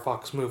a Star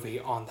Fox movie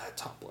on that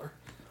Tumblr.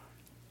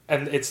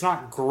 And it's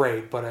not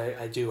great, but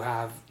I do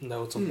have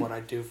notes of what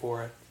I'd do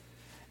for it.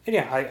 And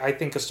yeah, I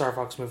think a Star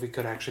Fox movie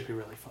could actually be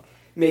really fun.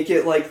 Make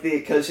it like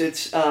because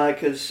I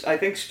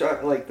think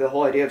the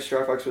whole idea of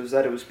Star Fox was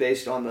that it was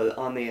based on the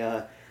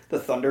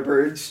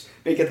Thunderbirds.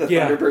 Make it the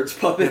Yeah. Thunderbirds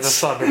Yeah, puppets.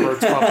 the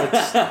Thunderbirds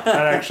puppets.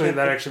 That'd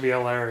actually be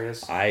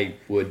hilarious. I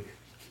would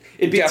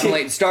It'd be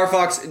definitely... Star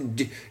Fox...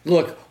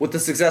 Look, with the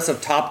success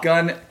of Top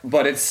Gun,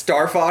 but it's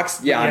Star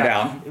Fox, yeah, I'm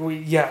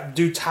down.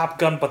 Do Top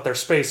Gun, but they're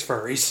space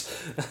furries.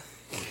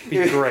 Be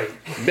great.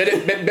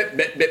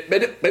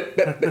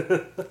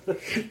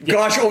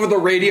 Gosh, over the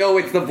radio,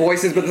 it's the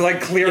voices, but they're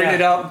like clearing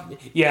it up.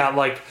 Yeah,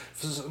 like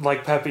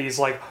Pepe's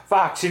like,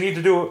 Fox, you need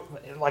to do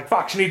it. Like,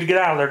 Fox, you need to get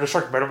out of there.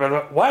 Distract.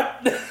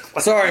 What?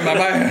 Sorry, my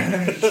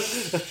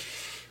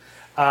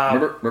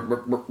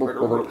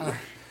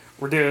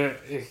We're doing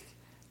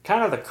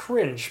kind of the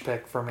cringe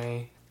pick for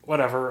me.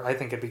 Whatever, I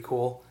think it'd be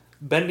cool.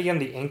 Bendy and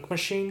the Ink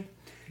Machine,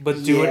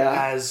 but do it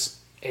Yeah. as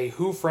a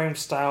Who Framed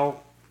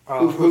style,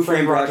 Who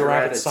Framed Roger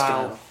Rabbit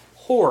style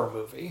horror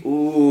movie.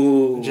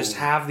 Ooh. Just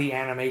have the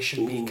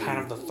animation be kind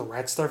of the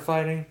threats they're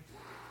fighting.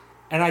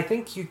 And I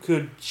think you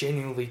could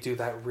genuinely do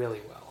that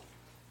really well.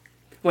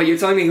 What, you're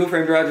telling me Who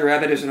Framed Roger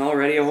Rabbit isn't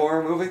already a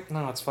horror movie?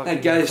 No, it's fucking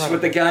That guy's incredible.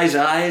 with the guy's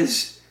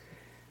eyes.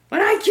 When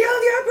I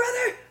killed your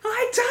brother,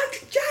 I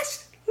talked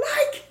just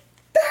like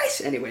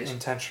this. Anyways,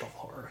 Intentional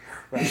horror.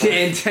 Right?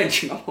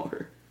 intentional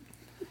horror.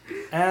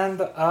 And,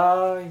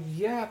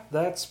 yeah,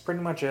 that's pretty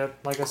much it.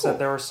 Like I said,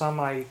 there were some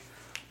I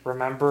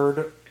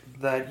remembered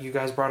that you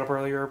guys brought up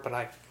earlier, but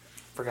I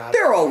forgot.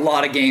 There are a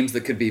lot of games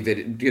that could be made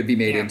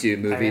into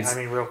movies. I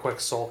mean, real quick,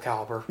 Soul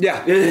Calibur.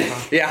 Yeah,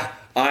 yeah.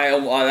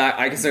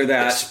 I consider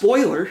that.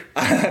 Spoiler.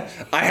 I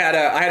had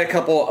a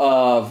couple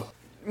of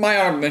my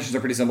honorable mentions are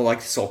pretty simple,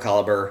 like Soul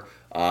Calibur,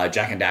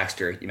 Jack and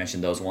Daxter. You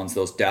mentioned those ones;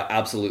 those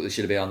absolutely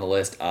should have been on the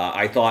list.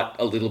 I thought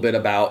a little bit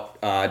about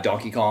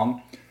Donkey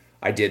Kong.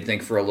 I did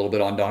think for a little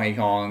bit on Donkey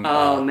Kong.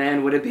 Oh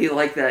man, would it be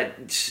like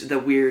that? The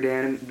weird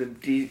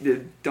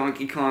the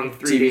Donkey Kong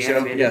 3D TV show?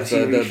 animated Yes,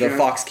 TV the show?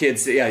 Fox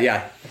Kids.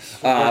 Yeah.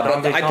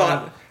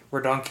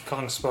 Where Donkey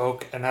Kong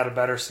spoke and had a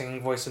better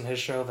singing voice in his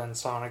show than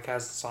Sonic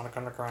has in Sonic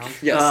Underground.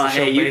 Yes. Oh,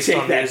 show hey, you based take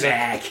on that music.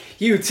 back.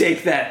 You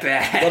take that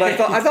back. But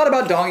I thought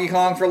about Donkey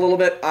Kong for a little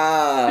bit.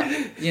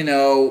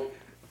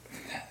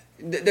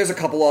 There's a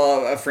couple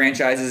of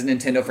franchises,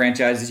 Nintendo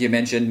franchises. You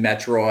mentioned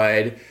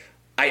Metroid.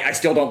 I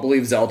still don't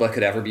believe Zelda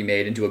could ever be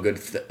made into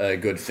a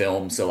good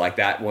film. So like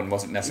that one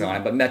wasn't necessarily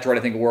on it. But Metroid,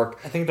 I think, would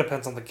work. I think it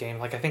depends on the game.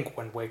 Like, I think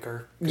Wind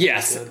Waker.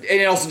 Yes, and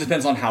it also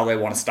depends on how they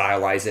want to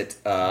stylize it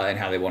and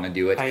how they want to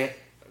do it.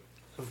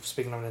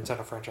 Speaking of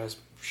Nintendo franchise,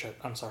 shit,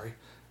 I'm sorry.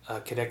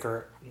 Kid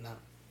Icarus, no,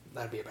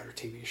 that'd be a better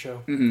TV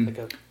show. Like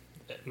a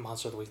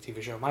Monster of the Week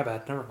TV show. My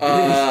bad, never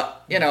mind.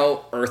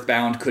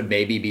 Earthbound could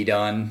maybe be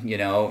done.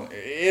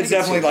 It's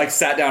definitely like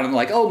sat down and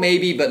like, oh,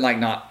 maybe, but like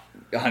not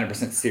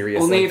 100%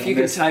 serious. Only like, if you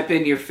can type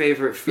in your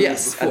favorite food.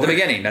 Yes, before. at the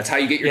beginning. That's how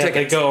you get your They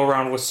tickets. go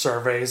around with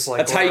surveys. Like,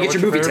 That's how you get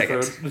your movie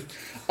favorite tickets.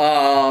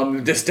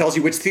 food? This tells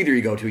you which theater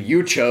you go to.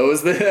 You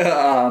chose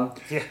the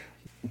Yeah.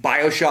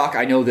 BioShock.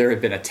 I know there have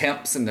been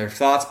attempts and their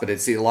thoughts, but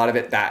it's a lot of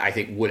it that I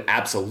think would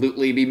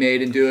absolutely be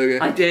made into a...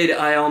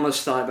 I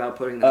almost thought about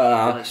putting that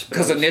on the list.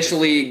 Because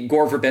initially,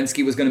 Gore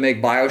Verbinski was going to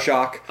make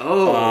BioShock.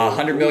 Oh.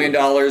 $100 million.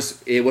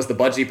 It was the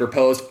budget he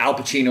proposed. Al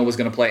Pacino was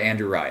going to play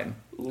Andrew Ryan.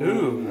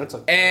 Ooh, that's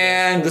a...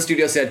 And the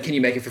studio said, can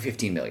you make it for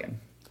 $15 million?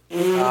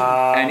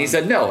 And he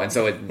said no, and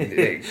so it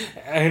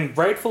and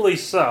rightfully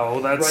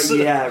so. That's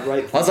Right, yeah,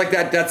 right. I was like,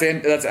 that's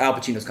Al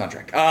Pacino's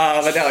contract.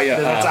 But no, yeah.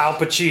 That's Al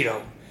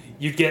Pacino.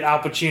 You'd get Al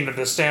Pacino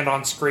to stand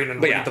on screen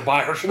and But read yeah, the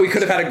Bioshock. we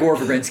could have had a Gore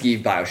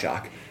Verbinski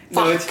BioShock.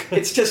 No,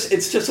 it's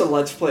just a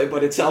Let's Play,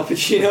 but it's Al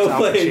Pacino It's Al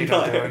playing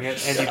Pacino doing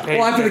it, and you paid.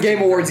 Well, after the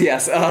Game Awards,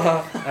 yes.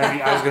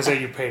 I was gonna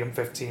say you paid him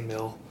 $15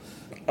 million.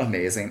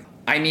 Amazing.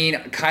 I mean,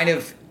 kind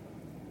of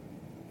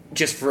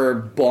just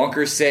for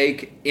bonkers'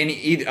 sake,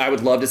 I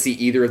would love to see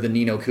either of the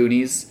Ni no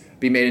Kunis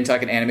be made into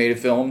like an animated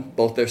film.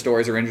 Both their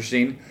stories are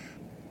interesting.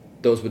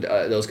 Those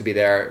could be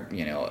there.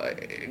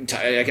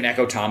 Like an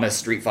Echo Thomas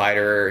Street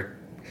Fighter.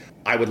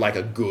 I would like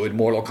a good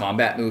Mortal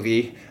Kombat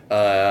movie.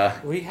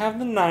 We have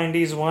the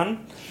 '90s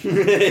one.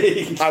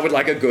 I would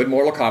like a good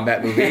Mortal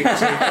Kombat movie. You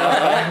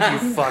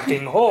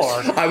fucking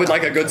whore. I would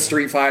like a good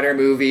Street Fighter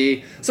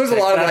movie. So there's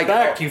a lot of like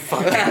back, you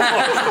fucking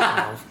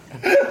whore.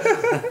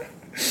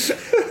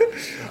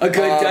 A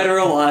good Dead or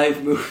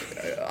Alive movie.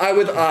 I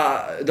would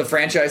the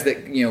franchise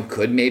that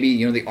could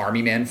maybe the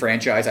Army Men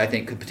franchise I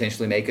think could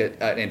potentially make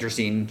it an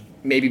interesting,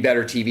 maybe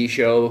better TV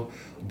show,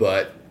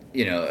 but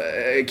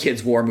a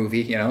kids war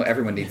movie.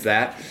 Everyone needs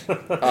that.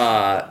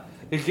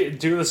 You could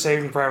do the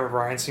Saving Private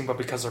Ryan scene, but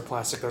because they're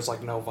plastic, there's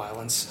like no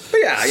violence.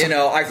 But yeah,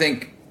 I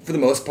think for the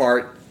most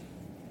part,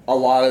 a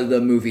lot of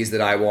the movies that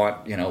I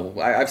want,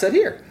 I've said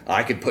here,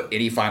 I could put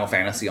any Final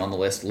Fantasy on the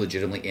list,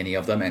 legitimately any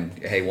of them, and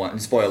hey,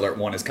 spoiler alert,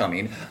 one is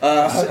coming.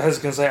 I was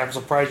gonna say, I'm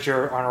surprised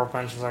your honorable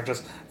mentions aren't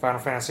just Final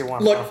Fantasy 1,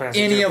 Final Look,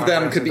 Fantasy any 2, of Final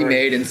them Fantasy could be 3.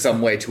 made in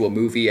some way to a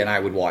movie, and I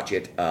would watch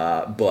it.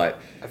 But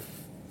I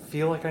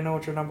feel like I know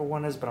what your number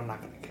one is, but I'm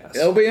not gonna guess.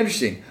 it'll be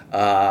interesting.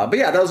 But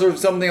yeah, those are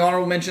some of the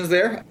honorable mentions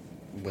there.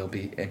 We'll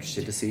be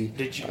interested to see.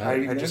 Did you?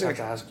 I just have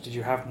to ask. Did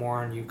you have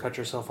more and you cut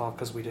yourself off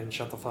because we didn't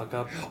shut the fuck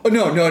up? Oh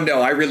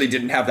no! I really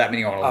didn't have that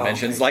many honorable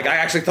mentions. Okay. Like I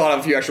actually thought of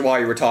a few extra while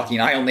you were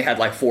talking. I only had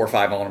like 4 or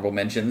 5 honorable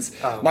mentions.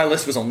 Oh. My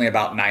list was only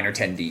about 9 or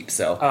 10 deep.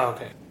 So. Oh,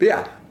 okay.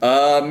 But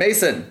yeah,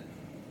 Mason,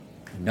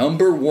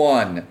 number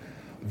 1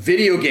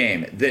 video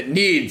game that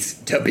needs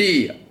to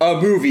be a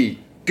movie.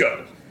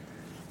 Go.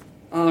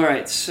 All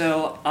right,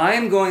 so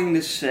I'm going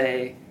to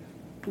say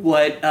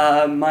what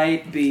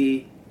might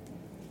be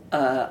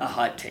a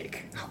hot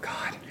take. Oh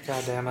God.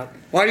 God damn it.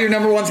 Why do your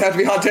number 1s have to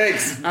be hot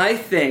takes? I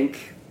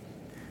think,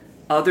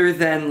 other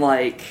than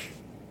like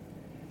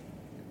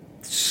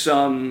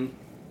some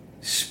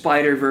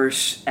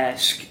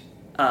Spider-Verse-esque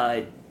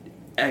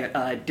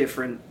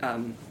different,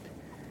 other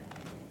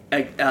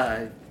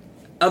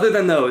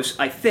than those,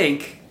 I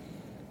think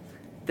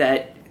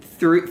that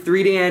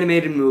 3D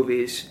animated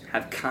movies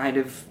have kind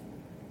of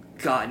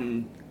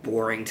gotten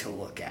boring to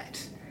look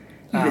at.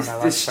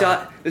 The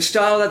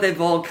style that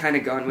they've all kind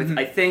of gone with,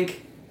 I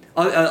think,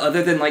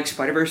 other than like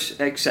Spider-Verse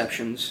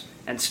exceptions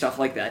and stuff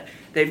like that,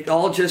 they've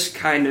all just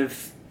kind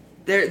of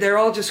they're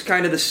all just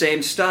kind of the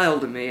same style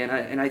to me,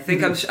 and I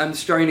think I'm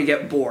starting to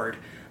get bored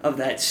of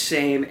that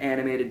same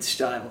animated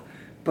style.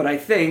 But I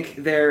think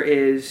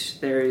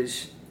there's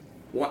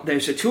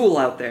a tool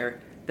out there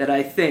that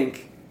I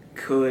think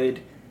could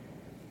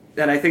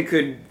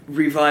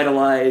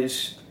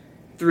revitalize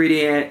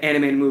 3D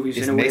animated movies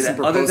Is in a way Mason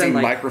that, other than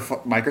proposing like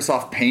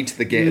Microsoft Paint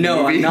the game?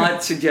 no, movie? I'm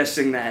not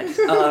suggesting that.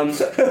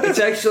 It's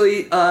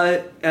actually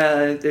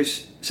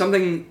there's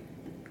something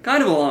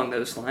kind of along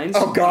those lines.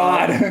 Oh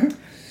God!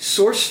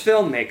 Source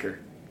Filmmaker.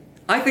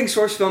 I think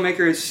Source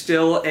Filmmaker is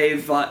still a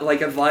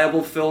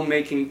viable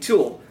filmmaking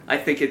tool. I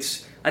think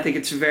it's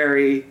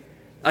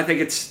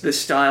the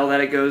style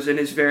that it goes in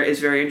is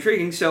very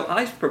intriguing. So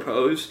I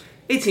propose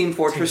a Team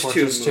Fortress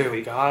 2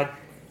 movie. God.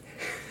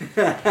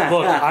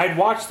 Look, I'd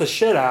watch the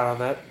shit out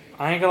of it.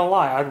 I ain't gonna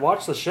lie, I'd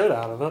watch the shit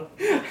out of it.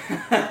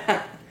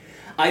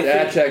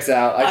 That checks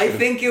out. I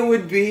think it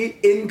would be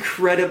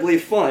incredibly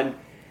fun,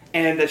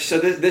 and so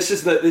this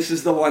is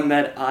the one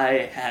that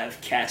I have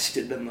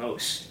casted the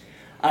most.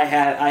 I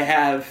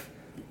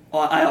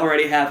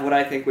already have what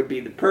I think would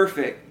be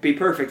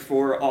perfect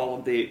for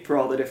all the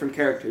different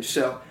characters.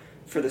 So,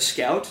 for the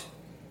Scout,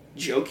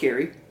 Joe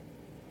Keery.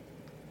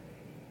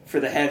 For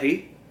the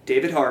Heavy,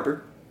 David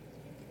Harbour.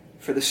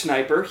 For the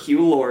Sniper,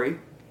 Hugh Laurie.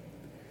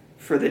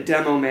 For the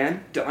Demo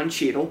Man, Don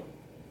Cheadle.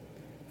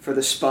 For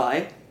the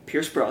Spy,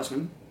 Pierce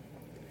Brosnan.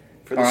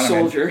 For the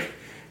Soldier,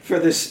 for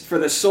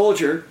the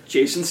Soldier,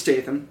 Jason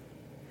Statham.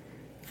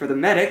 For the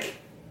Medic,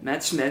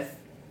 Matt Smith.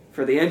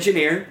 For the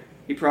Engineer,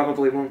 he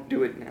probably won't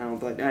do it now,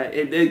 but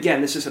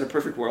again, this isn't a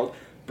perfect world.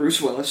 Bruce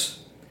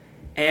Willis.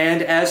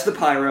 And as the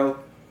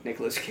Pyro,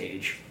 Nicolas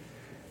Cage.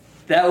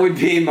 That would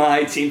be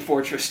my Team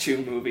Fortress 2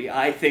 movie.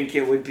 I think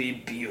it would be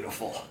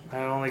beautiful.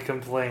 My only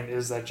complaint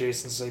is that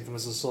Jason Statham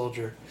is a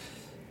soldier.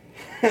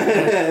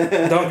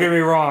 Don't get me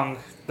wrong,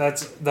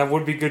 that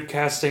would be good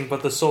casting,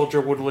 but the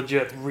soldier would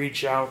legit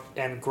reach out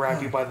and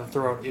grab you by the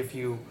throat if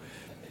you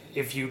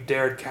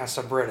dared cast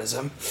a Brit as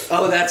him.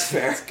 Oh, that's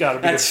fair. It's got to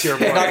be a pure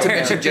fair. Not to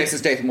mention, Jason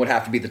Statham would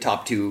have to be the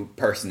top 2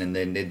 person, and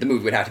then the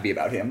movie would have to be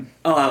about him.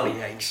 Oh,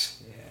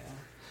 yikes.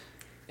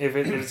 Yeah. If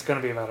it's going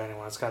to be about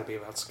anyone, it's got to be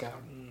about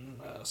Scout and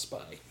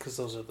Spy, because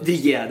those are the...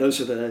 Yeah, those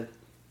are the...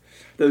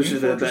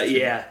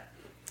 Yeah,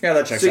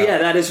 that checks out. So yeah,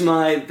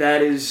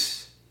 that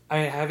is...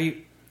 have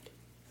you...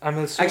 I'm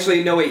assuming...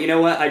 Actually, no, wait, you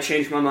know what? I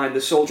changed my mind.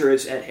 The soldier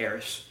is Ed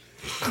Harris.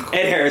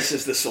 Ed Harris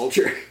is the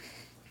soldier.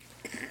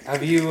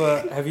 Have you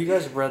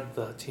guys read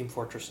the Team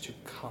Fortress 2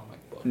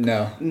 comic book?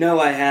 No. No,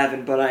 I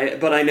haven't, but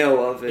I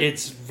know of it.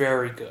 It's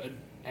very good,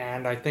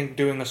 and I think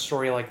doing a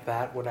story like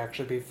that would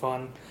actually be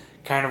fun.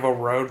 Kind of a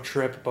road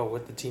trip, but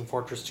with the Team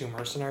Fortress 2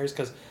 mercenaries,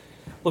 because...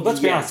 Look, let's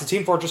be honest, the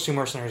Team Fortress 2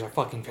 mercenaries are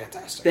fucking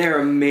fantastic. They're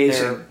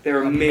amazing.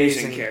 They're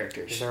amazing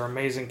characters. They're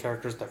amazing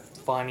characters. They're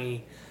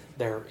funny.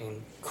 They're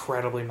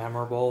incredibly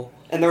memorable.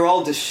 And they're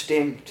all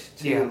distinct,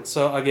 too. Yeah,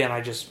 so again,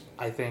 I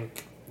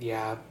think,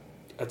 a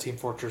Team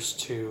Fortress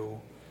 2,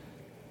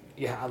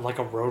 like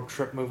a road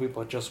trip movie,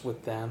 but just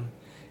with them.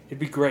 It'd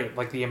be great.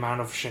 Like, the amount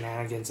of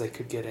shenanigans they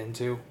could get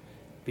into.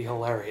 Be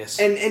hilarious.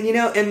 And you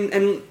know,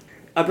 and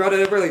I brought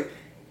it up earlier,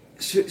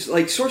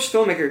 like, Source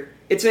Filmmaker,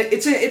 it's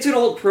an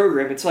old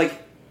program. It's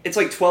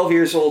like 12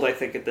 years old, I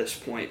think, at this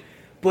point.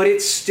 But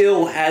it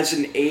still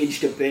hasn't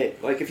aged a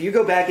bit. Like, if you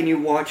go back and you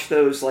watch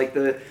those, like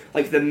the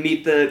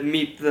Meet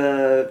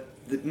the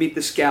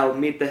Scout,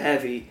 Meet the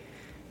Heavy,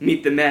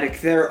 Meet the Medic,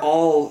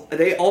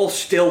 they all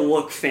still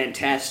look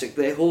fantastic.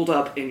 They hold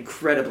up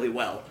incredibly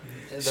well.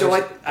 So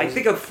I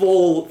think a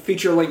full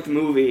feature-length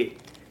movie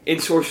in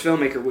Source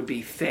Filmmaker would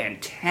be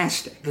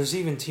fantastic. There's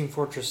even Team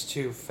Fortress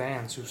 2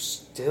 fans who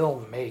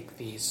still make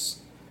these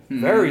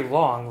very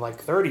long,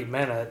 like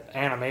 30-minute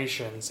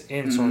animations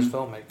in Source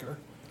Filmmaker.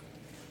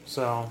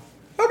 So,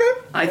 Okay.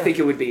 I think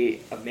it would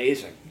be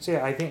amazing. So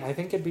yeah, I think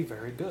it'd be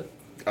very good.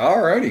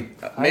 Alrighty.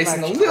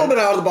 Mason, a little bit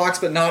out of the box,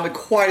 but not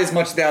quite as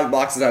much out of the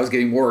box as I was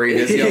getting worried.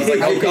 I was like,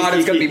 oh god,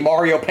 it's going to be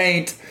Mario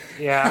Paint.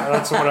 Yeah,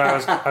 that's what I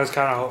was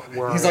kind of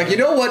worried. He's like, you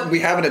know what? We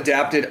haven't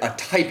adapted a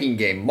typing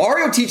game.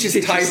 Mario teaches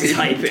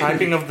typing.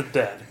 Typing of the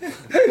Dead.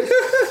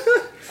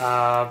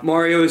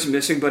 Mario is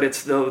missing, but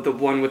it's the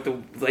one with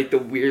the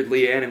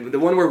weirdly animated, the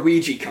one where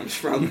Ouija comes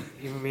from.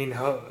 You mean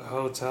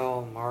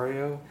Hotel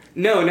Mario?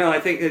 No, I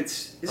think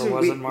it's. Or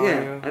was it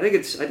Mario? Yeah, I think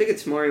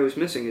it's Mario is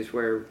missing is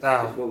where is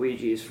what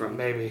Ouija is from.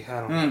 Maybe,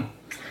 I don't know.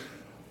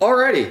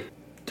 Alrighty,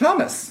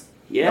 Thomas.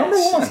 Yes, number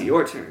 1. It's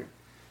your turn.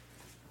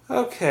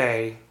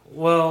 Okay,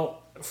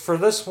 well, for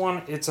this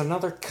one, it's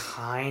another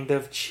kind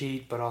of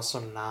cheat, but also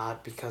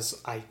not,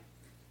 because I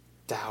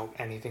doubt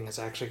anything is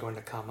actually going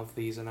to come of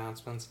these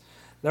announcements.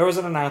 There was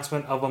an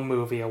announcement of a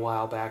movie a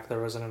while back.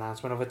 There was an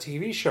announcement of a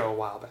TV show a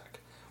while back.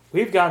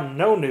 We've got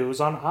no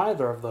news on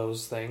either of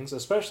those things,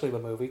 especially the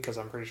movie, because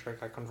I'm pretty sure it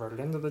got converted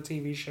into the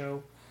TV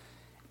show.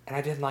 And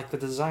I didn't like the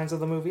designs of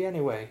the movie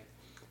anyway.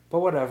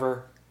 But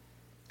whatever.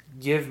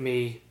 Give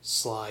me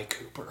Sly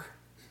Cooper.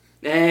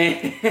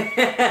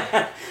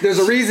 There's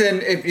a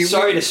reason. If you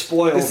Sorry to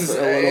spoil. This is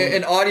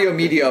an audio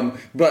medium,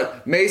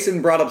 but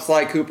Mason brought up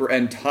Sly Cooper,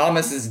 and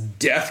Thomas's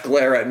death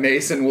glare at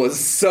Mason was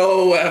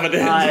so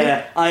evident.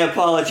 I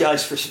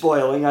apologize for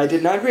spoiling. I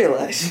did not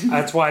realize.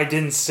 That's why I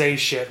didn't say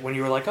shit when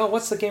you were like, "Oh,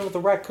 what's the game with the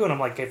raccoon?" I'm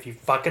like, "If you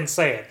fucking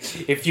say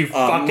it, if you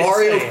fucking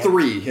Mario say it."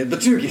 3, the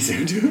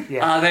Tugi.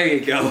 Yeah, There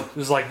you go. it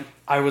was like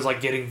I was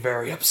like getting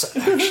very upset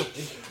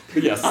actually.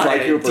 Yes, Sly I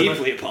Cooper.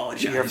 deeply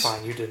apologize. You're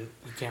fine. You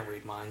can't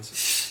read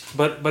minds.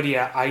 But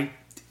yeah, I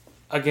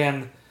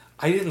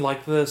didn't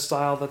like the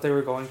style that they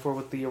were going for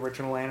with the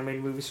original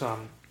animated movie, so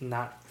I'm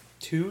not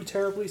too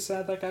terribly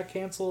sad that got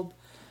canceled.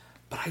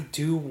 But I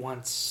do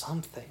want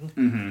something.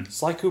 Mm-hmm.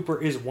 Sly Cooper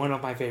is one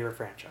of my favorite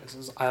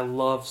franchises. I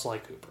love Sly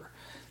Cooper.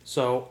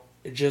 So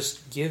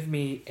just give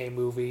me a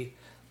movie.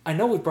 I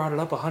know we brought it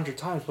up 100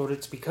 times, but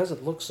it's because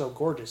it looks so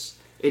gorgeous.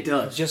 It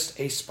does. Just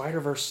a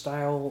Spider-Verse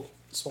style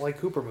Sly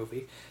Cooper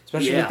movie,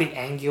 especially Yeah. with the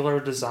angular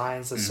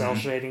designs, the cell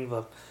shading,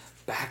 the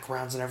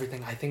backgrounds and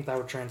everything. I think that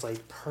would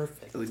translate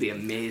perfect. It would be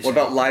amazing. What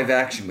about live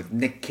action with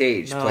Nick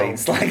Cage No. playing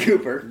Sly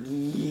Cooper?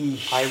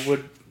 I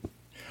would.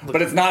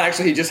 But it's not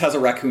actually, he just has a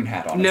raccoon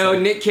hat on. No, his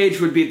head. Nick Cage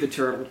would be the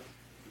turtle.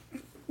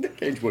 Nick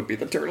Cage would be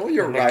the turtle,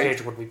 you're Nick right.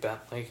 Cage would be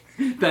Bentley.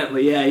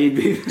 Bentley, yeah, he'd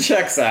be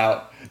Checks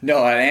out.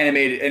 No, an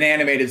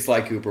animated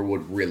Sly Cooper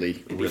would really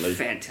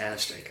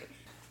fantastic.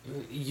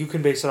 You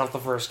can base it off the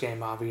first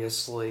game,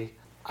 obviously.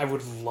 I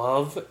would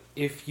love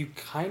if you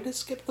kind of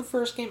skip the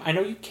first game. I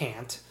know you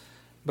can't,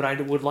 but I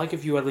would like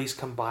if you at least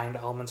combined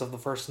elements of the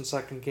first and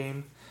second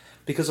game.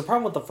 Because the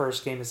problem with the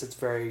first game is it's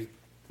very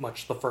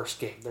much the first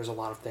game. There's a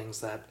lot of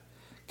things that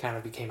kind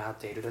of became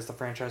outdated as the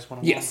franchise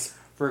went along. Yes.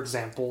 For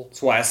example,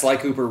 That's why a Sly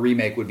Cooper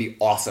remake would be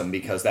awesome,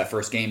 because that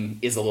first game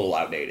is a little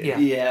outdated. yeah.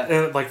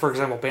 Yeah. Like, for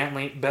example,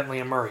 Bentley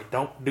and Murray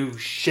don't do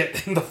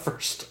shit in the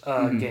first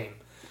game.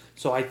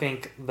 So I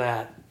think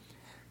that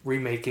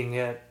remaking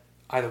it,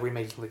 either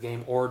remaking the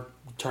game or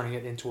turning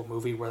it into a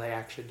movie where they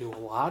actually do a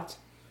lot,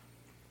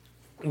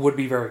 would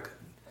be very good.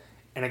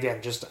 And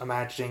again, just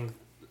imagining,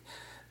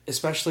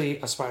 especially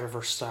a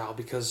Spider-Verse style,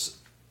 because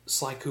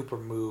Sly Cooper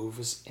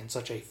moves in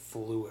such a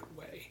fluid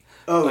way.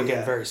 Oh, Again,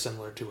 yeah. very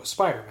similar to a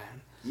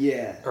Spider-Man.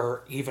 Yeah.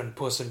 Or even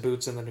Puss in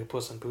Boots in the new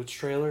Puss in Boots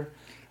trailer.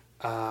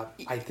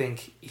 I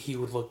think he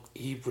would look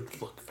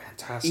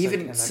fantastic in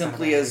Even that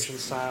simply kind of as animation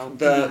style.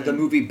 the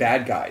movie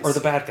Bad Guys. Or the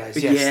Bad Guys,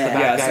 yes. Yeah. The Bad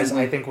Yeah, Guys,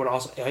 certainly. I think, would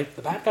also...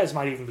 The Bad Guys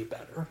might even be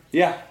better.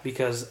 Yeah.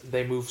 Because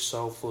they move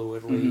so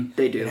fluidly.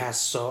 They do. It has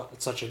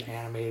such an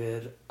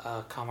animated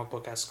comic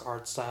book-esque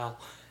art style.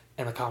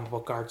 And the comic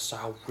book art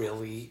style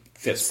really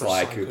Fits is for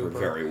Sly Cooper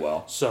very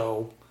well.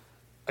 So,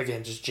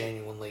 again, just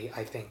genuinely,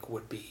 I think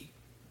would be...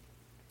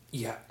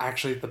 Yeah,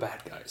 actually, the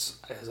Bad Guys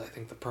is, I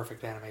think, the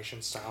perfect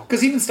animation style.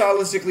 Because even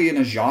stylistically in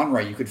a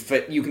genre, you can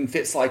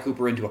fit Sly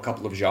Cooper into a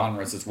couple of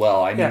genres as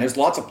well. I mean, Yeah. there's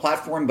lots of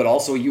platform, but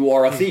also you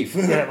are a thief.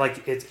 Yeah,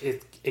 like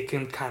it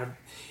can kind of...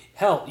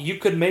 Hell, you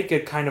could make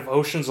it kind of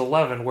Ocean's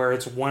 11 where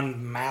it's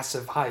one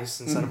massive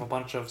heist instead of a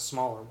bunch of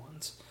smaller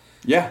ones.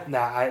 Yeah,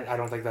 Now, I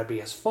don't think that'd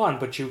be as fun,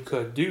 but you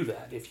could do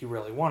that if you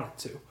really wanted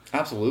to.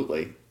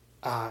 absolutely.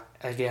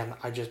 Again,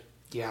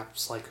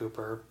 Sly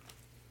Cooper.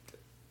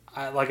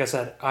 Like I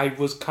said, I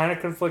was kind of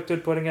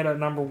conflicted putting it at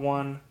number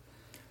one.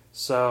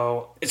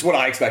 So, It's what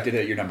I expected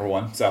at your number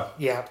one. So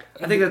yeah.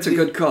 I think that's a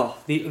good call.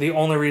 The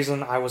only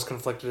reason I was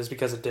conflicted is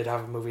because it did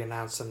have a movie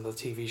announced and the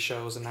TV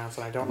show was announced,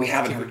 and I don't know we if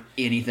haven't TV heard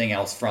anything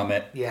else from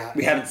it. Yeah.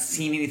 we haven't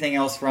seen anything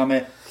else from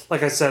it.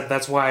 Like I said,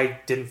 that's why I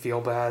didn't feel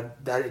bad.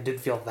 That it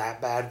didn't feel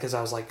that bad because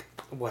I was like,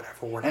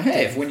 whatever, we're not. And hey,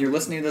 getting- if when you're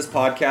listening to this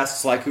podcast,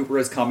 Sly Cooper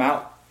has come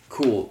out,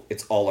 cool.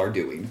 It's all our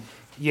doing.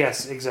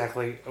 Yes,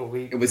 exactly.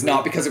 It was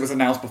not because it was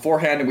announced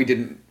beforehand and we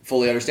didn't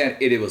fully understand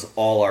it. It was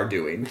all our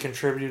doing. We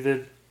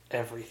contributed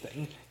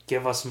everything.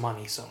 Give us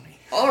money, Sony.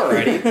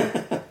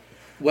 Alrighty.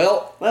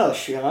 Well, Well,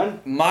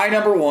 Sean, my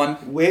number one.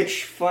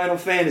 which Final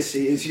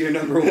Fantasy is your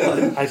number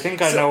one? I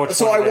think I know which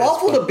So one I it is,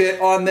 waffled but- a bit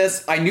on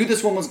this. I knew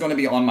this one was going to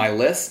be on my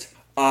list,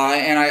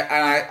 and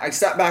I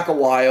sat back a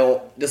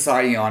while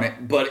deciding on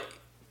it. But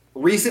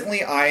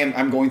recently,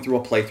 I'm going through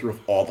a playthrough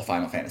of all the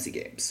Final Fantasy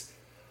games.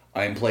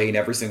 I am playing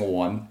every single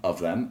one of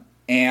them,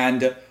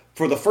 and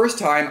for the first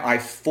time, I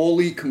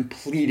fully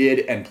completed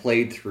and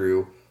played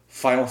through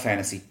Final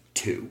Fantasy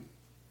II.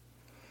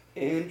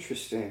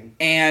 Interesting.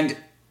 And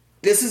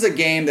this is a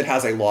game that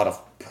has a lot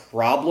of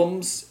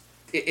problems.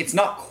 It's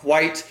not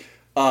quite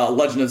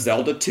Legend of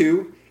Zelda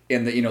 2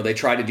 in that, they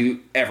try to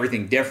do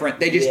everything different.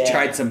 They just Yeah.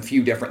 tried some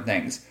few different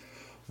things.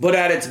 But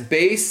at its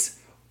base,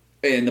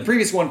 in the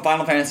previous one,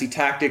 Final Fantasy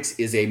Tactics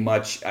is a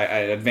much,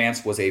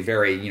 Advanced was a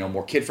very,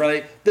 more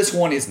kid-friendly. This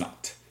one is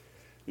not.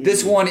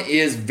 This one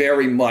is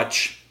very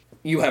much,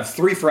 you have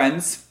three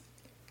friends,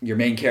 your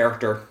main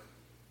character,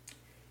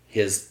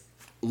 his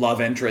love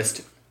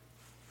interest,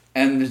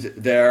 and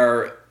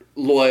their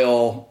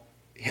loyal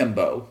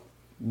himbo.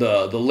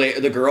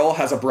 The girl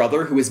has a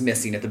brother who is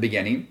missing at the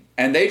beginning,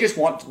 and they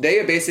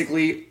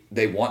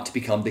want to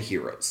become the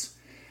heroes.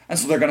 And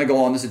so they're going to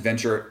go on this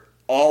adventure,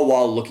 all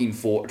while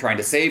trying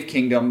to save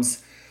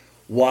kingdoms,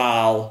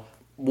 while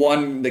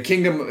the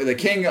king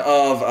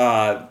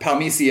of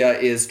Palmesia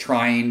is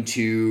trying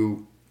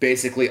to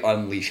basically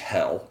unleash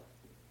hell.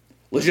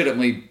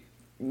 Legitimately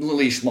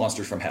unleash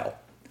monsters from hell.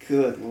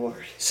 Good lord.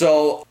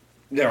 So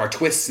there are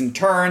twists and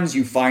turns.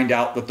 You find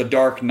out that the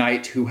Dark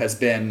Knight who has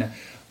been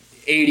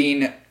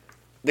aiding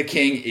the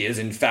king is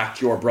in fact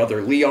your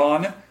brother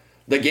Leon.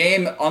 The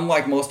game,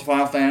 unlike most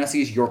Final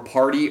Fantasies, your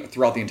party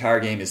throughout the entire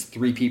game is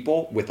 3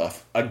 people with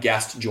a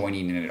guest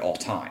joining in at all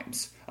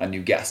times. A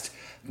new guest.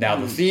 Now,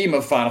 the theme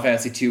of Final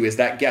Fantasy II is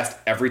that guest,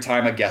 every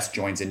time a guest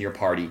joins in your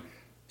party,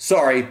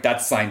 sorry,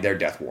 that's signed their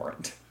death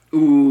warrant.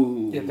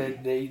 Ooh. Yeah,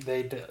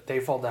 they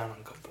fall down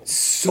on couple.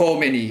 So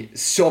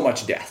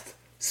much death.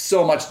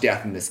 So much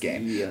death in this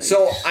game. Yikes.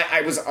 So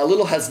I was a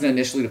little hesitant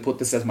initially to put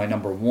this as my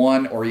number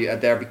one or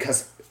there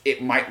because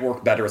it might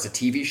work better as a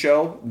TV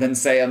show than,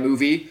 say, a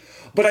movie.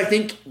 But I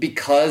think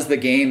because the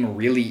game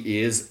really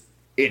is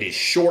It is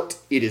short.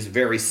 It is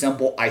very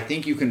simple. I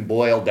think you can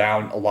boil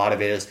down a lot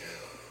of it as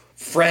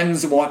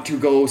friends want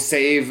to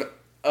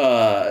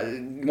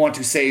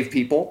save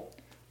people.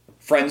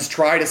 Friends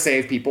try to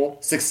save people,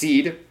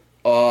 succeed.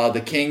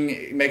 The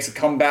king makes a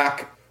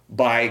comeback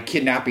by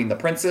kidnapping the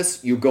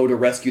princess. You go to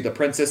rescue the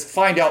princess,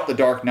 find out the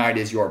Dark Knight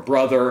is your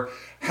brother,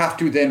 have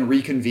to then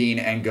reconvene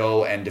and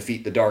go and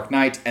defeat the Dark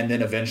Knight, and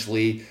then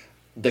eventually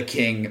the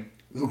king,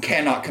 who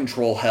cannot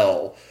control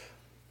hell,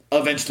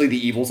 eventually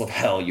the evils of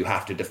hell you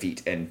have to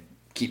defeat and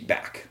keep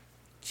back.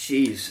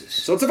 Jesus.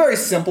 So it's a very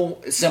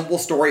simple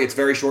story. It's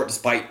very short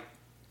despite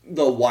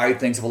the wide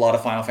things of a lot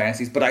of Final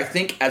Fantasies. But I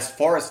think as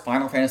far as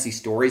Final Fantasy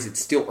stories, it's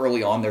still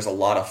early on. There's a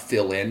lot of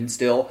fill-in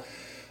still.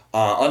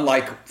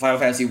 Unlike Final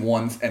Fantasy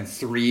 1 and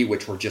 3,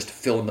 which were just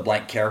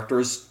fill-in-the-blank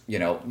characters, you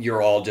know,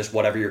 you're all just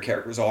whatever your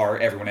characters are,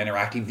 everyone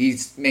interacting.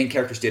 These main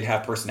characters did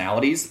have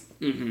personalities.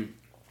 Mm-hmm.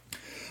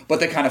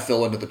 But they kind of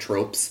fill into the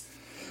tropes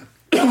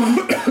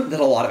that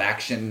a lot of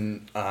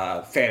action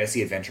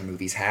fantasy adventure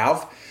movies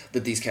have,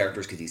 that these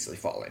characters could easily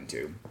fall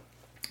into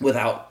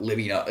without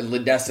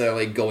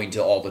necessarily going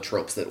to all the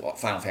tropes that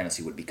Final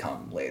Fantasy would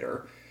become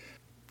later.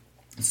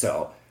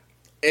 So,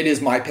 it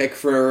is my pick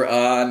for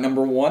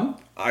number 1.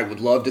 I would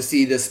love to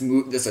see this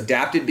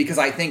adapted, because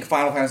I think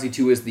Final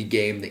Fantasy II is the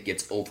game that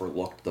gets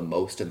overlooked the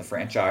most in the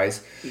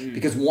franchise,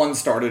 because 1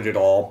 started it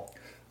all,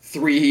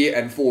 3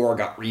 and 4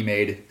 got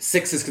remade,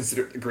 6 is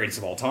considered the greatest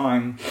of all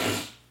time,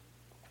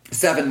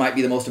 7 might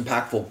be the most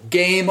impactful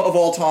game of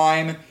all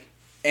time,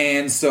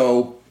 and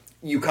so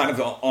you kind of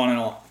go on and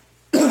on.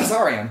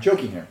 Sorry, I'm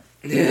joking here.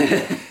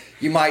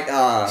 You might...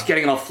 He's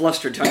getting all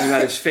flustered talking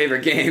about his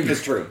favorite game.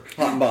 It's true.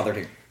 Hot and bothered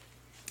here.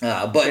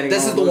 But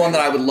this is the one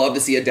that I would love to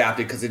see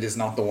adapted, because it is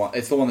not the one...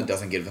 It's the one that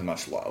doesn't get as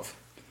much love.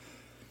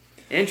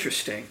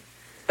 Interesting.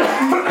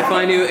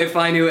 If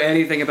I knew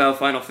anything about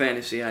Final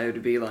Fantasy, I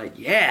would be like,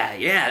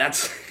 yeah,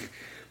 that's...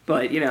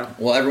 But, you know...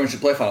 Well, everyone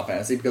should play Final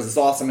Fantasy, because it's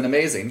awesome and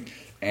amazing,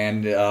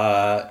 and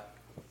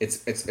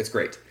it's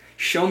great.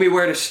 Show me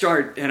where to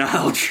start, and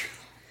I'll...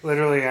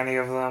 Literally any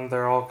of them,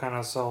 they're all kind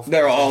of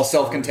They're all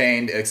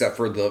self-contained, except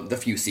for the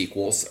few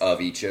sequels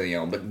of each, you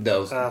know, but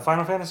those...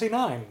 Final Fantasy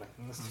IX.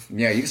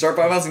 Yeah, you can start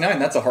Final Fantasy IX.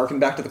 That's a harken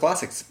back to the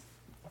classics.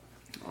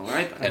 All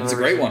right. And it's a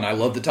great one. I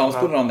love that Tom's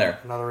put it on there.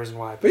 Another reason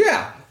why. But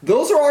yeah,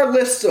 those are our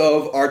lists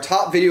of our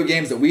top video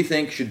games that we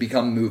think should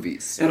become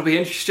movies. It'll be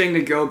interesting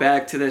to go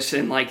back to this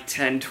in like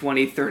 10,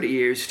 20, 30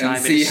 years' time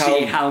and see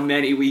how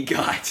many we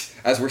got.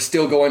 As we're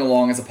still going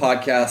along as a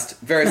podcast,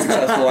 very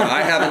successful. And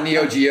I have a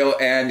Neo Geo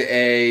and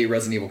a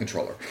Resident Evil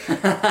controller.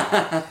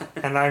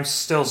 And I'm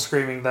still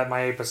screaming that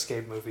my Ape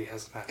Escape movie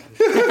hasn't happened.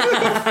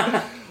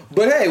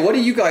 But hey, what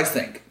do you guys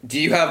think? Do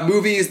you have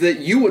movies that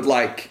you would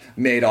like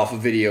made off of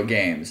video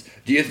games?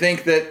 Do you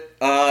think that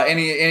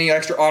any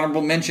extra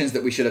honorable mentions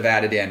that we should have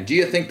added in? Do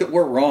you think that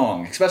we're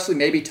wrong? Especially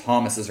maybe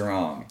Thomas is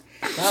wrong.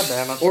 God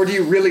damn it. Or do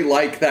you really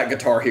like that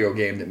Guitar Hero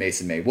game that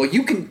Mason made? Well,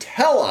 you can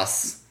tell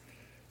us.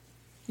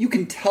 You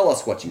can tell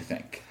us what you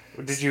think.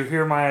 Did you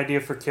hear my idea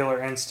for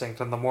Killer Instinct?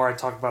 And the more I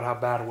talk about how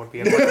bad it would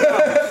be, I'm like,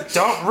 no,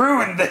 don't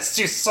ruin this,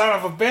 you son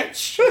of a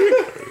bitch.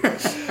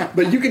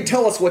 But you can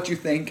tell us what you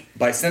think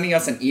by sending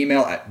us an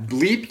email at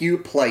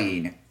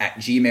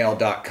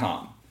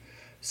bleepyouplaying@gmail.com.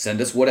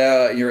 Send us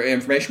your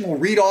information. We'll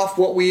read off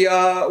what we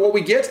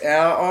get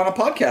on a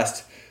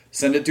podcast.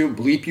 Send it to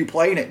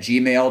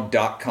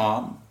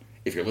bleepyouplaying@gmail.com.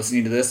 If you're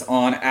listening to this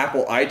on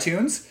Apple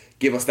iTunes,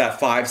 give us that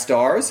 5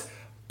 stars.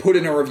 Put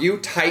in a review,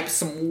 type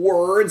some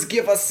words,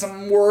 give us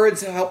some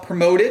words to help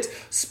promote it.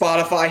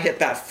 Spotify, hit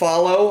that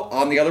follow.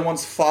 On the other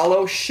ones,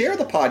 follow. Share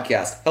the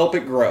podcast. Help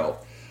it grow.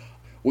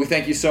 We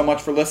thank you so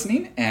much for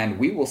listening, and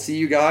we will see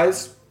you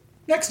guys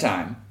next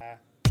time.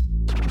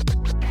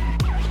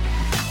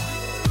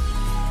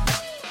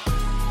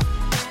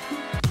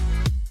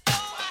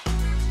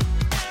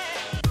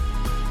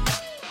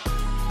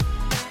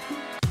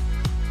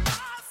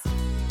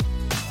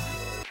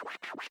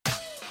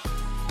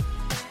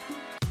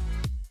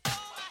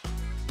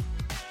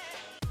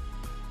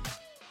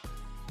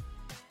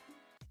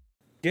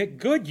 Get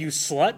good, you slut.